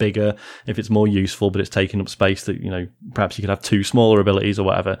that's bigger if it's more useful, but it's taking up space that, perhaps you could have 2 smaller abilities or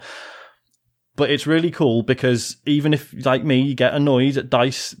whatever. But it's really cool because even if, like me, you get annoyed at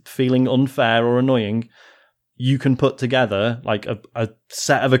dice feeling unfair or annoying, you can put together like a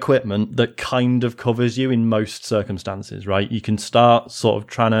set of equipment that kind of covers you in most circumstances, right? You can start sort of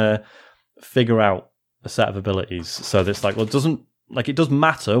trying to figure out a set of abilities so that's like, well, it does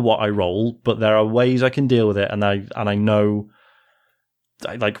matter what I roll, but there are ways I can deal with it, and I know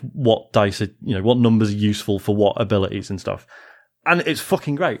like what dice are, what numbers are useful for what abilities and stuff, and it's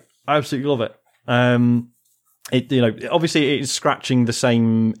fucking great. I absolutely love it. Obviously it's scratching the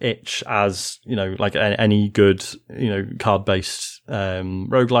same itch as like any good card based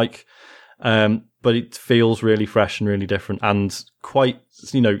roguelike, but it feels really fresh and really different and quite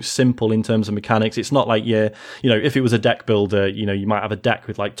simple in terms of mechanics. It's not like if it was a deck builder, you might have a deck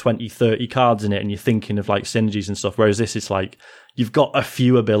with like 20-30 cards in it and you're thinking of like synergies and stuff, whereas this is like you've got a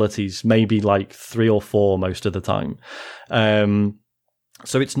few abilities, maybe like 3 or 4 most of the time.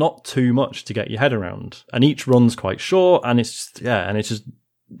 So it's not too much to get your head around, and each run's quite short, and it's just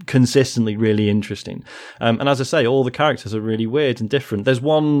consistently really interesting. And as I say, all the characters are really weird and different. There's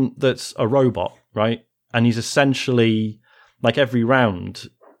one that's a robot, right? And he's essentially like every round,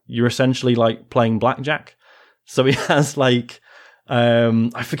 you're essentially like playing blackjack. So he has like,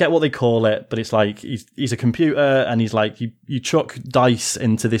 I forget what they call it, but it's like he's a computer, and he's like you chuck dice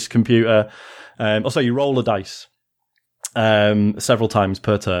into this computer. Also, you roll a dice several times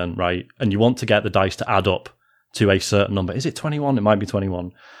per turn, right? And you want to get the dice to add up to a certain number. Is it 21? It might be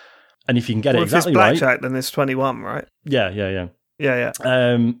 21. And if you can get Well, it exactly if right, it's blackjack, then it's 21, right? yeah. Yeah.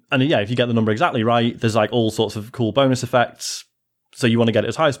 And yeah, if you get the number exactly right, there's like all sorts of cool bonus effects. So you want to get it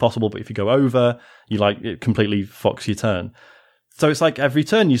as high as possible, but if you go over, you like it completely fucks your turn. So it's like every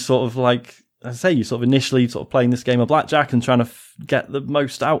turn you sort of like, as I say, you sort of initially sort of playing this game of blackjack and trying to get the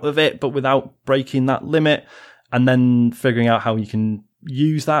most out of it, but without breaking that limit, and then figuring out how you can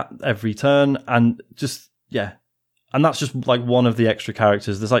use that every turn, and just, yeah. And that's just like one of the extra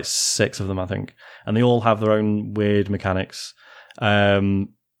characters. There's like 6 of them, I think, and they all have their own weird mechanics. The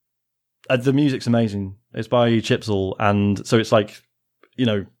music's amazing. It's by Chipzel, and so it's like, you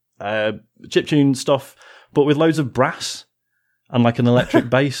know, chiptune stuff, but with loads of brass and like an electric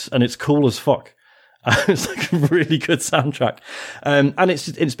bass, and it's cool as fuck. It's like a really good soundtrack, and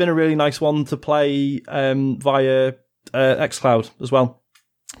it's been a really nice one to play via xCloud as well,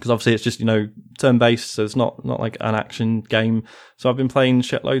 because obviously it's just, you know, turn based, so it's not like an action game. So I've been playing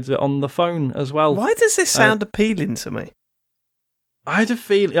shitloads of it on the phone as well. Why does this sound appealing to me? I had a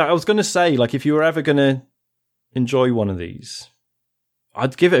feeling. I was going to say, like, if you were ever going to enjoy one of these,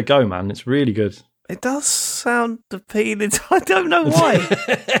 I'd give it a go, man. It's really good. It does sound appealing. I don't know why.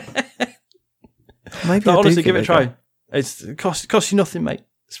 Maybe No, I honestly, do give it a try. It costs you nothing, mate.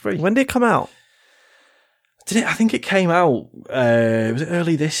 It's free. When did it come out? Did it? I think it came out. Was it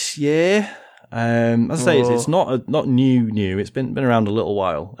early this year? As I say, it's not new. It's been around a little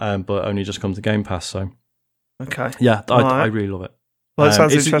while, but only just come to Game Pass. So Okay. yeah, I really love it. Well, that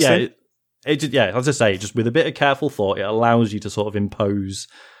sounds it's- interesting. Yeah, as I say, just with a bit of careful thought, it allows you to sort of impose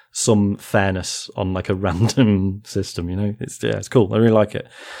some fairness on like a random system. You know, it's cool. I really like it.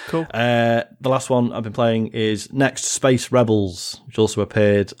 Cool. The last one I've been playing is Next Space Rebels, which also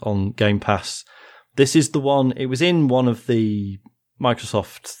appeared on Game Pass. This is the one. It was in one of the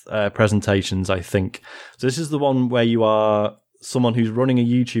Microsoft presentations, I think. So this is the one where you are someone who's running a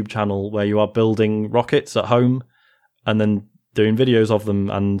YouTube channel where you are building rockets at home and then doing videos of them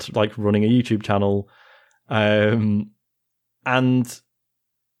and like running a YouTube channel. And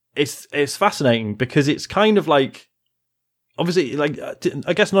it's fascinating because it's kind of like, obviously, like,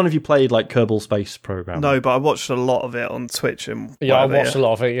 I guess none of you played like Kerbal Space Program. No, but I watched a lot of it on Twitch and Yeah, I whatever, watched a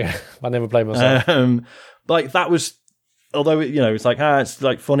lot of it. Yeah, I never played myself. Like that was, although you know, it's like it's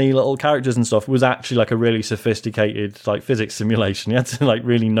like funny little characters and stuff, was actually like a really sophisticated like physics simulation. You had to like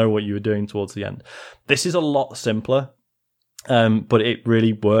really know what you were doing towards the end. This is a lot simpler, but it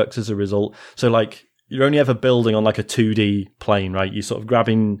really works as a result. So like you're only ever building on like a 2D plane, right? You're sort of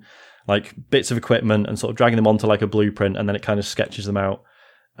grabbing like bits of equipment and sort of dragging them onto like a blueprint, and then it kind of sketches them out.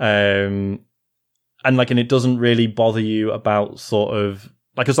 And it doesn't really bother you about sort of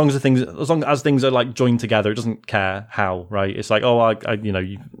like as long as things are like joined together, it doesn't care how, right? It's like, oh, I you know,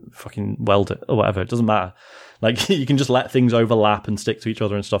 you fucking weld it or whatever. It doesn't matter. Like you can just let things overlap and stick to each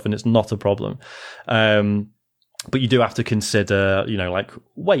other and stuff, and it's not a problem. But you do have to consider, you know, like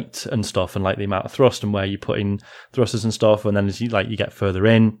weight and stuff, and like the amount of thrust and where you put in thrusters and stuff. And then as you get further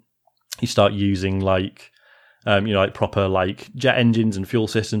in, you start using like, you know, like proper like jet engines and fuel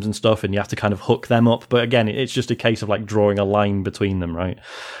systems and stuff, and you have to kind of hook them up. But again, it's just a case of like drawing a line between them, right?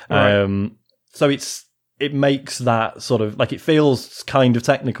 So it makes that sort of like, it feels kind of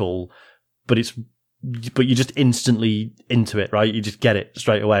technical, but you're just instantly into it, right? You just get it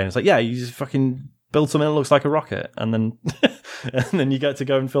straight away, and it's like, yeah, you just fucking build something that looks like a rocket, and then you get to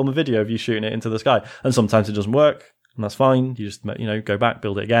go and film a video of you shooting it into the sky. And sometimes it doesn't work, and that's fine. You just, you know, go back,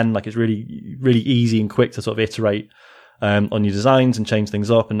 build it again. Like it's really, really easy and quick to sort of iterate on your designs and change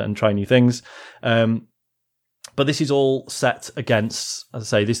things up and try new things. But this is all set against,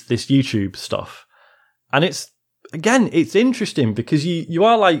 as I say, this YouTube stuff, and it's interesting because you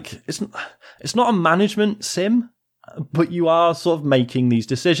are like, it's not a management sim, but you are sort of making these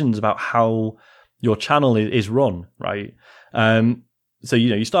decisions about how your channel is run, right? So, you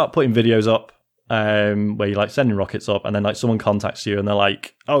know, you start putting videos up where you're like sending rockets up, and then like someone contacts you and they're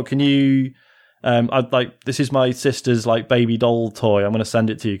like, oh, can you, I'd like, this is my sister's like baby doll toy, I'm going to send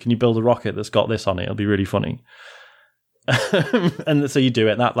it to you. Can you build a rocket that's got this on it? It'll be really funny. And so you do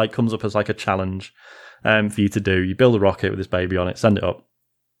it, and that like comes up as like a challenge for you to do. You build a rocket with this baby on it, send it up,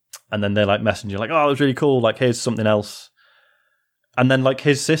 and then they're like messaging you like, oh, it was really cool, like here's something else. And then like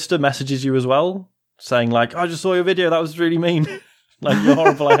his sister messages you as well, saying like, I just saw your video, that was really mean. Like, you're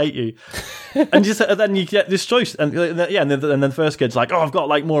horrible, I hate you. And then you get this choice, and then the first kid's like, oh, I've got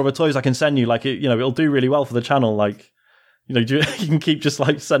like more of a toys I can send you, like, you know, it'll do really well for the channel, like, you know, you can keep just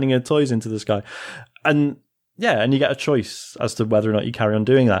like sending her toys into the sky. And yeah, and you get a choice as to whether or not you carry on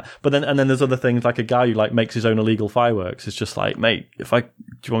doing that. But then, and then there's other things, like a guy who like makes his own illegal fireworks. It's just like, mate, do you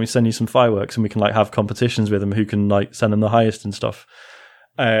want me to send you some fireworks, and we can like have competitions with them who can like send them the highest and stuff.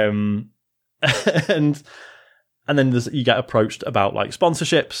 and then you get approached about like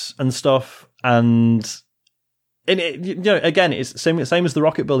sponsorships and stuff, and it, you know, again, it's same as the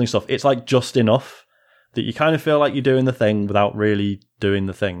rocket building stuff. It's like just enough that you kind of feel like you're doing the thing without really doing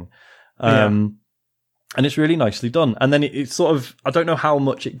the thing. And it's really nicely done. And then it's sort of, I don't know how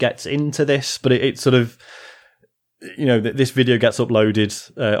much it gets into this, but it sort of, you know, this video gets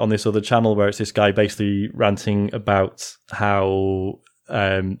uploaded on this other channel where it's this guy basically ranting about how,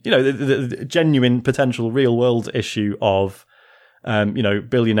 you know, the genuine potential real world issue of, you know,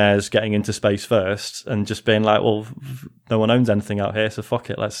 billionaires getting into space first and just being like, well, no one owns anything out here, so fuck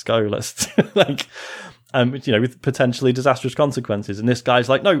it, let's go. Let's like, you know, with potentially disastrous consequences. And this guy's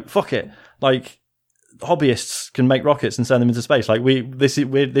like, no, fuck it. Like, hobbyists can make rockets and send them into space. Like this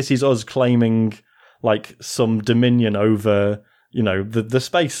is us claiming like some dominion over, you know, the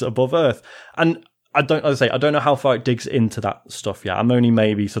space above Earth. And I don't know how far it digs into that stuff yet. I'm only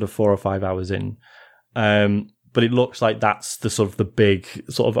maybe sort of 4 or 5 hours in. But it looks like that's the sort of the big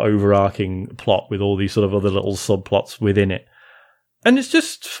sort of overarching plot with all these sort of other little subplots within it. And it's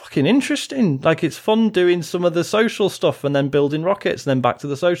just fucking interesting. Like, it's fun doing some of the social stuff and then building rockets and then back to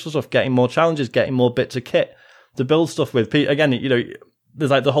the social stuff, getting more challenges, getting more bits of kit to build stuff with. Again, you know, there's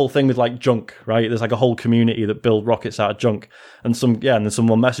like the whole thing with like junk, right? There's like a whole community that build rockets out of junk. And and then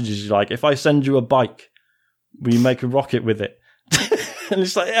someone messages you like, if I send you a bike, will you make a rocket with it? And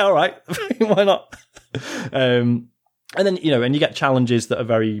it's like, yeah, all right, why not? And then, you know, and you get challenges that are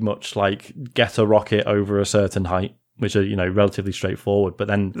very much like get a rocket over a certain height, which are, you know, relatively straightforward. But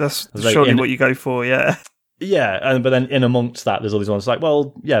then that's surely what you go for, yeah. Yeah, but then in amongst that, there's all these ones like,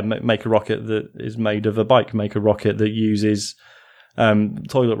 well, yeah, make a rocket that is made of a bike, make a rocket that uses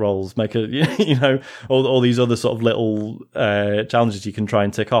toilet rolls, make a, you know, all these other sort of little challenges you can try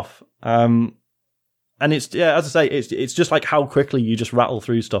and tick off. And it's, yeah, as I say, it's just like how quickly you just rattle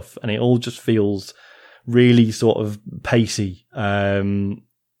through stuff, and it all just feels really sort of pacey. And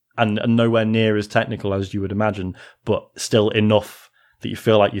nowhere near as technical as you would imagine, but still enough that you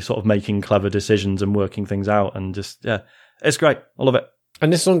feel like you're sort of making clever decisions and working things out, and just, yeah, it's great. I love it.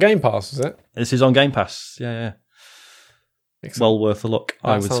 And this is on Game Pass, is it? This is on Game Pass, yeah. Excellent. Well worth a look,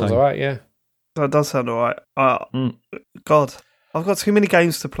 I would say. That sounds alright, yeah. That does sound alright. God, I've got too many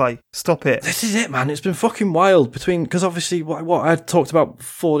games to play. Stop it. This is it, man. It's been fucking wild because obviously what I talked about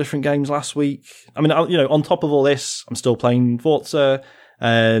 4 different games last week. I mean, you know, on top of all this, I'm still playing Forza.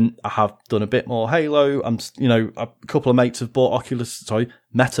 I have done a bit more Halo. You know, a couple of mates have bought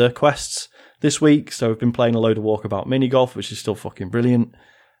Meta Quests this week, so I've been playing a load of Walkabout mini golf, which is still fucking brilliant.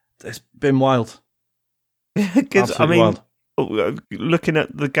 It's been wild. Because I mean, wild. Looking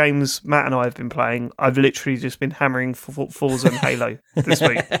at the games Matt and I have been playing, I've literally just been hammering Forza and Halo this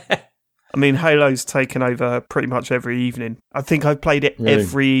week. I mean, Halo's taken over pretty much every evening. I think I've played it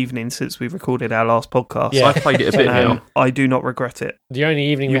every evening since we recorded our last podcast. Yeah. I've played it a bit now. I do not regret it. The only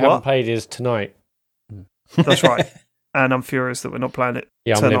evening we haven't played is tonight. That's right. And I'm furious that we're not playing it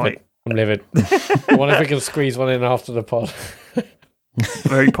tonight. I'm livid. I wonder if we can squeeze one in after the pod.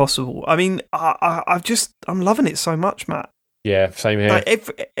 Very possible. I mean, I'm loving it so much, Matt. Yeah, same here.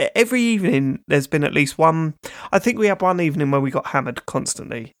 Like every evening, there's been at least one. I think we had one evening where we got hammered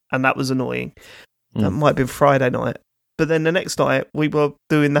constantly, and that was annoying. That might have been Friday night, but then the next night we were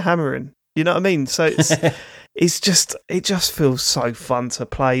doing the hammering. You know what I mean? So it just feels so fun to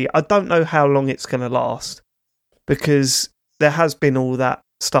play. I don't know how long it's going to last, because there has been all that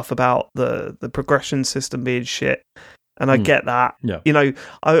stuff about the progression system being shit, and I get that. Yeah. You know,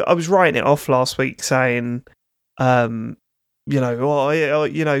 I was writing it off last week saying, you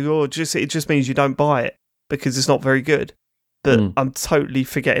know, it just means you don't buy it because it's not very good. But I'm totally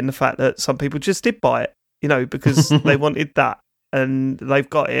forgetting the fact that some people just did buy it, you know, because they wanted that and they've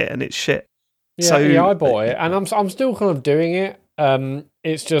got it and it's shit. Yeah, yeah, I bought it and I'm still kind of doing it.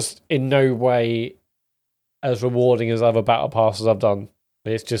 It's just in no way as rewarding as other battle passes I've done.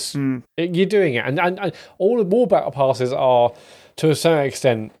 It's just you're doing it, and all the more battle passes are to a certain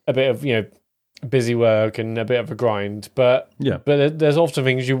extent a bit of, you know, busy work and a bit of a grind, but there's often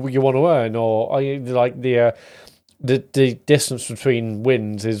things you want to earn, or like the distance between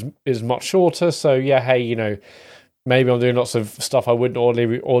wins is much shorter. So yeah, hey, you know, maybe I'm doing lots of stuff I wouldn't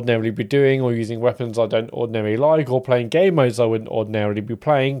ordinarily be doing, or using weapons I don't ordinarily like, or playing game modes I wouldn't ordinarily be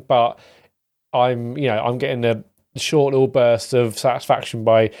playing, but I'm getting a short little burst of satisfaction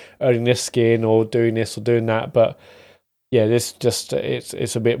by earning this skin or doing this or doing that. But yeah, this just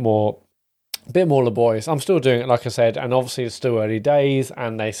it's a bit more laborious. I'm still doing it, like I said, and obviously it's still early days,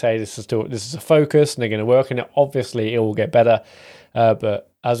 and they say this is a focus and they're going to work on it. Obviously it will get better, but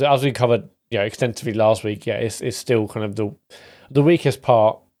as we covered, you know, extensively last week, yeah, it's still kind of the weakest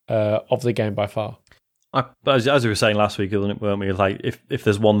part of the game by far. But as we were saying last week, weren't we? Like, if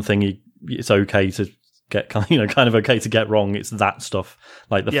there's one thing it's okay to get, kind of okay to get wrong, it's that stuff.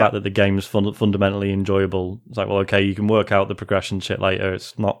 Like the fact that the game's fundamentally enjoyable. It's like, well, okay, you can work out the progression shit later.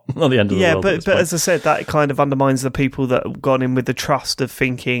 It's not the end of the world. But as I said, that kind of undermines the people that have gone in with the trust of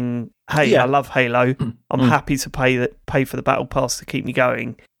thinking, hey, I love Halo. I'm happy to pay for the battle pass to keep me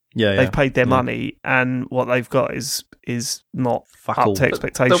going. They've paid their money, and what they've got is not up to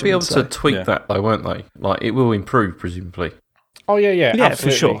expectations. They'll be able to tweak that, though, won't they? Like, it will improve, presumably. Oh yeah, absolutely.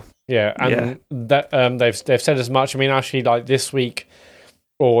 For sure. Yeah, and that they've said as much. I mean, actually, like this week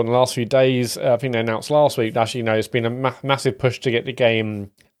or in the last few days, I think they announced last week. Actually, it's been a massive push to get the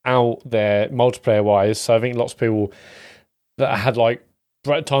game out there multiplayer wise. So I think lots of people that had like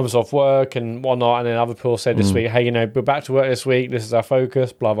times off work and whatnot, and then other people said this week, hey, we're back to work this week. This is our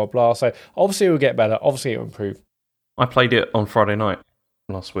focus. Blah blah blah. So obviously it will get better. Obviously it will improve. I played it on Friday night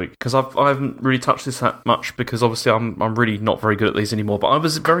last week because I haven't really touched this that much because obviously I'm really not very good at these anymore. But I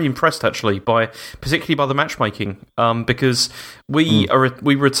was very impressed actually particularly by the matchmaking because we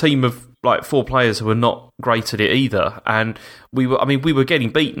were a team of like 4 players who were not great at it either, and we were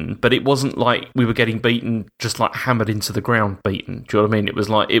getting beaten, but it wasn't like we were getting beaten just like hammered into the ground beaten. Do you know what I mean? It was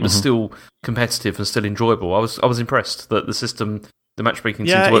like it was still competitive and still enjoyable. I was impressed that the matchmaking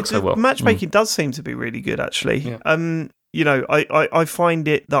seemed to work so well. Matchmaking does seem to be really good actually. Yeah. I find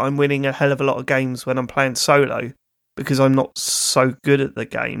it that I'm winning a hell of a lot of games when I'm playing solo because I'm not so good at the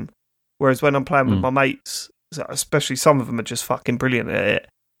game. Whereas when I'm playing with my mates, especially some of them are just fucking brilliant at it,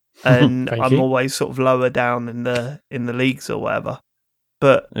 and I'm always sort of lower down in the leagues or whatever.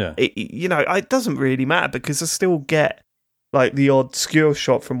 But it doesn't really matter because I still get like the odd skewer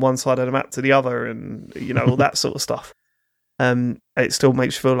shot from one side of the map to the other, and all that sort of stuff. It still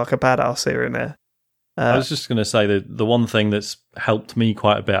makes you feel like a badass here and there. I was just going to say that the one thing that's helped me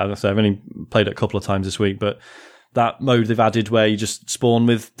quite a bit, as I say, I've only played it a couple of times this week, but that mode they've added where you just spawn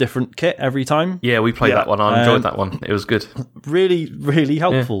with different kit every time. Yeah, we played that one. I enjoyed that one. It was good. Really, really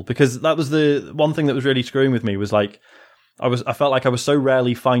helpful because that was the one thing that was really screwing with me was like, I felt like I was so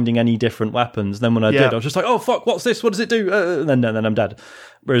rarely finding any different weapons. Then when I did, I was just like, oh, fuck, what's this? What does it do? And then I'm dead.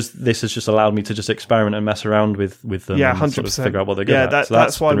 Whereas this has just allowed me to just experiment and mess around with them. Yeah, 100%. And sort of figure out what they're good at.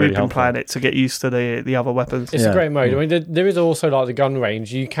 That's why really we've been playing it, to get used to the other weapons. It's a great mode. I mean, there is also like the gun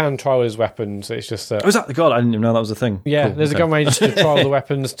range. You can trial his weapons. It's just that... Oh, is that the god? I didn't even know that was a thing. Yeah, cool. There's a gun range to trial the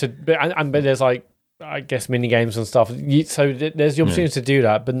weapons. But there's like, I guess, mini games and stuff. So there's the opportunity to do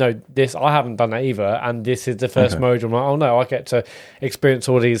that. But no, I haven't done that either. And this is the first mode. I'm like, oh no, I get to experience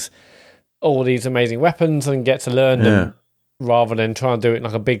all these amazing weapons and get to learn them rather than try and do it in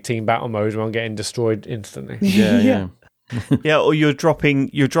like a big team battle mode where I'm getting destroyed instantly. Yeah. Yeah, or you're dropping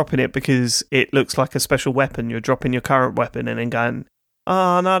it because it looks like a special weapon. You're dropping your current weapon and then going,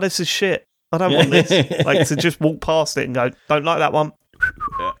 oh no, this is shit. I don't want this. Like to just walk past it and go, don't like that one.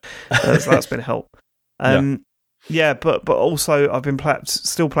 That's been help. But also I've been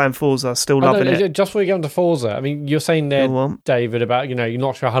still playing Forza, still loving it. Just before you get onto Forza, I mean, you're saying there, David, about you're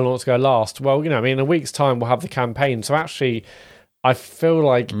not sure how long it's going to last. Well, I mean, in a week's time we'll have the campaign. So actually, I feel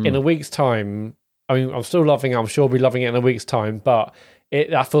like in a week's time, I mean, I'm still loving it. I'm sure I'll be loving it in a week's time, but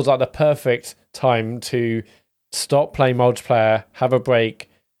that feels like the perfect time to stop playing multiplayer, have a break,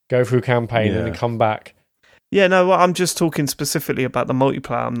 go through campaign, and then come back. Yeah, no, I'm just talking specifically about the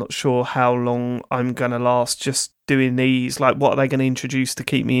multiplayer. I'm not sure how long I'm going to last just doing these. Like, what are they going to introduce to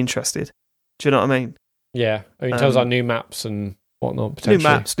keep me interested? Do you know what I mean? Yeah, I mean, in terms of like new maps and whatnot, potentially. New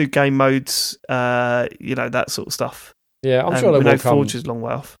maps, new game modes, that sort of stuff. Yeah, I'm sure they will come. Forge is a long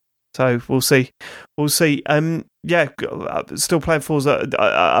way off. So we'll see. Still playing Forza.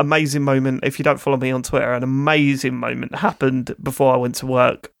 Amazing moment. If you don't follow me on Twitter, an amazing moment happened before I went to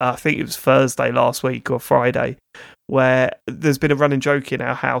work. I think it was Thursday last week or Friday, where there's been a running joke in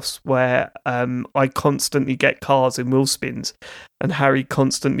our house where I constantly get cars in wheel spins and Harry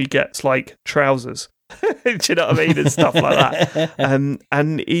constantly gets like trousers. Do you know what I mean? And stuff like that.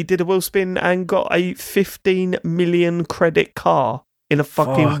 And he did a wheel spin and got a 15 million credit car in a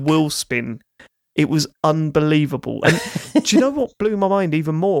fucking wheel spin. It was unbelievable. And do you know what blew my mind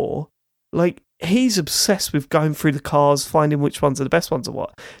even more? Like, he's obsessed with going through the cars, finding which ones are the best ones or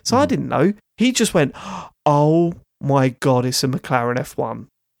what. So I didn't know. He just went, oh my God, it's a McLaren F1.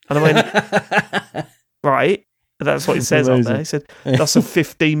 And I went, right. That's what it says on there. He said, that's a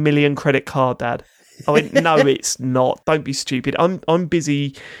 15 million credit card, Dad. I went, no, it's not. Don't be stupid. I'm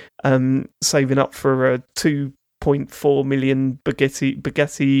busy saving up for a 2.4 million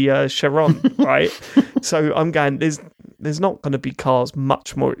Bugatti Chiron, right? So I'm going, there's not going to be cars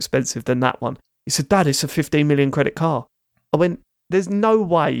much more expensive than that one. He said, Dad, it's a 15 million credit car. I went, there's no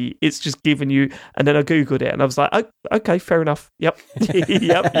way it's just giving you. And then I Googled it and I was like, oh, okay, fair enough. Yep.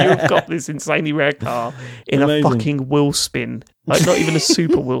 Yep. You've got this insanely rare car in a fucking wheel spin. Like, not even a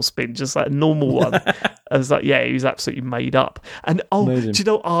super wheel spin, just like a normal one. I was like, yeah, he was absolutely made up. And do you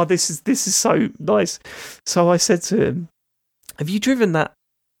know, this is so nice. So I said to him, have you driven that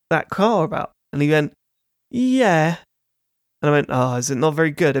car about? And he went, yeah. And I went, oh, is it not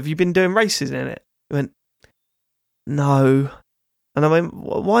very good? Have you been doing races in it? He went, no. And I went,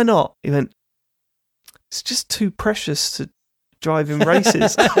 why not? He went, it's just too precious to drive in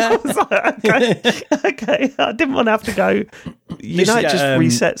races. I was like, okay. I didn't want to have to go. You know, it just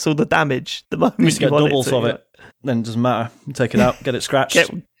resets all the damage the moment you you want doubles it to. of it. Then it doesn't matter. You take it out, get it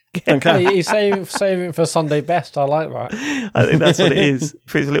scratched. Okay. He's saving for Sunday best. I like that. I think that's what it is.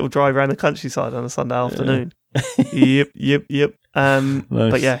 For his little drive around the countryside on a Sunday afternoon. Yep. Nice.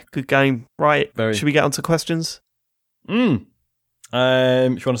 But yeah, good game. Right. Should we get on to questions? If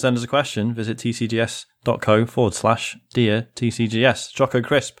you want to send us a question, visit tcgs.co/dear TCGS. Choco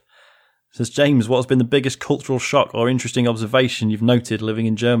Crisp says, James, what has been the biggest cultural shock or interesting observation you've noted living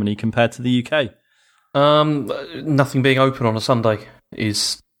in Germany compared to the UK? Nothing being open on a Sunday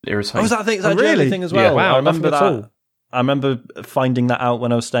is irritating. Oh, is that a German thing as well? Yeah, wow, I remember nothing at that. all. I remember finding that out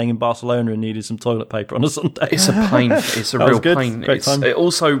when I was staying in Barcelona and needed some toilet paper on a Sunday. It's a pain. It's a That real was good. pain. Great time. It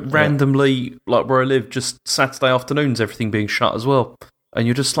also randomly, like where I live, just Saturday afternoons, everything being shut as well. And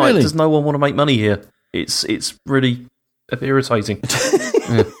you're just like, Really? does no one want to make money here? It's really irritating.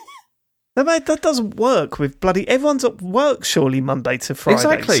 Yeah. No, mate, that doesn't work with bloody... Everyone's at work, surely, Monday to Friday.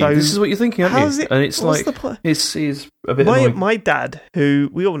 Exactly. So this is what you're thinking, aren't how's you? it- And it's what's like, the point? it's a bit annoying. my dad, who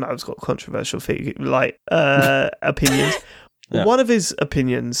we all know has got controversial opinions. Yeah. One of his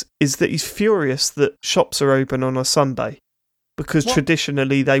opinions is that he's furious that shops are open on a Sunday because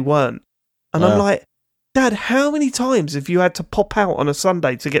traditionally they weren't. And I'm like, Dad, how many times have you had to pop out on a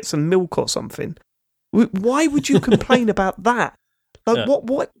Sunday to get some milk or something? Why would you complain about that? Like,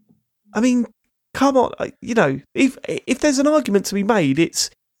 what? I mean, come on. You know, if there's an argument to be made, it's,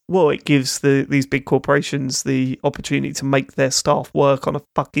 well, it gives these big corporations the opportunity to make their staff work on a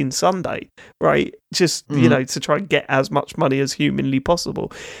fucking Sunday, right? Just, you know, to try and get as much money as humanly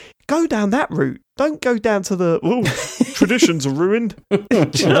possible. Go down that route. Don't go down to the, traditions are ruined. Do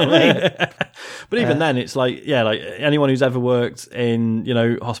you know what I mean? But even then, it's like, like anyone who's ever worked in,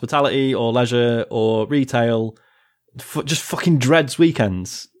 hospitality or leisure or retail just fucking dreads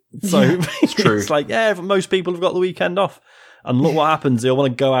weekends. So it's true. It's like, most people have got the weekend off. And look what happens. They'll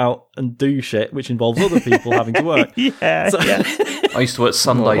want to go out and do shit, which involves other people having to work. I used to work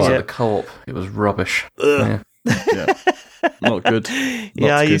Sundays at the Co-op. It was rubbish. Yeah. Not good.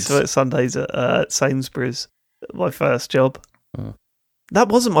 I used to work Sundays at Sainsbury's. My first job. That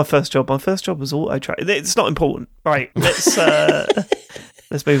wasn't my first job. My first job was auto track. It's not important. Right, let's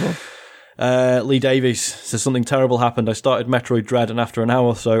move on. Lee Davies says, something terrible happened. I started Metroid Dread, and after an hour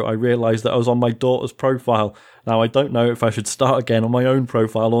or so, I realised that I was on my daughter's profile. Now, I don't know if I should start again on my own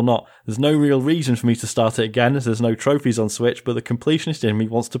profile or not. There's no real reason for me to start it again, as there's no trophies on Switch, but the completionist in me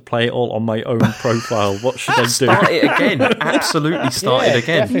wants to play it all on my own profile. What should I do? Start it again. Absolutely start it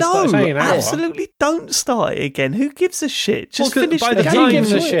again. No, absolutely don't start it again. Who gives a shit? Just finish by the the game. He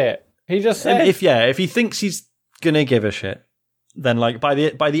gives a shit. He just said, If he thinks he's gonna give a shit, then like by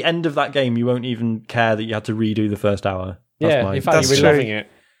the end of that game, you won't even care that you had to redo the first hour. in fact, you'll be loving it.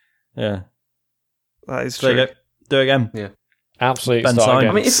 Yeah, That is so true. do it again. Yeah. Absolutely Ben start Simon.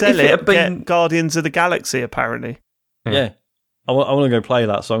 again. I mean, if Sell it it, had been... get Guardians of the Galaxy, apparently. Yeah. I want to go play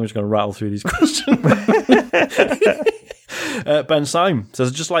that, so I'm just going to rattle through these questions. Ben Syme says,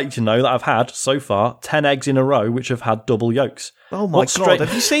 I'd just like you to know that I've had, so far, 10 eggs in a row which have had double yolks. Oh my God,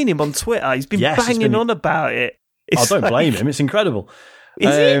 have you seen him on Twitter? He's been banging on about it. I don't blame him, it's incredible.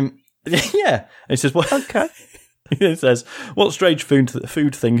 Is Yeah. And he says, well, okay. It says, what strange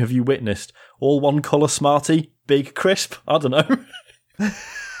food thing have you witnessed? All one colour Smartie? Big crisp? I don't know.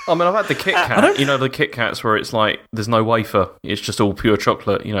 I mean, I've had the Kit Kat. You know, the Kit Kats where it's like, there's no wafer. It's just all pure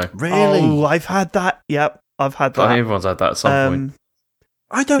chocolate, you know. Really? Oh, I've had that. Yep, I've had that. Everyone's had that at some point.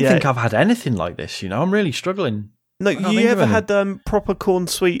 I don't think I've had anything like this, I'm really struggling. No, you ever had proper corn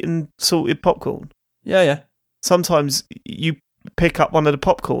sweet and salted popcorn? Yeah. Sometimes you pick up one of the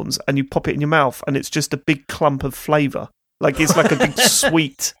popcorns and you pop it in your mouth and it's just a big clump of flavour. Like it's like a big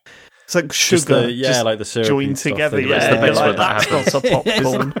sweet... It's like sugar, like the syrup joined together. It's the best when that that's not a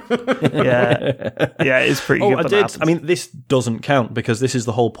popcorn. yeah, it's pretty good. I did. I mean, this doesn't count because this is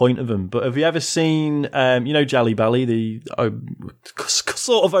the whole point of them. But have you ever seen, Jelly Belly, the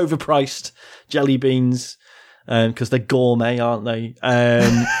sort of overpriced jelly beans? Because they're gourmet, aren't they?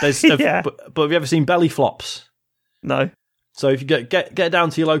 But have you ever seen belly flops? No. So if you get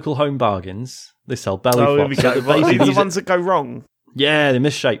down to your local Home Bargains, they sell belly Oh, here we flops. go. Basically, These are the ones that go wrong. Yeah, they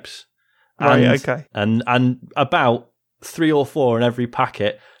miss shapes. Right, okay. And about 3 or 4 in every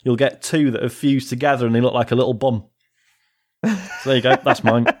packet, you'll get 2 that have fused together and they look like a little bum. So there you go, that's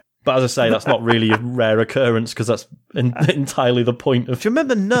mine. But as I say, that's not really a rare occurrence because that's entirely the point of. Do you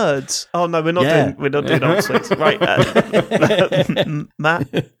remember Nerds? Oh no, we're not doing old sweets. Right,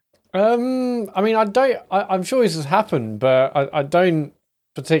 Matt. I mean, I'm sure this has happened, but I don't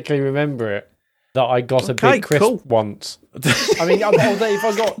particularly remember it. That I got a big crisp once. I mean, if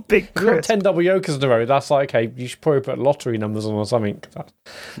I got big crisp. 10 double yokers in a row, that's like, okay, you should probably put lottery numbers on or something.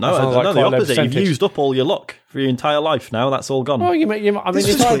 No, the opposite. You've used up all your luck for your entire life now. That's all gone. Well, I mean,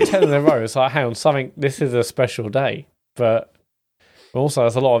 if I had 10 in a row, it's like, hang on, this is a special day. But also,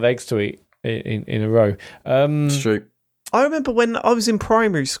 there's a lot of eggs to eat in a row. It's true. I remember when I was in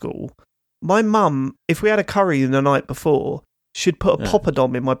primary school, my mum, if we had a curry the night before, she'd put a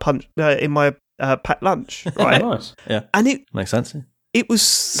poppadom in my packed lunch, right? Nice. Yeah, and it makes sense. It was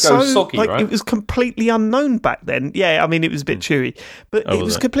so soggy, like right? It was completely unknown back then. Yeah, I mean it was a bit chewy, but it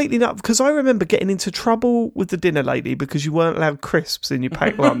was completely not because I remember getting into trouble with the dinner lady because you weren't allowed crisps in your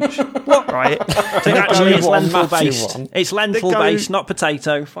packed lunch. What? Right? Actually, it's lentil based. It's lentil based, not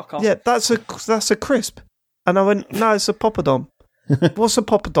potato. Fuck off. Yeah, that's a crisp. And I went, no, it's a poppadom. What's a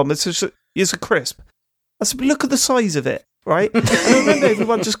poppadom? It's a crisp. I said, look at the size of it. Right? And I remember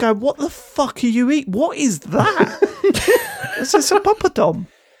everyone just going, what the fuck are you eating? What is that? It's a poppadom.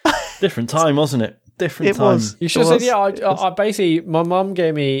 Different time, wasn't it? Different time. Was. You should have said, I basically, my mum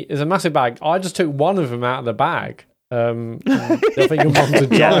gave me, there's a massive bag. I just took one of them out of the bag. I think your mum's a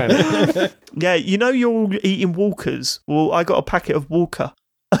giant. Yeah, you know you're all eating Walkers. Well, I got a packet of Walker.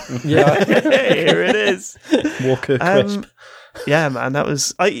 Yeah. Here it is. Walker crisp. Yeah, man, that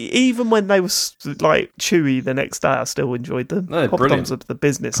was even when they were like chewy the next day. I still enjoyed them. No, Poppadoms of the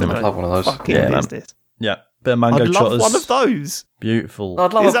business. I'd love one of those. Fucking business. Yeah, bit of mango I'd love chutters. one of those. Beautiful.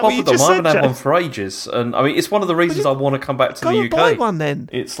 I'd love Is a that what you poppadom. just I haven't said, had one Jeff? for ages, and I mean, it's one of the reasons I want to come back to Go the and UK. buy one then.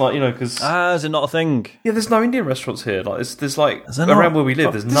 It's like because Is it not a thing? there's no Indian restaurants here. Like there's like there around not? where we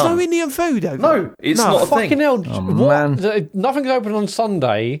live, there's There's none. no Indian food over No, it's not a Fucking thing. hell. man. Nothing's open on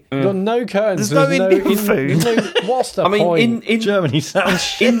Sunday. You've got no curtains. There's no Indian food. What's the I mean, point? in Germany sounds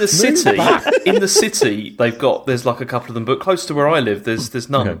shit. in the city, there's like a couple of them, but close to where I live, there's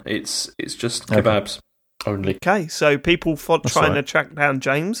none. Okay. It's just kebabs only. Okay, so people trying to track down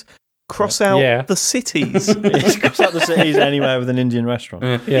James, cross out the cities. It's cross out the cities anywhere with an Indian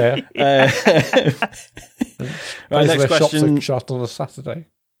restaurant. Yeah. Right, next Shops question. are shut on a Saturday.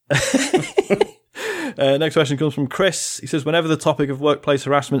 Next question comes from Chris. He says, whenever the topic of workplace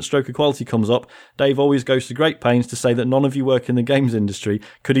harassment / equality comes up, Dave always goes to great pains to say that none of you work in the games industry.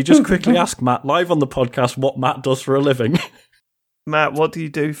 Could he just quickly ask Matt live on the podcast what Matt does for a living? Matt, what do you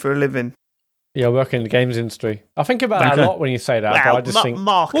do for a living? Yeah, I work in the games industry. I think about that a lot when you say that, but I just think...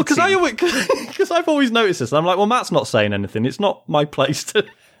 marketing. Well, because I've always noticed this. And I'm like, well, Matt's not saying anything. It's not my place to...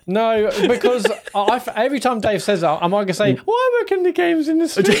 No, because every time Dave says that, I'm going to say, well, I work in the games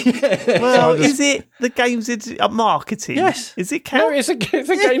industry. Well, is it the games marketing? Yes. Is it count? No, it's a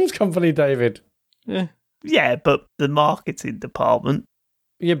games company, David. Yeah, but the marketing department.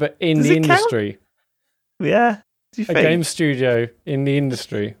 Yeah, but in Does the it count? industry. Yeah. Do you A think? game studio in the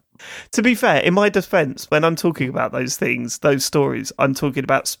industry. To be fair, in my defence, when I'm talking about those things, those stories, I'm talking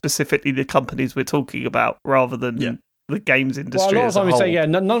about specifically the companies we're talking about rather than the games industry. Well, a lot of as a times we say, whole.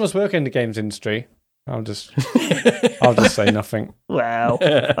 none of us work in the games industry. I'll just say nothing. Well,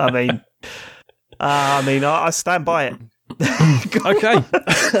 I stand by it.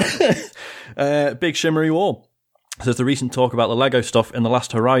 Okay. Big Shimmery War says the recent talk about the Lego stuff in The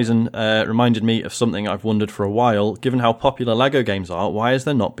Last Horizon reminded me of something I've wondered for a while. Given how popular Lego games are, why has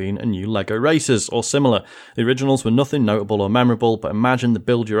there not been a new Lego Racers or similar? The originals were nothing notable or memorable, but imagine the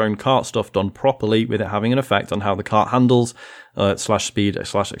build your own kart stuff done properly with it having an effect on how the kart handles, /speed,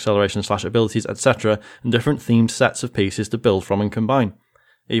 /acceleration, /abilities, etc., and different themed sets of pieces to build from and combine.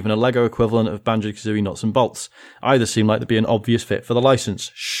 Even a Lego equivalent of Banjo-Kazooie nuts and bolts. Either seem like they'd be an obvious fit for the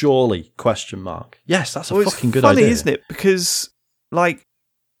license. Surely? ? Yes, that's a fucking good idea. Funny, isn't it? Because like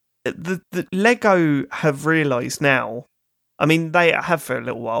the Lego have realised now. I mean, they have for a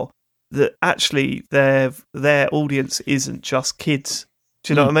little while that actually their audience isn't just kids.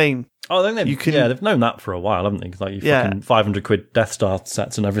 Do you know what I mean? Oh, I think they've known that for a while, haven't they? 'Cause like fucking £500 Death Star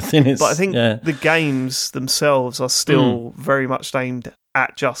sets and everything. But I think the games themselves are still very much aimed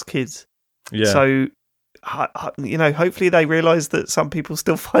at just kids. Yeah. So, hopefully they realise that some people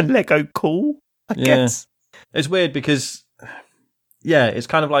still find Lego cool, I guess. It's weird because, it's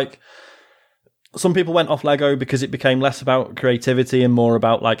kind of like some people went off Lego because it became less about creativity and more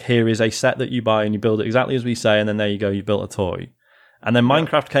about like, here is a set that you buy and you build it exactly as we say, and then there you go, you built a toy. And then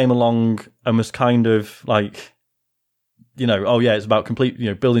Minecraft came along and was kind of like, oh yeah, it's about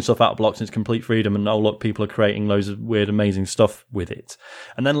complete, building stuff out of blocks and it's complete freedom, and oh look, people are creating loads of weird, amazing stuff with it.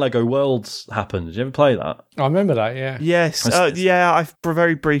 And then Lego Worlds happened. Did you ever play that? I remember that, yeah. Yes, I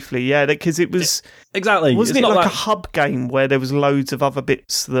very briefly, because it was... Exactly. Wasn't it like a hub game where there was loads of other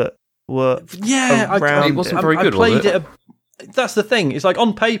bits that were around? It wasn't very good, was it? That's the thing. It's like,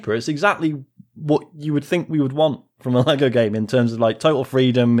 on paper, it's exactly what you would think we would want from a Lego game in terms of like total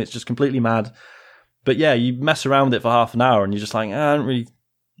freedom. It's just completely mad. But yeah, you mess around with it for half an hour and you're just like, I don't really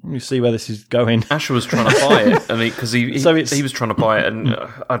see where this is going. Asher was trying to buy it, because he was trying to buy it, and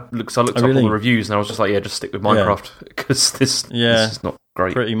I looked up all the reviews, and I was just like, just stick with Minecraft, because this is not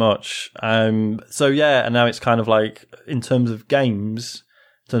great. Pretty much. So yeah, and now it's kind of like, in terms of games,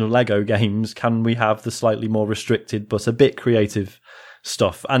 in terms of Lego games, can we have the slightly more restricted but a bit creative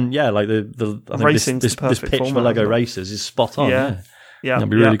stuff? And yeah, like I think this pitch for Lego Racers is spot on. Yeah,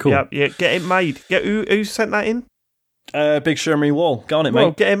 that'd be really cool. Yeah, get it made. Who sent that in? Big shimmery wall. Go on it,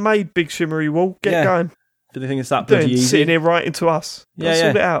 mate. Get it made, big shimmery wall. Get it going. Do they think it's that bloody easy? Sitting here writing to us. Sort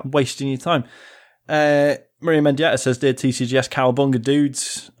it out. Wasting your time. Maria Mendieta says, "Dear TCGS Cowabunga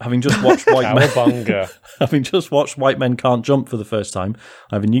dudes, having just watched White Men Can't Jump for the first time,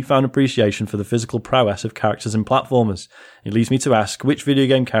 I have a newfound appreciation for the physical prowess of characters in platformers. It leads me to ask, which video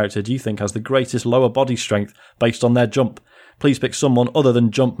game character do you think has the greatest lower body strength based on their jump? Please pick someone other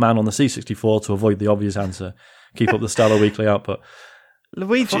than Jumpman on the C64 to avoid the obvious answer. Keep up the stellar weekly output."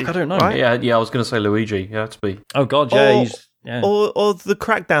 Luigi. Fuck, I don't know. Right? Yeah, I was going to say Luigi. Yeah, to be. Oh god, yeah. Or the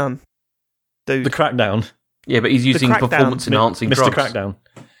Crackdown dude. The Crackdown. Yeah, but he's using performance-enhancing drugs. Mr. Crackdown.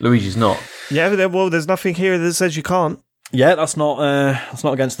 Luigi's not. Yeah, there's nothing here that says you can't. Yeah, that's not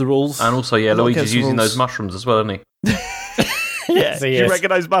against the rules. And also, Luigi's using those mushrooms as well, isn't he? Yeah, do you reckon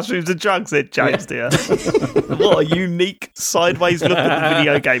those mushrooms are drugs then, James, dear? What a unique sideways look at the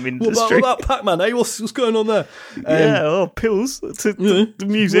video game industry. What about Pac-Man, eh? What's going on there? Pills to the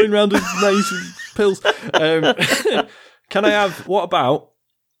music. Going around with nice pills. Can I have, what about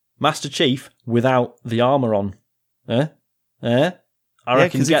Master Chief without the armour on? I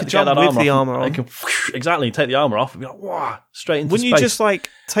reckon because you could jump with the armour on. Exactly, take the armour off and be like, wow, straight into Wouldn't space. you just like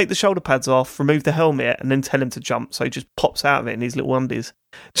take the shoulder pads off, remove the helmet, and then tell him to jump so he just pops out of it in his little undies?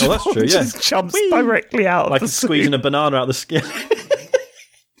 Oh, that's true, yeah. Just jumps directly out of like the squeezing a banana out of the skin.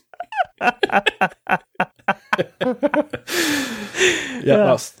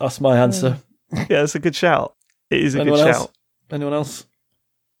 That's my answer. Yeah, that's a good shout. It is a good shout. Anyone else?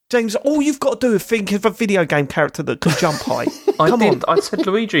 James, all you've got to do is think of a video game character that can jump high. I said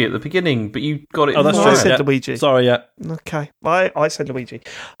Luigi at the beginning, but you got it. Oh, that's true. I said Luigi. Sorry, yeah. Okay, I said Luigi.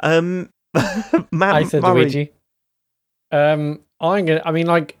 I said Luigi.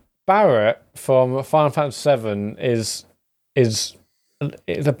 Barrett from Final Fantasy VII is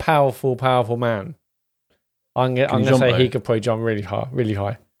a powerful man. I'm gonna say he could probably jump really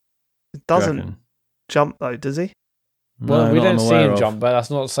high. Doesn't jump though, does he? Well, no, we don't see him of. jump, but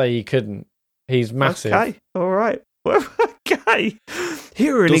that's not to say he couldn't. He's massive. Okay, all right. Okay.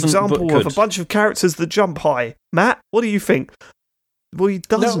 Here are an example of a bunch of characters that jump high. Matt, what do you think? Well, he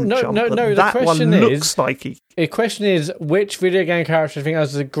doesn't jump. No. The question looks like he. The question is, which video game character do you think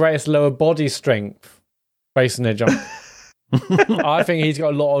has the greatest lower body strength based on their jump? I think he's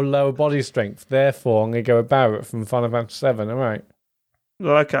got a lot of lower body strength. Therefore, I'm going to go with Barrett from Final Fantasy VII. All right.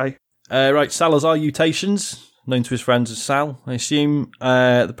 Okay. Right, Salazar Utations, known to his friends as Sal, I assume.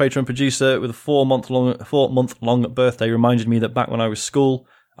 The Patreon producer with a 4 month long birthday reminded me that back when I was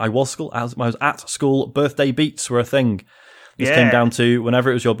at school, birthday beats were a thing. This came down to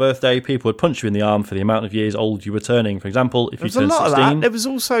whenever it was your birthday, people would punch you in the arm for the amount of years old you were turning. For example, if you turned 16... There was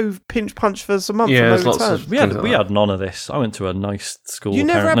also pinch punch for some month. Yeah, we had none of this. I went to a nice school. You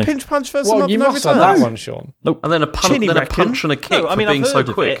never had pinch punch for some month. You must have that one, Sean. Nope. And then a punch and a kick for being so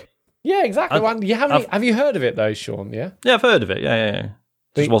quick. Yeah, exactly. Have you heard of it though, Sean? Yeah. Yeah, I've heard of it. Yeah.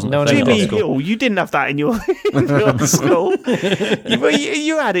 Just wasn't Jimmy Hill, you didn't have that in your school.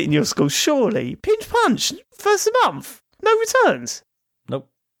 You had it in your school, surely. Pinch punch, first a month, no returns. Nope.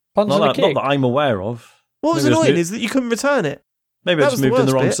 Punch and a kick. Not that I'm aware of. What was annoying is that you couldn't return it. Maybe I just moved in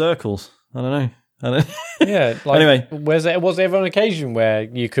the wrong circles. I don't know. Yeah. Anyway. Was there ever an occasion where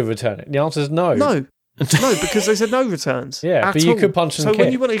you could return it? The answer is no. No, because they said no returns. Yeah, but you could punch and kick. So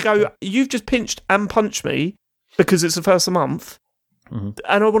when you want to go, you've just pinched and punched me because it's the first a month. Mm-hmm.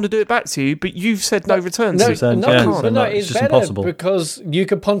 And I want to do it back to you, but you've said no returns. It's better impossible because you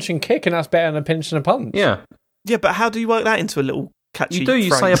could punch and kick, and that's better than a pinch and a punch. Yeah, but how do you work that into a little catchy You do.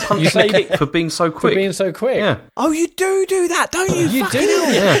 You say a phrase. punch and a kick for being so For quick. being so quick. Yeah. Oh, you do that, don't you? You Fucking do.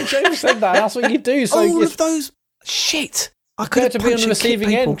 hell. Yeah. James said that. That's what you do. So All it's of those shit. I could better have to be on punched the and kicked receiving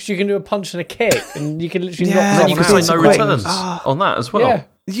end people. because you can do a punch and a kick, and you can literally Yeah, knock and And you someone can out. say no Quick. returns Ah. on that as well. Yeah.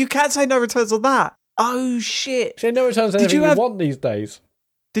 You can't say no returns on that. Oh shit! So no returns Did anything you you have- want these days.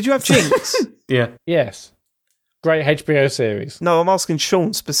 Did you have Jinx? Yeah. Yes. Great HBO series. No, I'm asking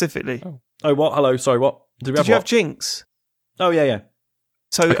Sean specifically. Oh, what? Hello, sorry, what? Did you have Jinx? Oh, yeah.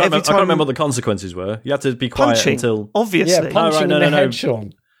 So I can't, every remember, I time can't remember what the consequences were. You had to be quiet punching, until... obviously. Yeah, punching no, in the no. head,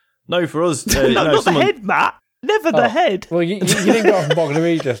 Sean. No, for us... no, not someone- the head, Matt. Never the head. Well, you didn't go off and Bognor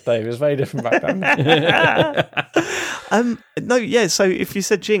Regis, Dave. It was very different back then. No, yeah. So if you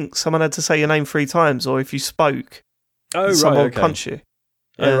said Jinx, someone had to say your name 3 times, or if you spoke, Oh, someone right, would okay. punch you.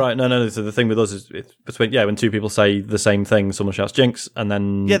 Oh, right. No. So the thing with us is it's between when two people say the same thing, someone shouts Jinx, and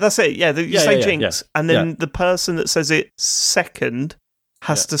then Yeah, that's it. Yeah, you say Jinx, and then yeah. the person that says it second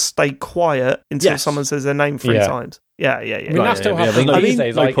has to stay quiet until Yes. someone says their name 3 Yeah. times. Yeah. I mean, Right, that still yeah, happens there's no- these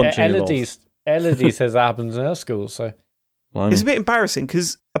days. no Like punching involved. Elodie says that happens in her school. So It's a bit embarrassing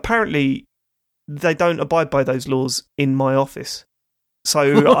because apparently they don't abide by those laws in my office. So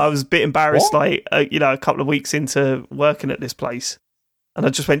I was a bit embarrassed, What? like, a couple of weeks into working at this place. And I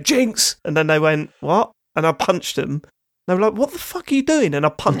just went, Jinx! And then they went, what? And I punched them. They were like, what the fuck are you doing? And I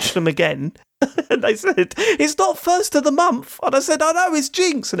punched them again. And they said, it's not first of the month. And I said, I know, it's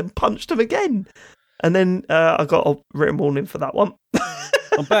Jinx. And then punched them again. And then I got a written warning for that one.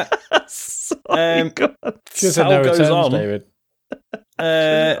 I bet. Sorry, God. just said Sal no goes returns, on. David.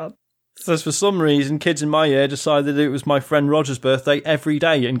 Says for some reason, kids in my year decided it was my friend Roger's birthday every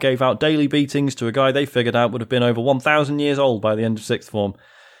day and gave out daily beatings to a guy they figured out would have been over 1,000 years old by the end of sixth form.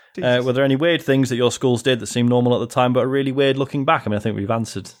 Were there any weird things that your schools did that seemed normal at the time but are really weird looking back? I mean, I think we've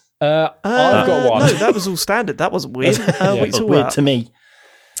answered. I've got one. No, that was all standard. That wasn't weird. What are you talking Weird about? to me.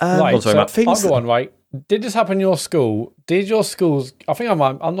 Right, sorry, so Matt. Things I've got one, right? Did this happen in your school? Did your schools... I'm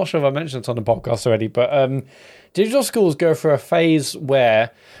not sure if I mentioned it on the podcast already, but did your schools go through a phase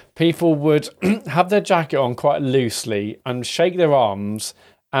where people would have their jacket on quite loosely and shake their arms,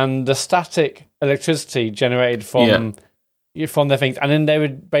 and the static electricity generated from their things, and then they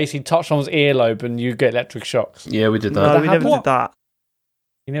would basically touch someone's earlobe and you get electric shocks? Yeah, we did that. No, that we never happen? did that.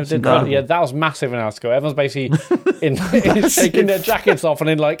 You never did No. that? Yeah, that was massive in our school. Everyone's basically taking their jackets off and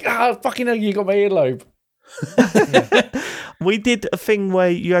then like, fucking hell, you got my earlobe. We did a thing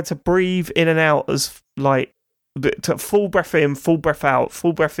where you had to breathe in and out as like to full breath in, full breath out,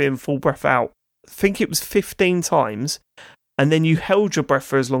 full breath in, full breath out. I think it was 15 times, and then you held your breath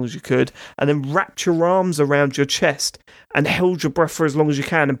for as long as you could, and then wrapped your arms around your chest and held your breath for as long as you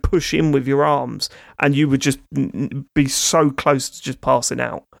can and push in with your arms, and you would just be so close to just passing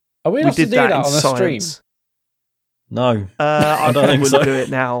out. Are we allowed to do that on a stream? No. I don't think wouldn't so. do it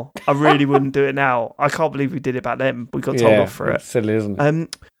now. I really wouldn't do it now. I can't believe we did it back then. We got told off for it. It's silly, isn't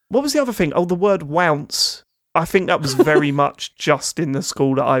it? What was the other thing? Oh, the word wounce. I think that was very much just in the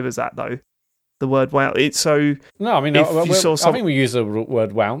school that I was at, though. The word wounce. It's so. No, I mean, if you saw I think we use the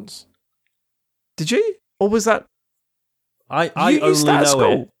word wounce. Did you? Or was that? I You used only that at know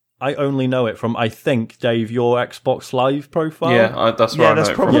school? it. I only know it from, I think, Dave, your Xbox Live profile. Yeah, that's right. Yeah, that's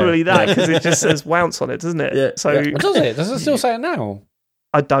probably that because it just says wounce on it, doesn't it? Yeah. So Yeah. Does it? Does it still say it now?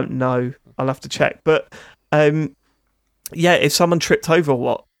 I don't know. I'll have to check. But yeah, if someone tripped over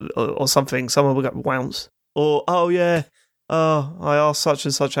or something, someone would go wounce. Or I asked such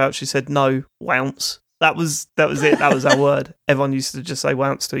and such out. She said no, wounce. That was it. That was our word. Everyone used to just say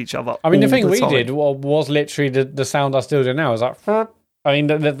wounce to each other. I mean, the all thing we time. did was literally the sound I still do now. Is like, I mean,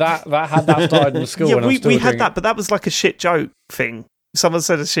 that had that started in school. Yeah, and I'm we still had doing that, but that was like a shit joke thing. If someone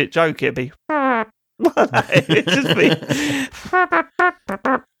said a shit joke, it'd be. It'd just be.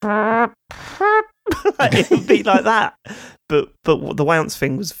 It would be like that. But the wounce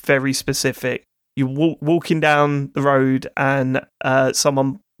thing was very specific. You walking down the road and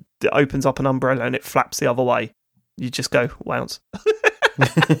someone opens up an umbrella and it flaps the other way. You just go wounce.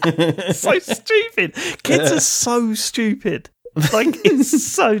 So stupid. Kids are so stupid. Like it's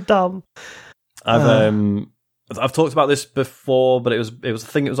so dumb. I've talked about this before, but it was a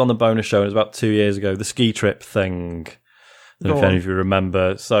thing that was on the bonus show. It was about 2 years ago. The ski trip thing. I don't know if any of you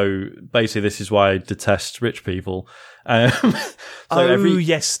remember. So basically, this is why I detest rich people. I've heard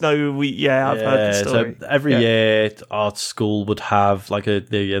the story. So every year, our school would have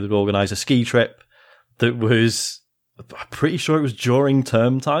they would organise a ski trip that was, I'm pretty sure it was during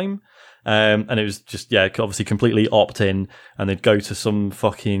term time. And it was just, obviously completely opt-in, and they'd go to some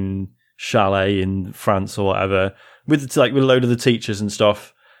fucking chalet in France or whatever with a load of the teachers and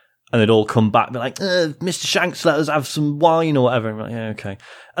stuff. And they'd all come back, be like, Mr. Shanks, let us have some wine or whatever. And I'm like, yeah, okay.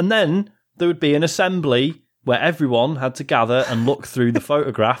 And then there would be an assembly where everyone had to gather and look through the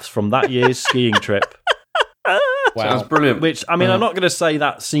photographs from that year's skiing trip. Wow. Sounds brilliant. Which, I mean, I'm not going to say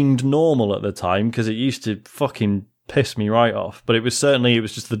that seemed normal at the time, because it used to fucking piss me right off. But it was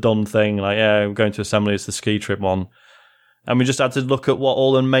just the done thing. Like, yeah, we're going to assembly, it's the ski trip one. And we just had to look at what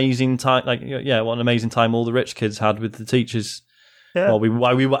an amazing time all the rich kids had with the teachers while we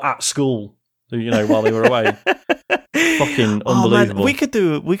were at school, while they were away. Fucking unbelievable.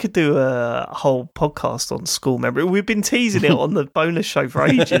 Man, we could do a whole podcast on school memory. We've been teasing it on the bonus show for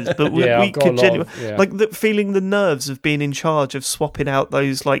ages, but we could genuinely feeling the nerves of being in charge of swapping out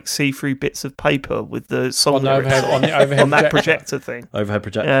those like see-through bits of paper with the song lyrics on that projector thing. Overhead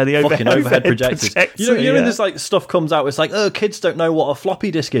projector. Yeah, the overhead projectors. Projector, when this like stuff comes out, it's like, oh, kids don't know what a floppy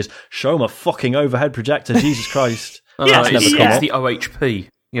disk is. Show them a fucking overhead projector. Jesus Christ. It's the OHP.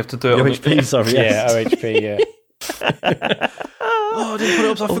 You have to do it. OHP, sorry. Yes. Yeah, OHP. Yeah. I didn't put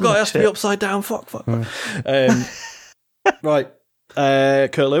it up. I forgot it has to be upside down. Fuck. Right.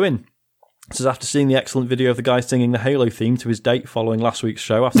 Kurt Lewin says, after seeing the excellent video of the guy singing the Halo theme to his date following last week's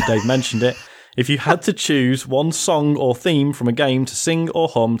show, after Dave mentioned it, if you had to choose one song or theme from a game to sing or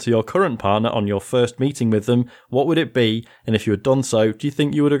hum to your current partner on your first meeting with them, what would it be? And if you had done so, do you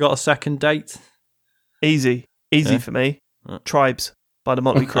think you would have got a second date? Easy for me. Tribes by the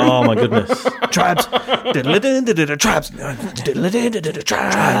Motley Crue. Oh my goodness. Tribes. Tribes.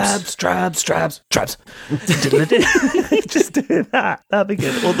 Just doing that. That'd be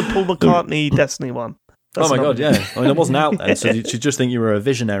good. Or the Paul McCartney Destiny one. Oh my god, yeah. I mean, it wasn't out then, so you should just think you were a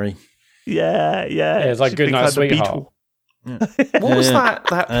visionary. Yeah. It's like Good Night, Sweetheart. Yeah. What was that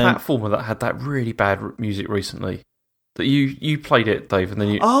platformer that had that really bad music recently? That you played it, Dave, and then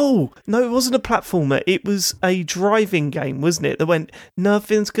you... Oh, no, it wasn't a platformer. It was a driving game, wasn't it? That went,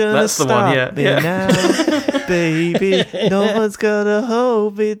 nothing's gonna stop me now, baby. No one's gonna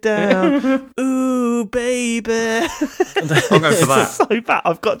hold me down. Ooh, baby. I'll go for that. So bad.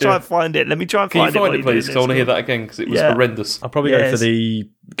 I've got to try and find it. Let me try and find it. Can you find it, please? Because I want to hear that again, because it was horrendous. I'll probably go for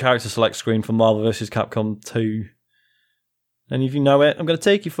the character select screen from Marvel vs. Capcom 2. And if you know it, I'm going to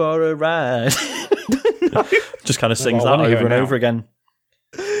take you for a ride. Just kind of sings that over and over again.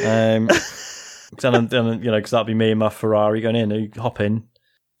 Because that'd be me and my Ferrari going in. You hop in.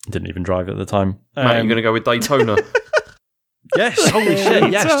 Didn't even drive it at the time. Matt, you're going to go with Daytona? Yes, holy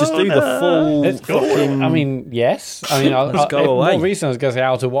shit, yes. Just do the full fucking... I mean, yes. I mean, just go away. More recently I was going to say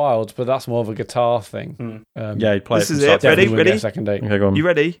Outer Wilds, but that's more of a guitar thing. Yeah, you play this it. This is it. Ready? Second date. Okay, go on. You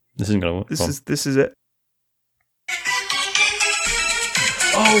ready? This isn't going to work. This is it.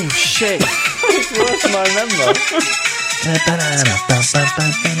 Oh, shit. It's worse than I remember.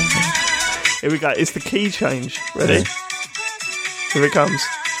 Here we go. It's the key change. Ready? Here it comes.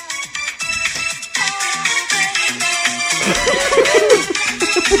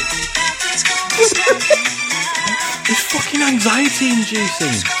 It's fucking anxiety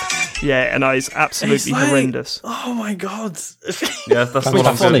inducing. Yeah, and it's absolutely horrendous. Oh my god. Yeah, that's what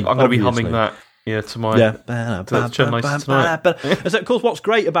I'm doing. I'm going to be humming that. Yeah, to my tonight. Of course, what's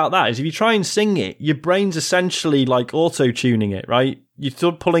great about that is if you try and sing it, your brain's essentially like auto-tuning it, right? You're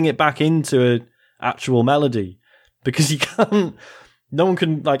still pulling it back into an actual melody because you can't. No one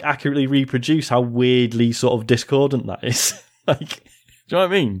can like accurately reproduce how weirdly sort of discordant that is. Like, do you know what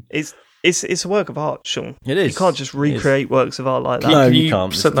I mean? It's a work of art, Sean. It is. You can't just recreate works of art like that. No, can you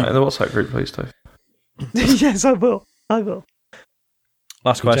can't. Send that in the WhatsApp group, please, Dave. Yes, I will.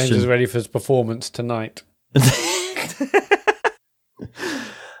 Last question. James is ready for his performance tonight.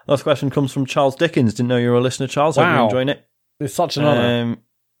 Last question comes from Charles Dickens. Didn't know you were a listener, Charles. Hope you're enjoying it. It's such an honour.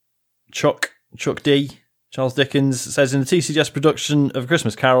 Chuck D. Charles Dickens says, in the TCGS production of A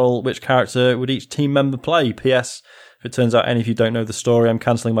Christmas Carol, which character would each team member play? P.S. If it turns out any of you don't know the story, I'm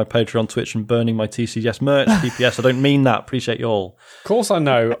cancelling my Patreon, Twitch and burning my TCGS merch. PPS, I don't mean that. Appreciate you all. Of course I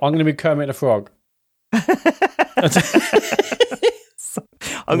know. I'm going to be Kermit the Frog.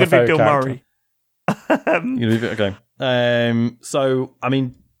 I'm going to be Bill Murray. Okay. So, I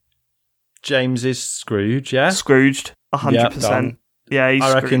mean, James is Scrooge, yeah? Scrooged, 100%. Yeah, he's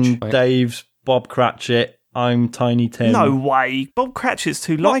I reckon Scrooge. Dave's Bob Cratchit. I'm Tiny Tim. No way. Bob Cratchit's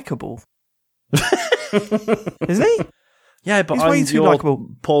too likeable. Isn't he? Yeah, but he's I'm way too your likeable.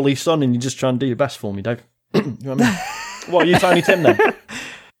 poorly son and you just try and do your best for me, Dave. You know what I mean? What, are you Tiny Tim then?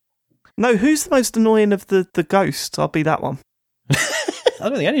 No, who's the most annoying of the ghosts? I'll be that one. I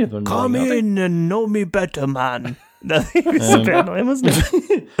don't think any of them are Come annoying, in and know me better, man. No, he was a bit annoying, wasn't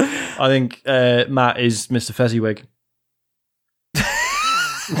he? I think Matt is Mr. Fezziwig.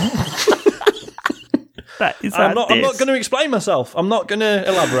 That is I'm not going to explain myself. I'm not going to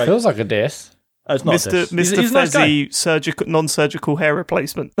elaborate. Feels like a diss. It's not Mr. this. Mr. He's a nice guy. Fezzi, non-surgical hair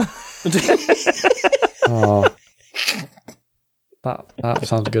replacement. Oh, that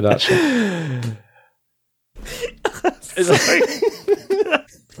sounds good actually.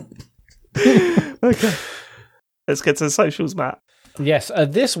 Okay. Let's get to the socials, Matt. Yes,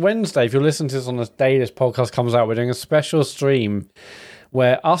 this Wednesday, if you're listening to this on the day this podcast comes out, we're doing a special stream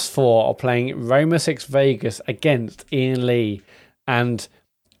where us four are playing Roma 6 Vegas against Ian Lee and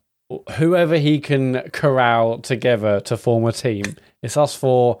whoever he can corral together to form a team. It's us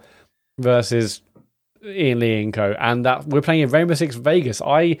four versus Ian Lee and co. And that we're playing in Roma 6 Vegas.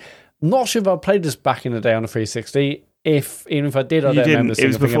 I'm not sure if I played this back in the day on the 360. Even if I did, I don't remember seeing anything it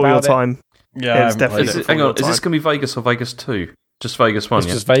was before about your time. Yeah, it's definitely. Hang on, is this going to be Vegas or Vegas 2? Just Vegas 1, It's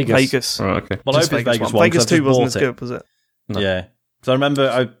yeah? just Vegas. Vegas. Right, okay. Well, I Just hope it's Vegas 1. Vegas 2 wasn't as it. good, was it? No. Yeah. So I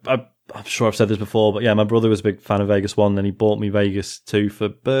remember, I'm sure I've said this before, but yeah, my brother was a big fan of Vegas 1, and he bought me Vegas 2 for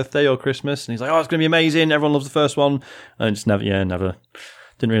birthday or Christmas, and he's like, oh, it's going to be amazing, everyone loves the first one, and just never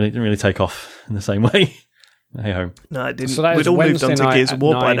didn't really take off in the same way. Hey ho. No, it didn't. So that We'd is all moved Wednesday on to night Gears of at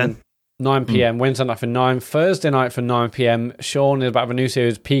War by then. 9 p.m. Wednesday night for 9. Thursday night for 9 p.m. Sean is about a new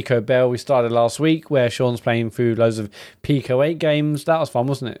series, Pico Bell. We started last week where Sean's playing through loads of Pico 8 games. That was fun,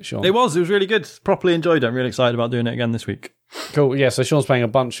 wasn't it, Sean? It was really good. Properly enjoyed it. I'm really excited about doing it again this week. Cool. Yeah, so Sean's playing a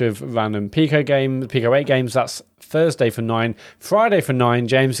bunch of random Pico 8 games. That's Thursday for 9. Friday for 9,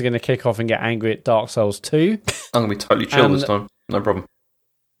 James is going to kick off and get angry at Dark Souls 2. I'm going to be totally chill And- this time. No problem.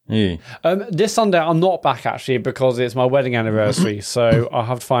 Yeah. This Sunday, I'm not back actually because it's my wedding anniversary, so I'll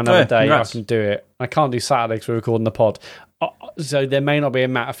have to find another day congrats. I can do it. I can't do Saturday because we're recording the pod. So there may not be a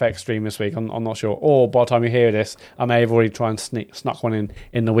Matt Effect stream this week, I'm not sure. Or by the time you hear this, I may have already tried and snuck one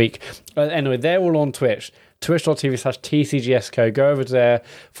in the week. Anyway, they're all on Twitch, twitch.tv/TCGSCO. Go over there,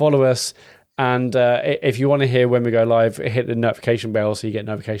 follow us, and if you want to hear when we go live, hit the notification bell so you get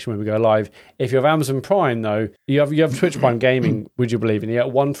notification when we go live. If you have Amazon Prime, though, you have Twitch Prime Gaming, would you believe? And you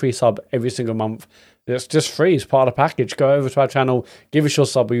get one free sub every single month. It's just free. It's part of the package. Go over to our channel, give us your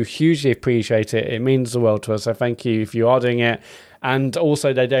sub. We hugely appreciate it. It means the world to us. So thank you if you are doing it. And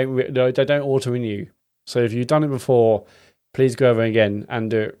also, they don't auto renew. So if you've done it before, please go over again and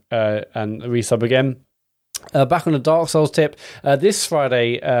do it and resub again. Back on the Dark Souls tip, this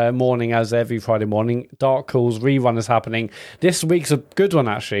Friday morning, as every Friday morning, Dark Souls rerun is happening. This week's a good one,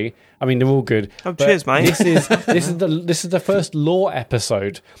 actually. I mean, they're all good. Oh, cheers, mate. This is the first lore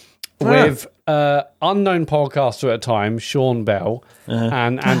episode with unknown podcaster at the time, Sean Bell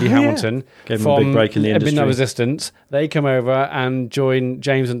and Andy Hamilton Gave him a big break in the industry. Midnight Resistance. They come over and join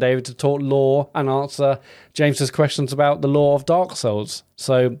James and David to talk lore and answer James's questions about the lore of Dark Souls.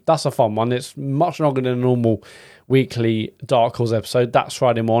 So that's a fun one. It's much longer than a normal weekly Dark Souls episode. That's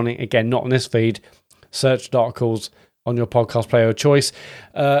Friday morning. Again, not on this feed. Search Dark Souls on your podcast player of choice.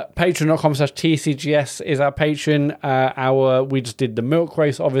 Patreon.com/TCGS is our Patreon. We just did the milk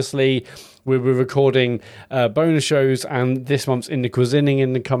race, obviously. We'll be recording bonus shows, and this month's In the Cuisining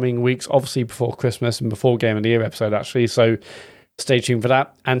in the coming weeks, obviously before Christmas and before Game of the Year episode, actually. So stay tuned for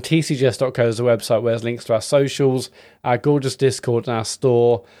that. And tcgs.co is the website where there's links to our socials, our gorgeous Discord, and our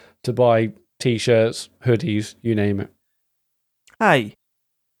store to buy t-shirts, hoodies, you name it. Hey,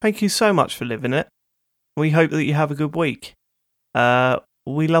 thank you so much for living it. We hope that you have a good week.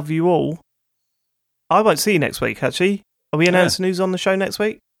 We love you all. I won't see you next week, actually. Are we announcing who's on the show next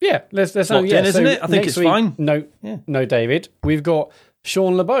week? Yeah, let's Locked in, isn't it? I think next it's fine. No, David. We've got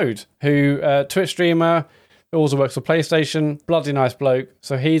Sean LeBode, who Twitch streamer, who also works for PlayStation. Bloody nice bloke.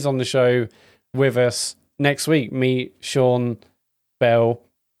 So he's on the show with us next week. Me, Sean, Bell,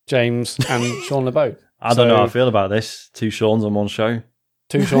 James, and Sean LeBode. I don't know how I feel about this. 2 Sean's on one show.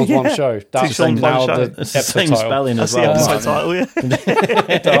 2 Sean's, one show. That's Sean's, now one show. the It's the episode same title. spelling That's as the well. episode title, yeah.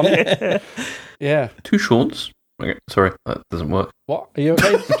 Done. Yeah. 2 Sean's? Okay, sorry, that doesn't work. What? Are you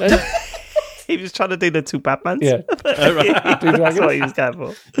okay, James? He was trying to do the 2 Batmans. Yeah. That's what he was going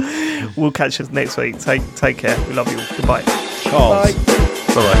for. We'll catch us next week. Take care. We love you all. Goodbye. Charles.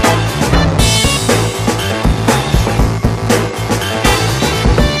 Bye-bye.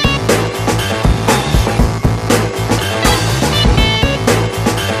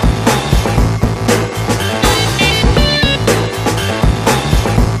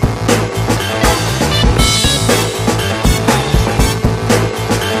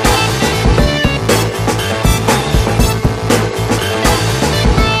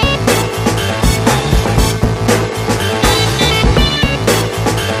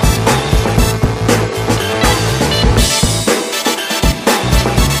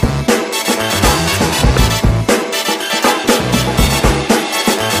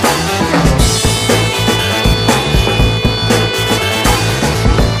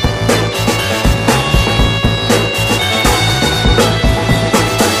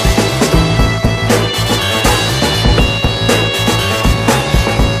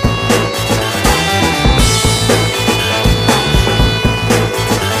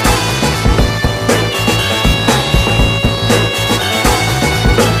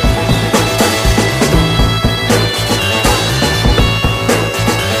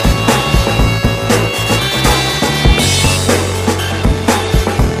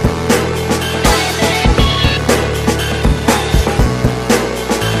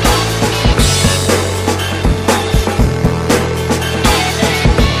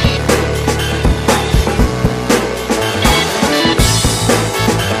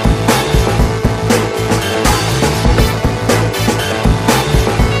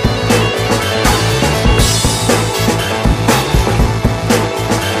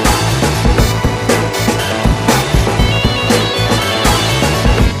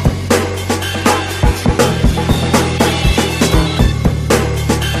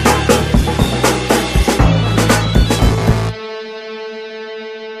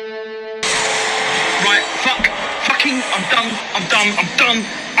 I'm done.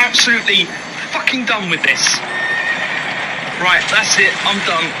 Absolutely fucking done with this. Right, that's it. I'm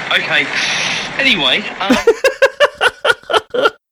done. Okay. Anyway,